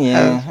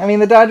 Yeah. I mean,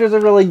 the Dodgers are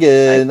really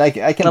good. I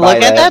can buy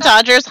look at the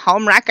Dodgers'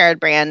 home record,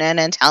 Brandon,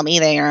 and tell me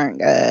they aren't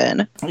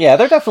good. Yeah,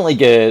 they're definitely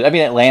good. I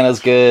mean, Atlanta's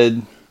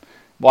good.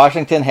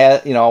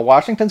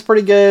 Washington's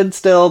pretty good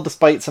still,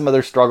 despite some of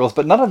their struggles.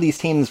 But none of these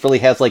teams really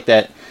has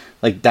that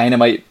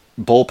dynamite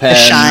bullpen. The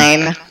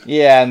shine.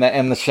 Yeah,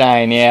 and the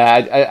shine.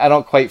 Yeah, I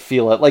don't quite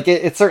feel it.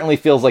 It certainly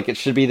feels like it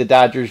should be the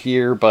Dodgers'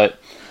 year, but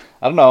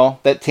I don't know,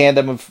 that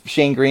tandem of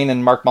Shane Green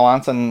and Mark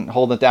Melancon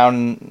holding it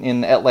down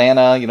in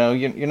Atlanta,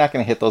 you're not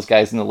going to hit those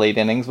guys in the late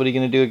innings. What are you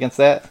going to do against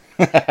that?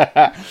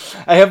 I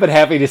have been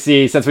happy to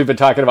see, since we've been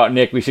talking about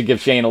Nick, we should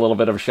give Shane a little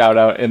bit of a shout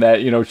out in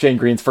that, Shane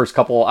Green's first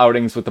couple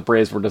outings with the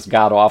Braves were just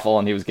god awful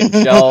and he was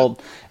getting shelled,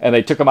 and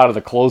they took him out of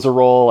the closer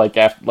role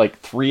after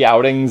 3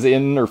 outings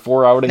in or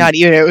 4 outings. Not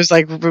even, it was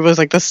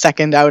the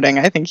second outing.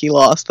 I think he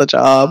lost the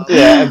job.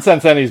 Yeah, and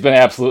since then he's been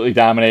absolutely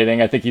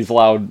dominating. I think he's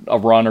allowed a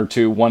run or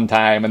two one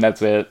time, and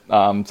that's it.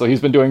 So he's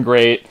been doing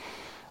great.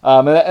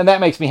 And that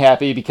makes me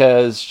happy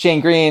because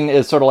Shane Green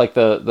is sort of like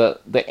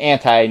the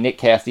anti Nick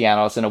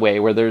Castellanos in a way,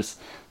 where there's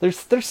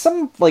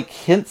some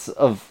hints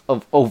of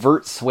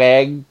overt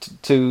swag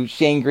to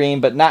Shane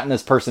Green, but not in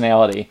his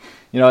personality.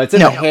 It's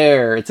in the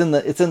hair, it's in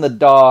the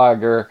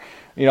dog, or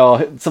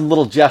some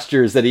little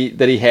gestures that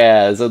he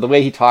has, or the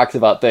way he talks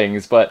about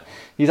things. But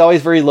he's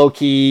always very low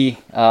key.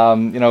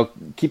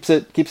 Keeps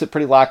it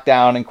pretty locked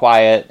down and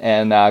quiet,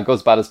 and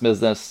goes about his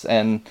business.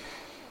 And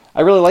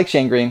I really like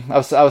Shane Green. I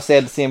was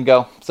sad to see him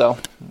go, so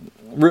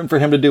rooting for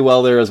him to do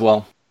well there as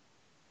well.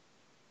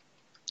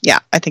 Yeah,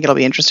 I think it'll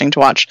be interesting to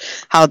watch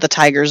how the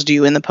Tigers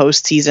do in the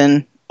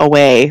postseason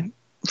away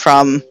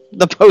from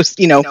the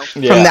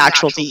from the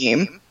actual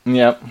team.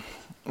 Yep,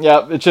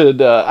 it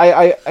should.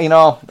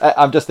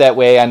 I'm just that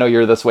way. I know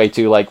you're this way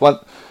too.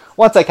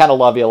 Once I kind of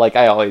love you,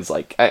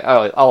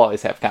 I'll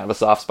always have kind of a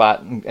soft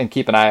spot and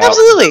keep an eye out.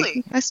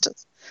 Absolutely. I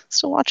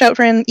still watch out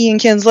for Ian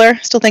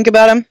Kinsler. Still think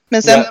about him.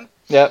 Miss him.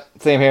 Yep,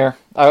 same here.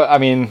 I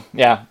mean,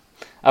 yeah.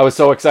 I was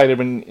so excited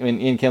when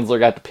Ian Kinsler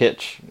got to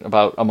pitch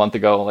about a month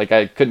ago.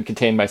 I couldn't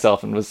contain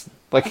myself and was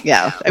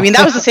yeah. I mean,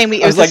 that was the same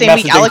week. It was the same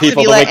week Alex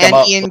Avila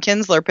and Ian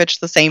Kinsler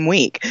pitched the same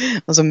week.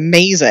 It was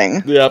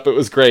amazing. Yep, it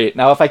was great.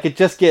 Now, if I could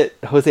just get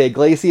Jose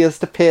Iglesias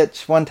to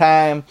pitch one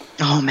time.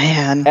 Oh,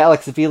 man.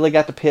 Alex Avila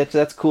got to pitch.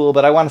 That's cool,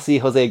 but I want to see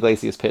Jose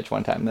Iglesias pitch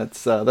one time.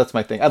 That's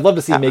my thing. I'd love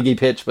to see Miggy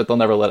pitch, but they'll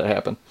never let it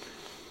happen.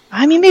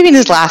 I mean, maybe in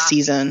his last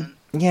season.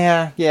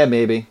 Yeah,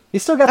 maybe.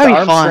 He's still got the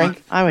arm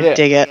strength. I would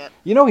dig it.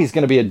 He's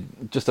going to be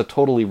just a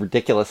totally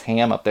ridiculous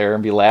ham up there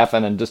and be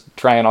laughing and just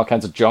trying all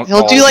kinds of junk.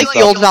 He'll do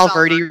the old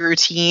Valverde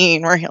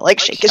routine where he'll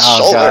shake his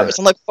shoulders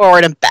and look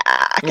forward and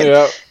back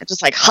and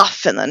just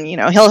huff, and then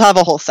he'll have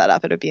a whole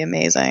setup. It'll be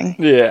amazing.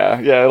 Yeah,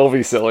 it'll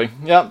be silly.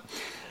 Yep.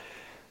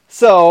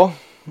 So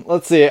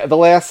let's see.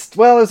 There's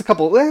still a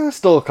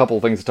couple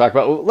of things to talk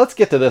about. Let's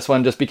get to this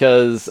one just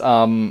because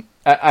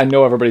I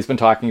know everybody's been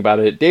talking about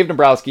it. Dave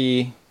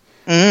Dombrowski.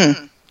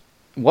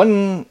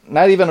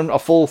 Not even a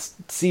full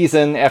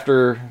season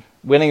after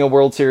winning a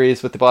World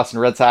Series with the Boston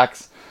Red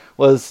Sox,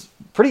 was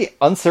pretty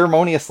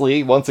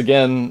unceremoniously once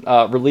again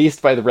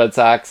released by the Red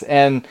Sox,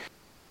 and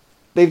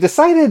they've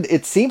decided,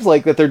 it seems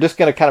like, that they're just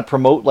going to kind of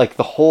promote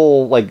the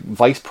whole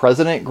vice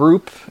president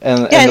group.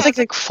 It's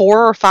like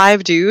 4 or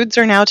 5 dudes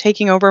are now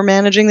taking over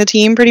managing the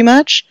team pretty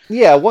much.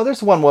 Yeah, well,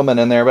 there's one woman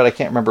in there, but I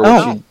can't remember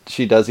what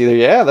she does either.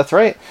 Yeah, that's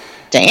right.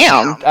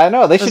 Damn. I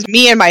know. They should.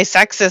 Me and my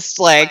sexist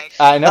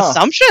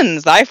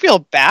assumptions. I feel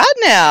bad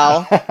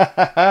now.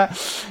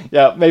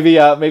 Yeah,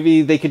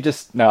 maybe they could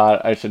just. No,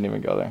 I shouldn't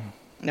even go there.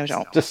 No,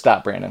 don't. Just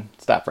stop, Brandon.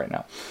 Stop right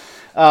now.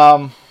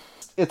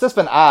 It's just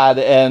been odd,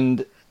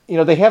 and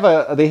they have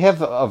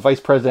a vice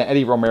president,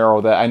 Eddie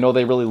Romero, that I know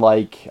they really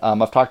like.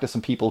 I've talked to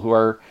some people who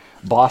are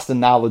Boston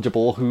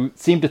knowledgeable who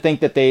seem to think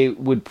that they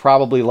would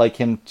probably like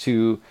him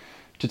to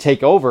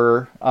take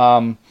over.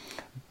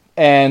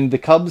 And the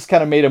Cubs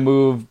kind of made a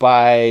move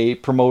by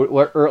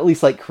or at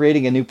least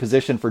creating a new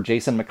position for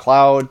Jason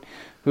McLeod,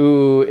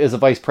 who is a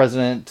vice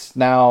president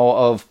now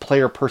of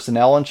player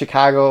personnel in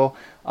Chicago.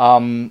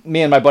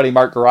 Me and my buddy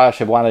Mark Garage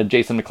have wanted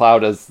Jason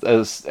McLeod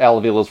as Al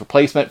Avila's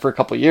replacement for a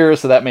couple of years,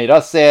 so that made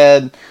us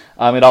sad.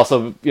 It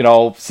also,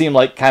 seemed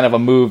like kind of a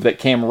move that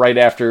came right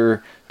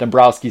after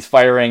Dombrowski's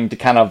firing to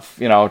kind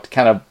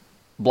of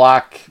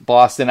block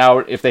Boston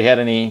out if they had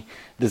any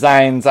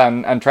designs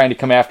on trying to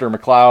come after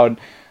McLeod.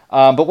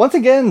 But once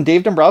again,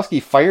 Dave Dombrowski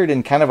fired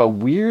in kind of a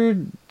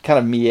weird kind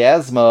of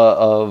miasma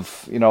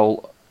of,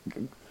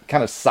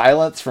 kind of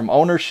silence from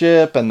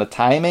ownership, and the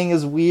timing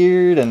is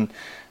weird, and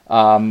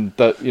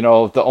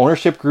the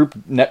ownership group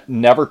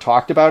never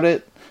talked about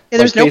it. Yeah,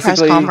 there's no press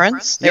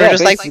conference. They were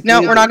just like,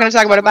 no, we're not going to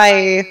talk about it.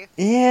 Bye.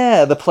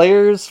 Yeah, the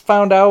players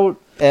found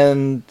out,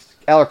 and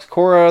Alex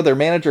Cora, their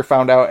manager,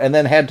 found out, and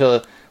then had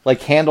to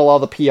handle all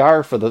the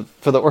PR for the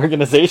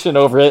organization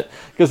over it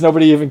because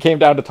nobody even came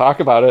down to talk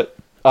about it.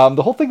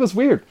 The whole thing was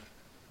weird.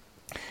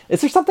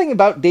 Is there something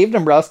about Dave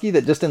Dombrowski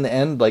that just in the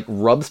end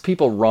rubs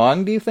people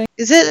wrong? Do you think?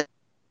 Is it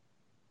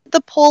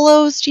the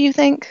polos? Do you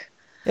think?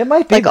 It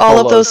might be all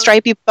of those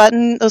stripy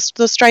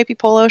those stripy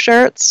polo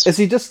shirts. Is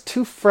he just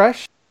too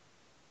fresh?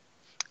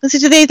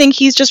 Do they think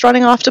he's just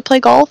running off to play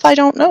golf? I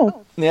don't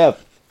know. Yeah,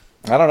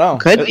 I don't know.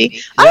 Could be.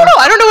 Yeah. I don't know.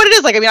 I don't know what it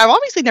is. I've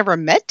obviously never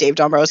met Dave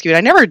Dombrowski, but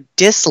I never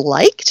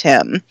disliked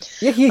him.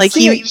 Yeah, he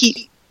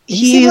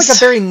seems like a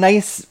very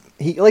nice.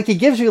 He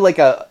gives you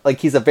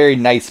he's a very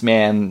nice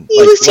man.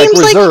 He seems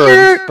like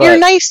you're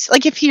nice.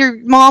 Like if your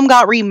mom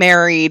got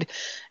remarried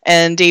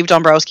and Dave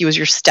Dombrowski was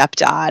your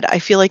stepdad, I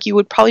feel like you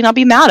would probably not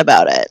be mad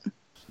about it.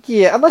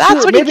 Yeah,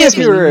 that's what it gives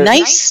me.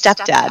 Nice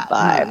stepdad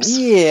vibes.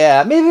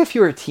 Yeah, maybe if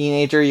you were a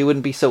teenager, you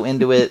wouldn't be so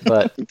into it,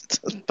 but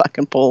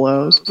fucking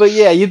polos. But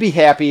yeah, you'd be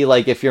happy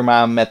if your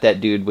mom met that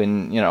dude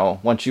when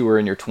once you were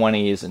in your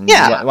 20s and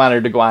you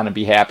wanted to go on and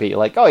be happy.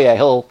 Oh yeah,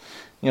 he'll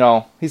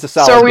he's a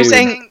solid dude. So are we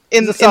saying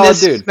in this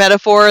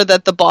metaphor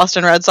that the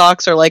Boston Red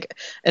Sox are like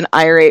an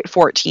irate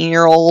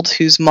 14-year-old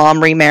whose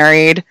mom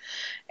remarried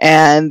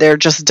and they're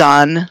just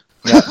done?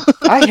 Yeah.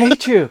 I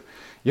hate you.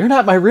 You're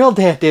not my real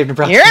dad, Dave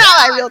Dombrowski. You're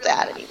not my real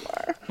dad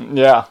anymore.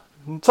 Yeah.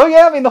 So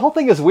yeah, the whole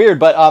thing is weird,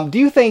 but do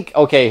you think,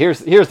 okay, here's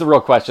the real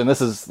question.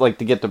 This is to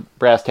get to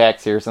brass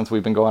tacks here since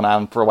we've been going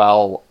on for a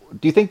while.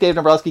 Do you think Dave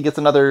Dombrowski gets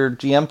another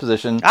GM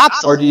position?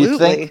 Absolutely. Or do you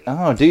think,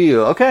 do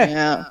you? Okay.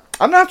 Yeah.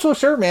 I'm not so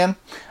sure, man.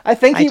 I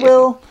think he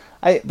will.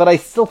 But I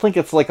still think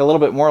it's a little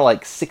bit more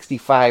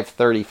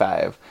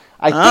 65-35.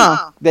 I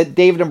think that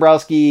Dave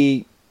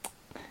Dombrowski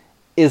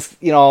is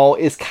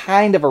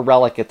kind of a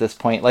relic at this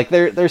point.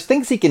 There's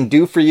things he can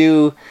do for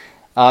you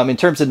in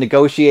terms of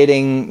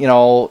negotiating.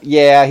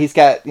 He's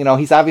got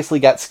he's obviously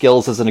got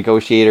skills as a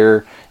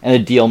negotiator and a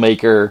deal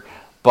maker,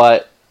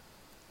 but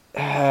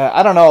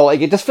I don't know.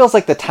 It just feels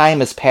like the time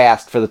has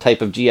passed for the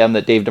type of GM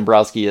that Dave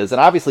Dombrowski is, and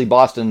obviously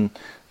Boston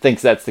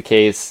thinks that's the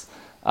case.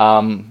 We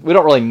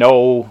don't really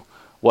know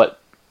what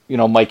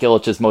Mike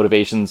Ilitch's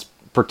motivations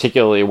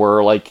particularly were.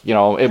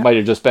 It might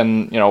have just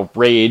been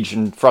rage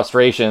and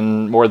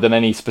frustration more than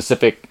any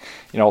specific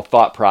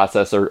thought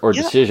process or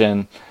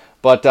decision.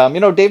 But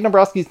Dave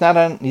Dombrowski's not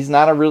an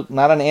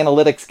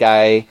analytics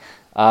guy.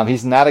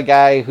 He's not a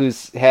guy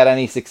who's had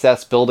any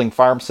success building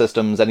farm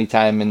systems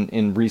anytime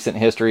in recent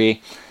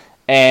history.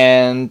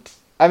 And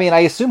I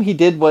assume he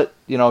did what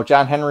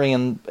John Henry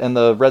and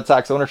the Red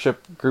Sox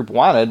ownership group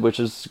wanted, which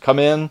is come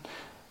in,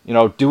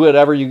 do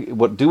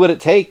what it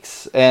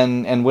takes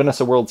and win us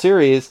a World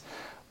Series.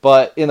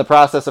 But in the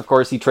process, of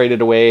course, he traded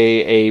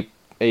away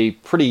a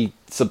pretty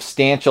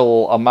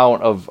substantial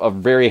amount of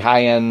very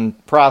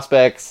high-end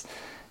prospects.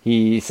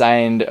 He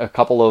signed a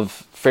couple of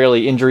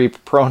fairly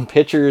injury-prone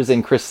pitchers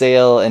in Chris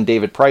Sale and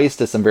David Price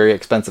to some very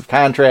expensive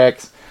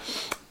contracts.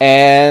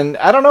 And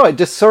I don't know, it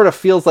just sort of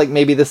feels like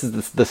maybe this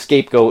is the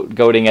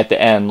scapegoating at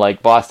the end,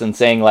 Boston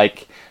saying all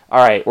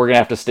right, we're going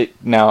to have to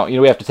now,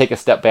 we have to take a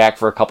step back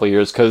for a couple of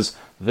years because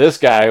this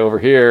guy over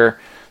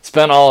here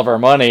spent all of our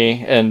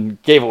money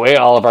and gave away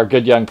all of our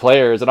good young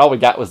players, and all we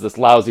got was this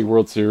lousy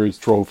World Series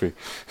trophy.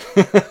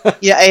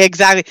 Yeah,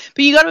 exactly.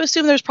 But you got to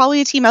assume there's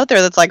probably a team out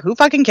there that's who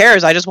fucking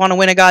cares? I just want to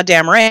win a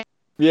goddamn ring.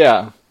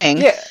 Yeah.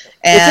 Yeah.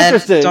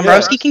 And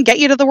Dombrowski can get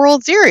you to the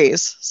World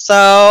Series.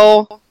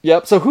 So.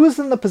 Yep. So who's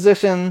in the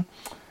position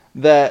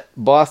that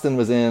Boston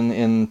was in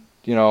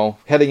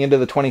heading into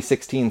the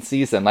 2016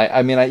 season?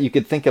 You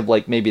could think of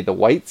maybe the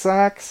White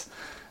Sox.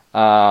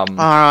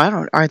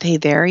 Are they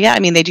there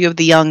yet? They do have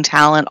the young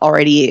talent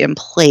already in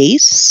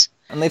place,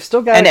 and they've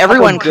still got. And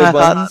everyone kind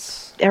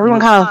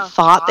of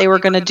thought they were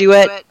going to do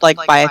it by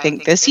I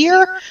think this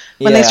year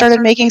when they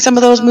started making some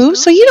of those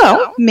moves. So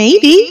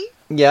maybe.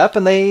 Yep,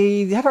 and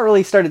they haven't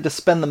really started to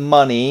spend the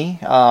money.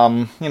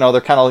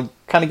 They're kind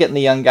of getting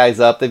the young guys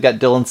up. They've got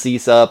Dylan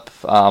Cease up,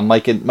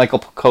 Michael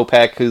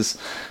Kopech, who's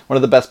one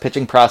of the best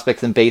pitching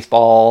prospects in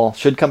baseball.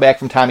 Should come back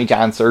from Tommy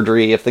John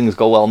surgery if things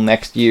go well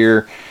next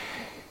year.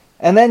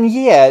 And then,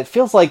 yeah, it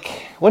feels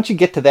like once you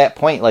get to that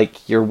point,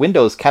 like your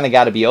window's kind of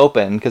got to be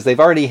open because they've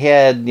already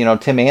had,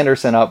 Tim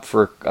Anderson up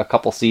for a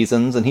couple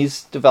seasons, and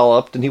he's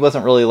developed, and he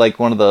wasn't really like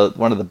one of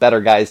the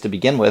better guys to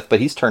begin with, but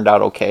he's turned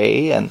out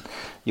okay. And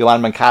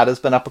Yoan Moncada's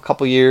been up a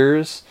couple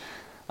years.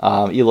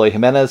 Eloy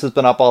Jimenez has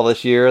been up all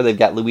this year. They've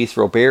got Luis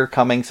Robert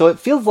coming, so it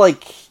feels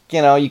like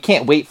you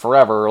can't wait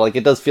forever. Like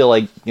it does feel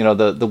like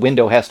the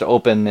window has to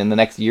open in the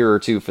next year or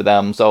two for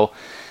them. So.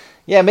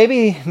 Yeah,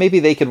 maybe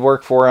they could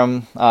work for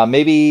him.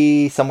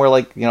 Maybe somewhere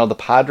like the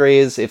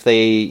Padres, if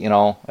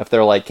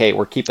they're like, hey,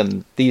 we're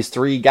keeping these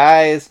 3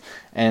 guys,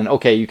 and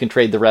okay, you can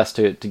trade the rest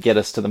to get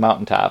us to the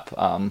mountaintop.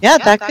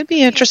 That could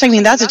be interesting. I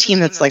mean, that's a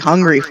team that's like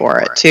hungry for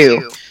it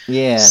too.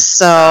 Yeah.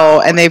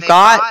 So, and they've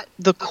got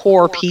the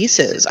core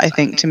pieces, I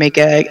think, to make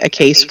a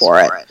case for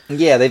it.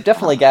 Yeah, they've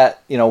definitely got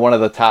one of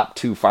the top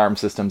 2 farm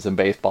systems in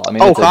baseball. I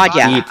mean, it's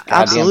a deep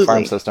goddamn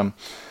farm system.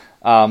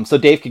 So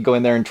Dave could go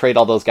in there and trade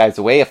all those guys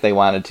away if they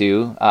wanted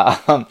to.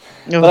 But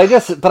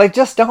I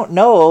just don't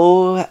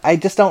know. I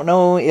just don't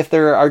know if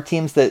there are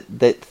teams that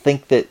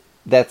think that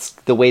that's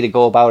the way to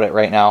go about it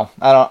right now.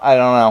 I don't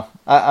know.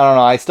 I don't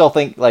know. I still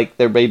think like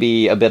there may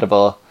be a bit of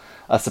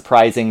a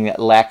surprising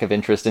lack of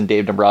interest in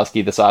Dave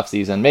Dombrowski this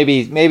offseason.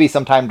 Maybe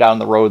sometime down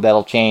the road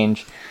that'll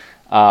change.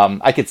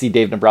 I could see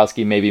Dave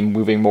Dombrowski maybe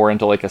moving more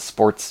into like a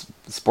sports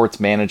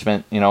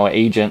management,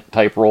 agent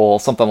type role,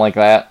 something like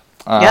that.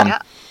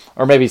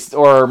 Or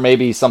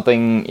maybe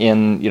something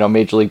in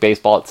Major League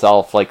Baseball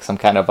itself, like some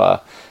kind of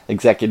a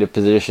executive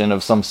position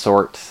of some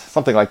sort,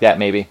 something like that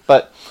maybe.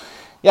 But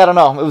yeah, I don't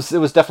know. It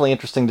was definitely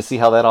interesting to see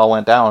how that all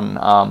went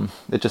down.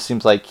 It just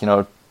seems like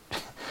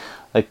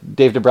like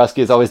Dave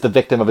Dombrowski is always the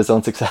victim of his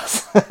own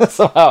success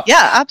somehow.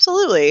 Yeah,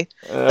 absolutely.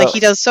 Like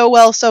he does so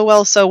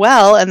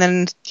well, and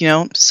then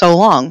so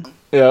long.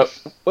 Yeah.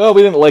 Well,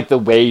 we didn't like the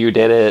way you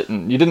did it,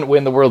 and you didn't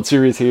win the World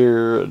Series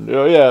here. And,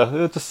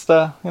 it just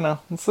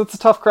it's a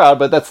tough crowd,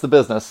 but that's the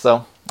business.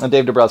 So, and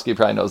Dave Dombrowski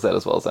probably knows that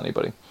as well as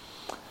anybody.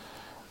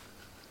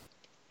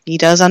 He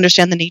does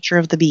understand the nature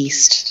of the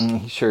beast.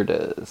 He sure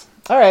does.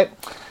 All right,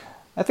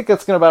 I think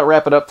that's gonna about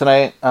wrap it up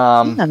tonight.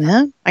 Yeah,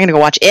 man. I'm gonna go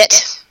watch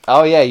it.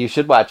 Oh yeah, you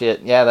should watch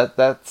it. Yeah,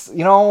 that's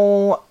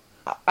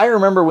I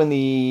remember when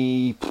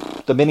the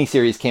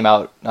miniseries came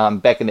out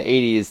back in the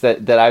 80s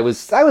that I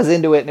was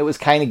into it and it was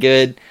kind of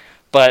good,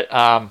 but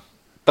I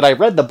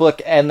read the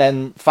book and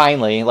then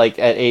finally, like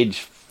at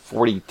age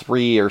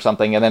 43 or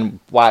something, and then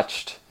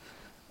watched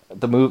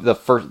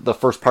the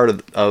first part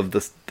of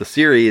the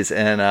series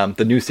and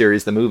the new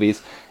series, the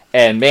movies.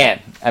 And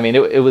man, I mean,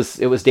 it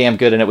was damn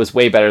good, and it was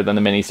way better than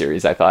the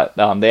miniseries. I thought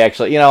they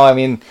actually,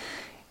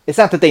 it's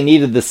not that they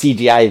needed the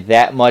CGI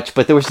that much,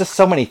 but there was just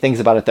so many things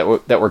about it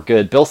that were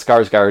good. Bill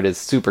Skarsgård is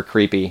super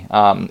creepy.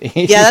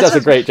 He does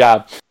a great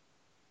job.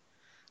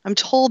 I'm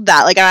told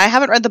that. Like, I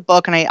haven't read the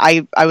book, and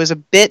I was a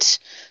bit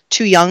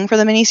too young for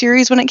the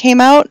miniseries when it came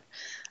out.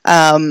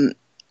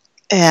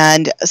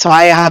 And so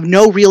I have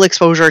no real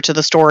exposure to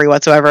the story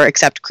whatsoever,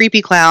 except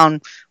creepy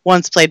clown,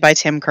 once played by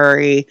Tim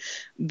Curry.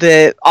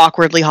 The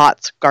awkwardly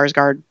hot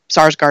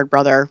Skarsgård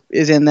brother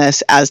is in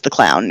this as the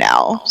clown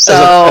now. So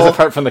as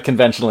apart from the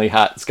conventionally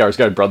hot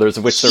Skarsgård brothers,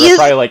 of which there are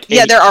probably like 8.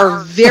 Yeah, there are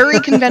very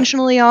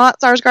conventionally hot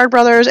Skarsgård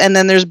brothers, and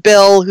then there's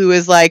Bill, who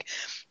is like,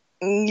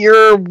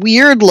 you're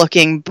weird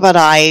looking, but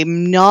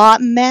I'm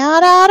not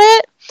mad at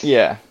it.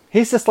 Yeah.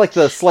 He's just like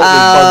the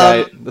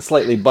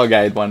slightly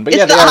bug-eyed one. But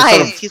it's the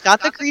eyes. He's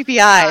got the creepy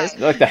eyes.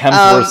 They're like the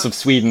Hemsworths of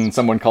Sweden,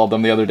 someone called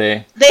them the other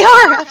day. They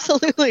are,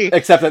 absolutely.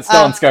 Except that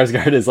Stellan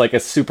Skarsgård is like a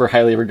super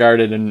highly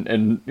regarded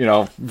and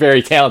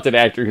very talented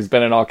actor who's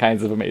been in all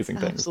kinds of amazing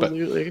things.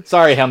 Absolutely. But,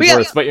 sorry,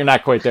 Hemsworths, but you're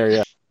not quite there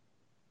yet.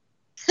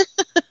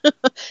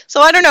 So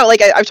I don't know.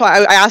 Like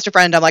I asked a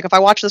friend, I'm like, if I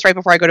watch this right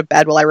before I go to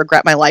bed, will I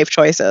regret my life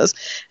choices?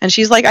 And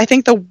she's like, I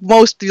think the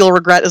most you'll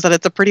regret is that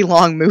it's a pretty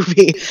long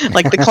movie.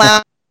 Like the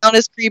clown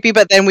is creepy,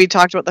 but then we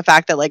talked about the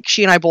fact that like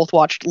she and I both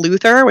watched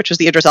Luther, which is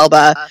the Idris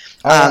Elba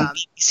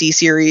BBC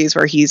series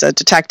where he's a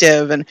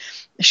detective, and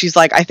she's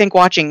like, I think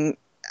watching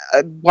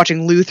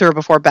Luther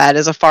before bed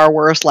is a far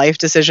worse life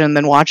decision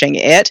than watching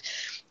it.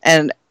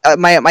 And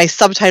my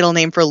subtitle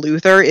name for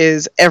Luther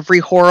is every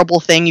horrible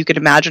thing you could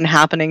imagine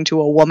happening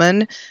to a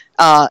woman,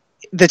 the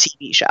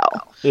TV show.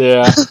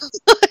 Yeah.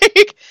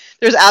 Like,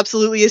 there's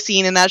absolutely a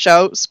scene in that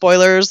show.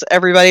 Spoilers,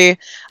 everybody.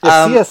 The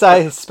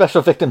CSI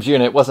Special Victims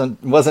Unit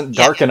wasn't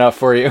dark enough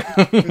for you.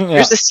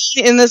 There's a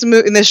scene in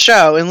this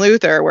show in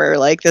Luther where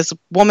like this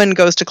woman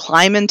goes to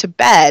climb into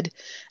bed,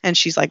 and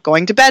she's like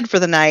going to bed for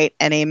the night,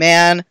 and a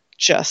man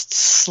just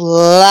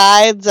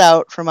slides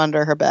out from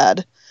under her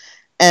bed.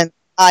 And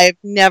I've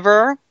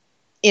never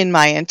in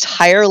my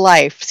entire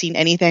life seen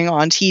anything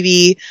on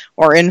TV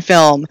or in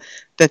film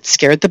that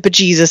scared the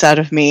bejesus out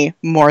of me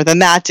more than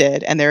that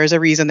did. And there is a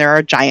reason there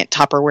are giant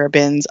Tupperware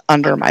bins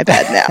under my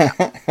bed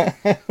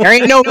now. There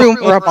ain't no room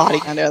for a body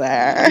under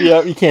there.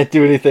 Yeah, you can't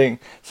do anything.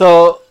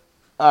 So,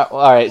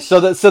 all right.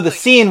 So the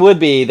scene would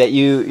be that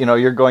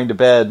you're going to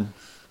bed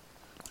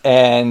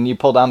and you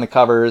pull down the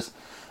covers,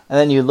 and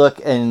then you look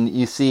and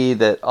you see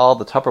that all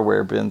the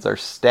Tupperware bins are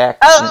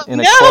stacked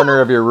in a corner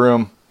of your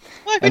room.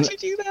 Why would you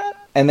do that?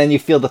 And then you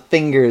feel the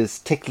fingers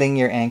tickling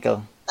your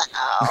ankle.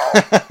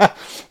 Ow.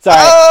 Sorry.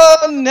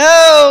 Oh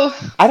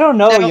no! I don't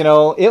know. No. You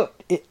know,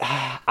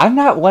 I'm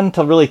not one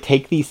to really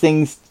take these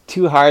things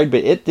too hard,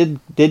 but it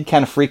did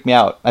kind of freak me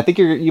out. I think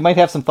you might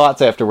have some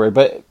thoughts afterward,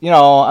 but you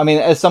know, I mean,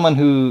 as someone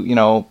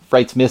who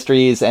writes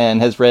mysteries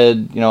and has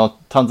read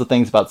tons of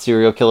things about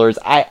serial killers,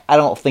 I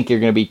don't think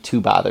you're going to be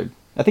too bothered.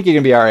 I think you're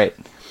going to be all right.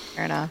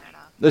 Fair enough.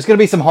 There's going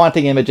to be some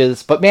haunting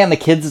images, but man,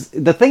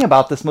 the thing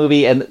about this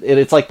movie, and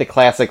it's like the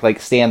classic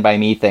like Stand By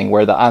Me thing,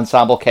 where the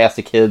ensemble cast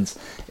of kids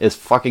is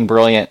fucking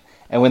brilliant.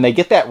 And when they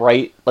get that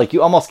right, like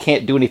you almost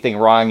can't do anything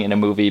wrong in a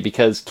movie,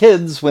 because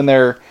kids, when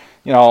they're,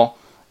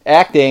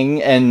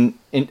 acting and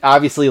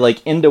obviously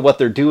like into what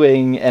they're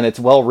doing and it's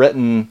well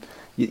written,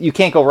 you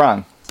can't go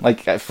wrong.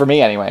 Like for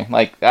me anyway,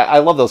 like I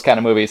love those kind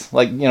of movies.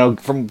 Like,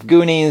 from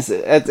Goonies,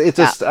 it's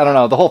just, I don't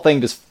know, the whole thing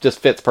just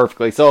fits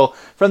perfectly. So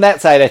from that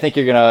side, I think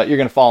you're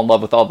gonna fall in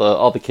love with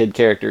all the kid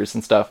characters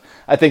and stuff.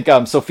 I think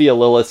Sophia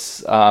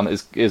Lillis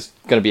is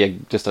gonna be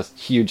just a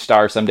huge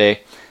star someday.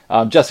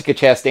 Jessica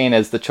Chastain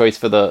as the choice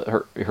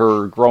for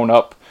her grown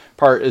up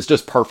part is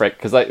just perfect,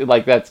 because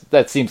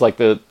that seems like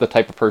the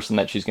type of person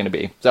that she's going to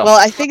be. So, well,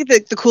 I think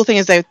that the cool thing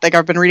is that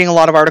I've been reading a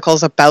lot of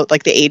articles about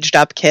like the aged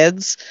up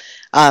kids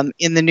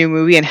in the new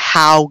movie, and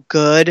how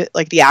good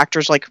the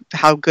actors, like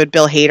how good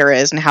Bill Hader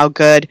is, and how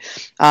good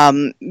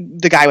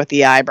the guy with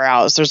the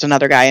eyebrows. There's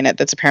another guy in it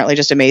that's apparently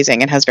just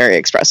amazing and has very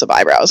expressive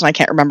eyebrows, and I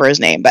can't remember his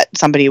name, but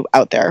somebody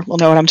out there will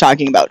know what I'm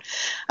talking about.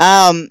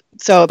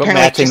 So but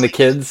apparently matching the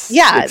kids,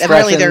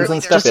 apparently they're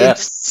and stuff,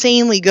 just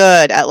insanely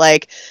good at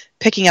like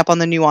picking up on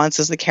the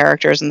nuances, the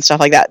characters and stuff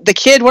like that.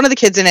 One of the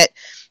kids in it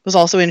was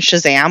also in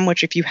Shazam,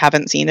 which if you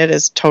haven't seen it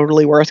is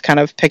totally worth kind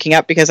of picking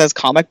up, because as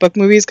comic book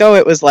movies go,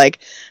 it was like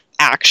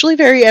actually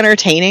very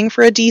entertaining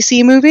for a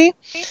DC movie.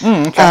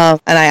 Okay.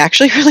 And I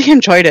actually really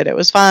enjoyed it. It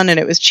was fun and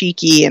it was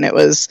cheeky and it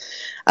was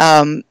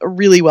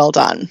really well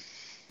done.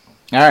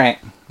 All right,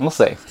 we'll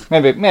see.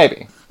 Maybe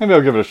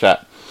I'll give it a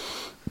shot.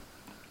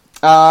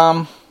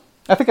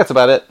 I think that's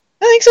about it.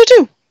 I think so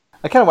too.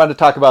 I kind of wanted to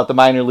talk about the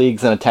minor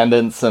leagues and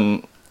attendance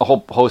and a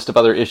whole host of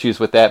other issues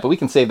with that, but we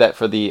can save that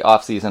for the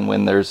off season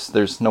when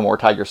there's no more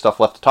Tiger stuff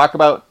left to talk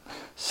about.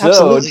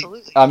 So,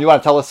 absolutely. You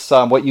want to tell us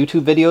what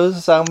YouTube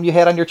videos you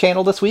had on your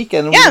channel this week?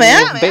 And yeah,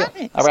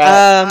 man. All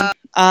right.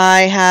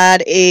 I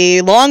had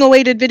a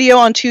long-awaited video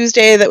on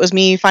Tuesday that was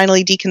me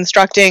finally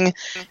deconstructing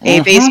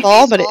a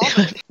baseball, but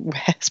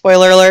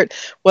spoiler alert,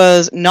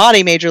 was not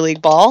a major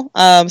league ball.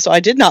 So I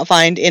did not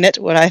find in it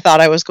what I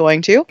thought I was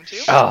going to.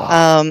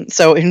 Oh.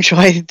 So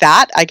enjoy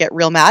that. I get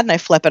real mad and I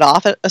flip it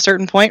off at a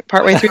certain point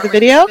partway through the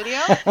video.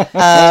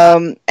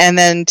 And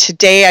then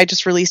today I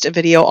just released a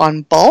video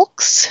on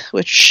bulks,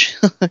 which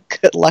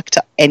good luck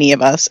to any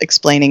of us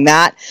explaining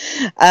that.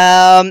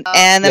 And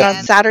then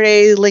on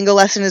Saturday, lingo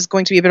lesson is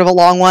going to be a bit of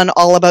a long one,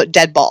 all about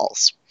dead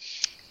balls.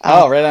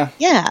 Right on.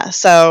 Yeah,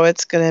 so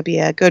it's going to be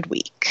a good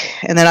week.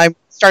 And then I'm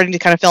starting to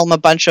kind of film a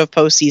bunch of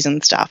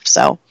postseason stuff.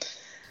 So.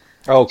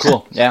 Oh,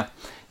 cool. Yeah.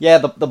 Yeah,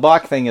 the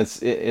block thing it's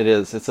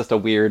just a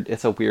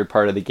weird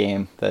part of the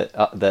game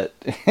that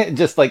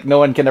just like no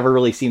one can ever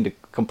really seem to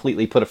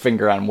completely put a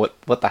finger on what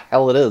the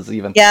hell it is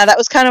even. Yeah, that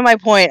was kind of my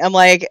point. I'm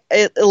like,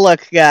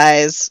 look,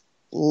 guys,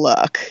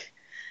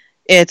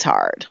 it's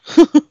hard.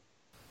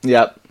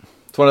 Yep.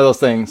 It's one of those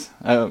things.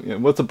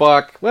 What's a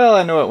block? Well,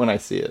 I know it when I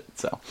see it.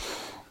 So,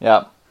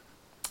 yeah.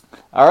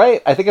 All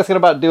right. I think that's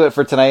going to about do it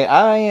for tonight.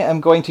 I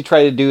am going to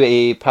try to do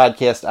a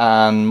podcast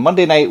on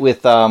Monday night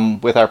with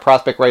our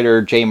prospect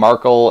writer, Jay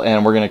Markle,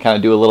 and we're going to kind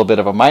of do a little bit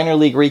of a minor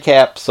league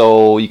recap,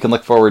 so you can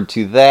look forward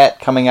to that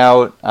coming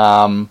out.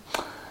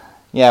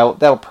 Yeah,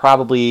 that'll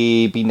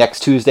probably be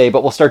next Tuesday,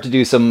 but we'll start to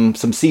do some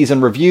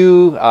season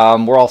review.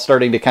 We're all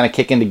starting to kind of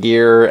kick into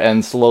gear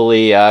and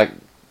slowly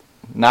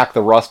knock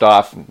the rust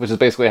off, which is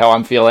basically how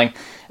I'm feeling.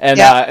 And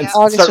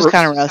August was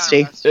kind of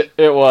rusty.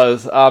 It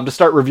was to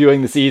start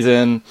reviewing the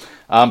season,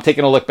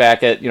 taking a look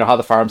back at how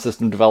the farm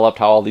system developed,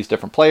 how all these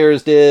different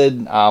players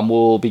did.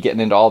 We'll be getting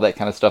into all that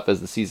kind of stuff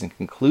as the season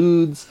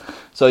concludes,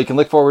 so you can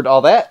look forward to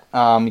all that.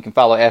 You can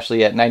follow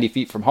Ashley at 90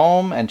 Feet From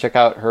Home and check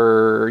out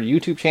her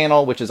YouTube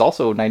channel, which is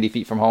also 90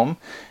 Feet From Home.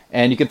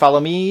 And you can follow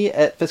me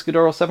at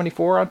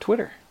Fiscadoro74 on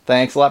Twitter.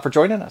 Thanks a lot for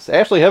joining us.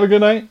 Ashley, have a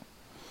good night.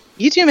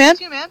 You too, man.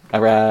 All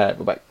right,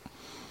 bye-bye.